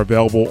shows are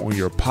available on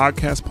your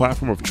podcast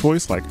platform of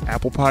choice like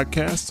Apple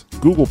Podcasts,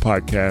 Google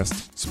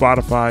Podcasts,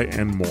 Spotify,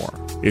 and more.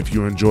 If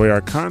you enjoy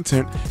our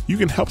content, you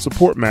can help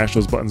support Mash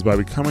Those Buttons by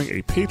becoming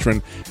a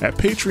patron at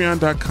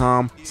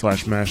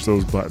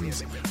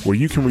patreon.com/mashthosebuttons, where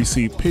you can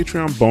receive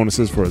Patreon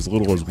bonuses for as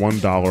little as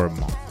 $1 a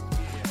month.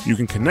 You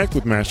can connect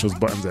with Mash Those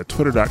Buttons at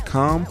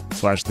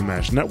twitter.com/The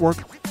Mash Network,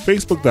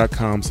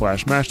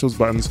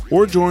 facebook.com/mashthosebuttons,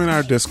 or join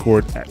our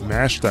Discord at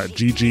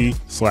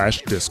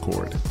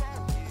mash.gg/discord.